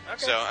a bit.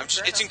 Okay, so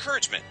it's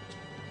encouragement.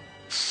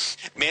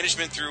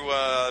 Management through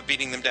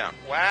beating them down.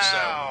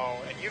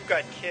 Wow, and you've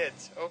got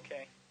kids.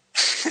 Okay.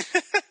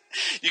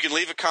 You can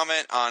leave a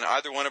comment on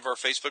either one of our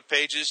Facebook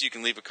pages. You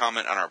can leave a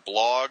comment on our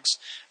blogs.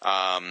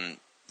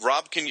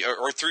 Rob,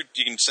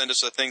 you can send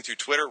us a thing through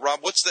Twitter.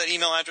 Rob, what's that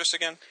email address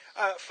again?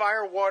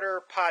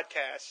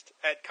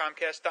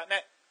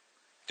 firewaterpodcast@comcast.net.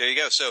 There you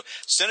go. So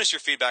send us your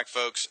feedback,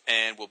 folks,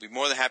 and we'll be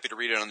more than happy to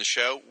read it on the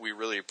show. We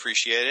really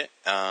appreciate it.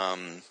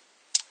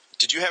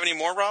 Did you have any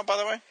more, Rob, by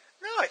the way?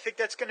 No, I think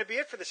that's going to be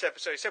it for this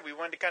episode. I said we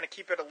wanted to kind of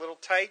keep it a little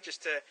tight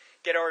just to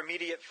get our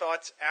immediate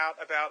thoughts out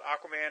about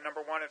Aquaman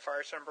 #1 and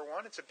Firestorm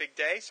 #1. It's a big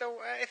day,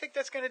 so I think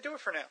that's going to do it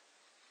for now.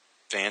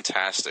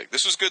 Fantastic.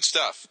 This was good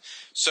stuff.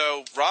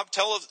 So, Rob,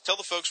 tell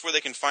the folks where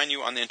they can find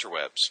you on the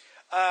interwebs.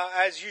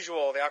 As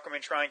usual, the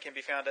Aquaman Shrine can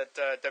be found at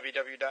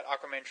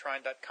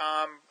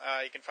www.aquamanshrine.com.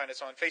 You can find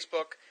us on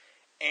Facebook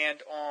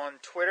and on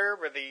Twitter,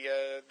 where the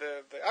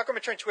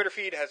Aquaman Shrine Twitter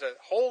feed has a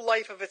whole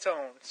life of its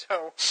own.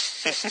 So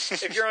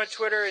if you're on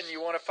Twitter and you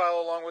want to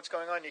follow along what's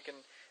going on, you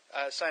can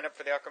sign up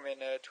for the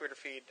Aquaman Twitter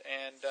feed.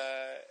 And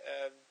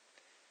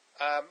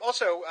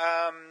also,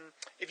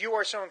 if you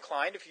are so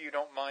inclined, if you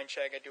don't mind,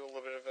 Shag, I do a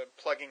little bit of a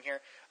plugging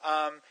here.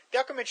 The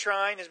Aquaman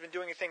Shrine has been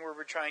doing a thing where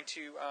we're trying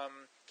to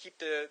keep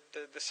the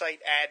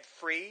site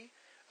ad-free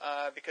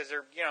because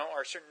there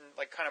are certain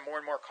kind of more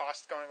and more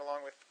costs going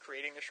along with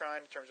creating the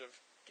shrine in terms of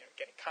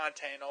getting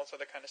content and all this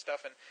other kind of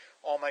stuff and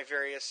all my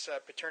various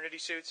paternity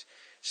suits.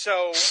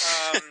 So,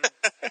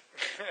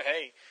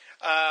 hey,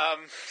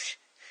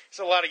 there's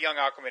a lot of young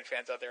Aquaman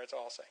fans out there, that's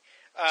all I'll say.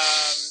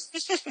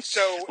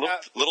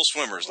 Little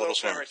swimmers.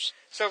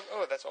 So,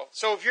 that's all.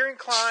 So if you're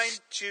inclined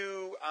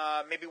to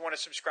maybe want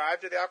to subscribe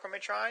to the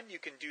Aquaman Shrine, you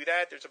can do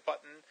that. There's a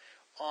button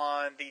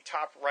on the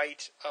top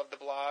right of the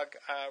blog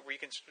where you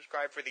can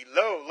subscribe for the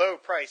low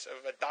price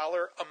of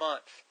 $1 a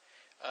month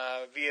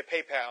via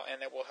PayPal,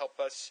 and that will help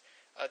us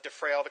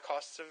defray all the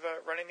costs of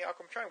running the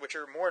Aquaman Shrine, which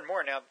are more and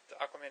more now that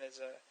Aquaman is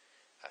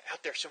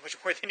out there so much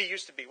more than he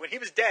used to be. When he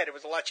was dead, it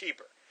was a lot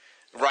cheaper.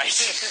 Right.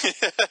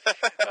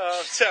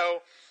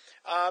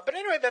 But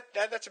anyway,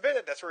 that's about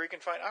it. That's where you can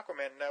find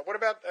Aquaman. What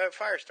about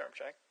Firestorm,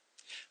 Shag?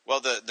 Well,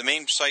 the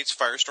main site's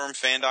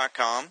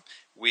firestormfan.com.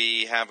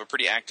 We have a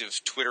pretty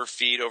active Twitter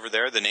feed over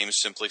there. The name is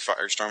simply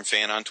Firestorm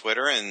Fan on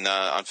Twitter. And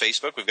on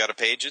Facebook, we've got a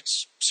page.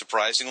 It's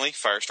surprisingly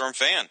Firestorm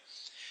Fan.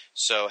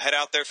 So head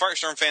out there.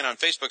 Firestorm Fan on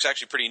Facebook's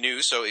actually pretty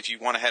new. So if you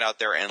want to head out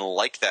there and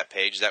like that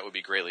page, that would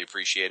be greatly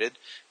appreciated.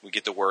 We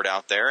get the word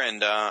out there.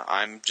 And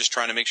I'm just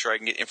trying to make sure I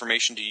can get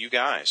information to you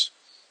guys.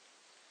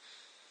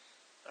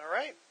 All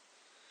right.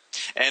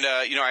 And,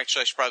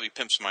 actually I should probably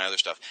pimp some of my other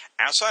stuff.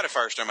 Outside of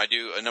Firestorm, I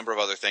do a number of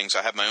other things.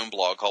 I have my own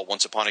blog called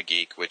Once Upon a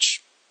Geek,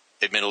 which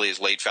admittedly is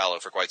laid fallow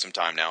for quite some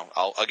time now.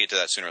 I'll get to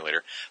that sooner or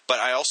later. But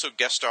I also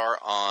guest star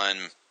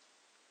on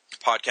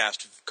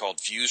podcast called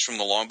Views from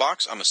the Long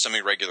Box. I'm a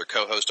semi-regular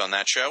co-host on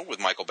that show with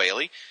Michael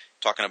Bailey,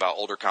 talking about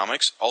older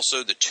comics.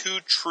 Also, the Two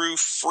True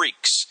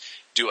Freaks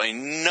do a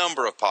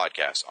number of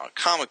podcasts on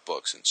comic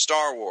books and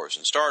Star Wars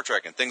and Star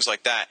Trek and things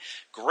like that.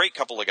 Great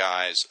couple of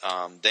guys.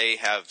 They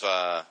have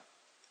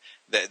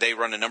they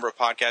run a number of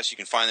podcasts. You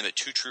can find them at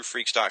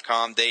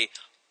twotruefreaks.com. They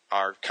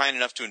are kind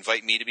enough to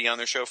invite me to be on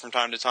their show from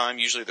time to time.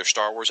 Usually they're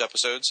Star Wars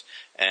episodes,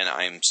 and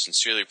I'm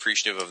sincerely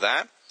appreciative of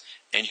that.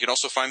 And you can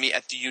also find me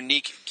at The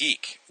Unique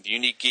Geek. The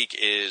Unique Geek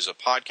is a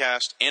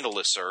podcast and a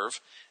listserv,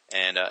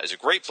 and is a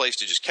great place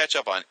to just catch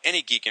up on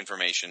any geek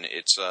information.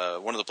 It's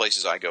one of the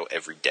places I go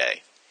every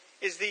day.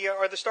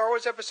 Are the Star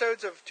Wars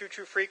episodes of Two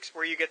True Freaks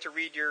where you get to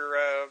read your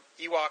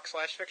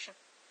Ewok/fiction?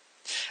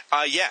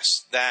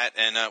 Yes, that,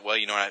 and well,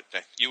 you know,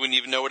 you wouldn't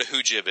even know what a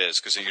hoojib is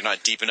because you're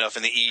not deep enough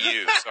in the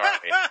EU.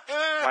 Sorry,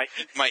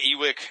 my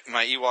Ewok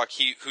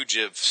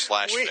hoojib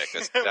 /fic.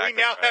 That's exactly we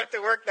now right. have to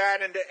work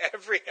that into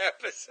every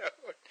episode.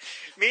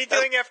 Me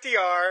doing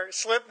FDR,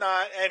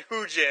 Slipknot, and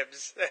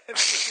hoojibs.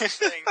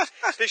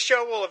 This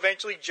show will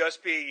eventually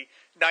just be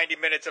 90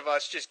 minutes of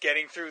us just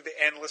getting through the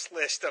endless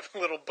list of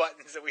little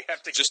buttons that we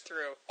have to get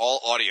through. All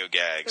audio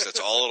gags. That's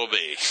all it'll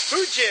be.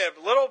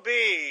 Hoojib, Little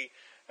B.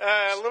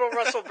 Little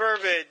Russell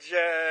Burbage,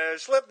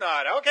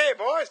 Slipknot. Okay,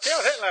 boys,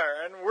 kill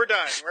Hitler, and we're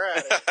done. We're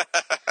at it.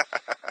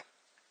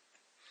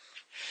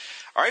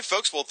 All right,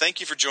 folks. Well, thank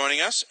you for joining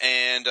us,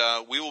 and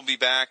we will be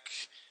back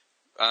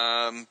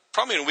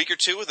probably in a week or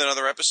two with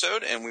another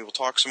episode, and we will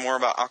talk some more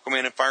about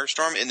Aquaman and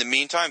Firestorm. In the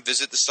meantime,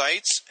 visit the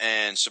sites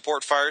and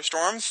support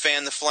Firestorm,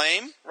 fan the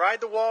flame.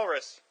 Ride the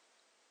walrus.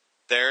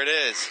 There it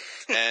is.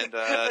 And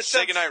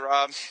say goodnight,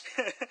 Rob.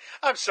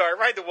 I'm sorry.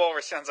 Ride the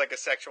walrus sounds like a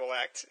sexual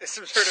act. It's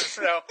some sort of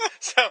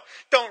so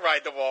don't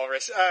ride the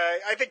walrus.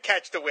 I think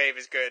catch the wave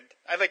is good.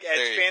 I like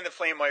Ed's fan the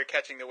flame while you're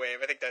catching the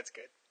wave. I think that's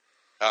good.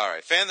 All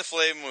right. Fan the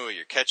flame while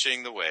you're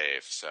catching the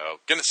wave. So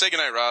say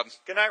goodnight, Rob.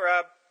 Good night,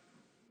 Rob.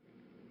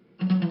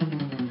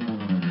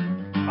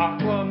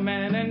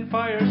 Aquaman and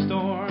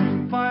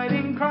Firestorm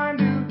fighting crime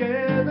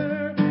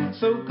together.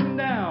 Soak them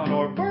down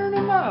or burn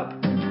them up.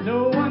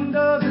 No one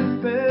does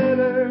it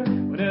better.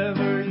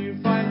 Whenever you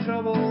find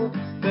trouble,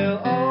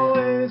 they'll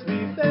always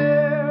be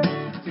there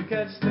to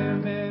catch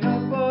them in a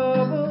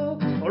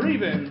bubble or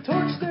even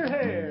torch their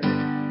hair.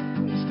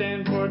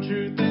 Stand for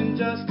truth and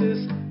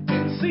justice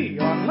in sea,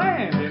 on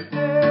land, and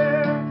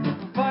air.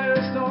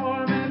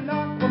 Firestorm and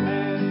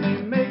Aquaman,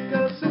 they make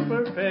a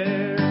super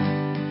pair.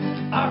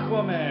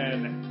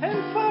 Aquaman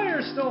and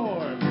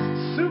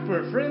Firestorm,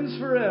 super friends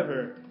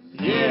forever.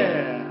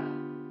 Yeah!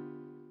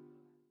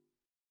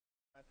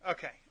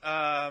 Okay.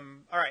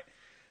 All right.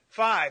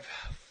 5,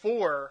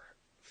 4,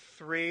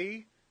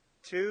 3,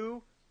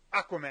 2,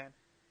 Aquaman.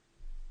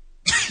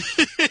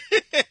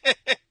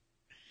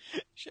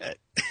 Shit.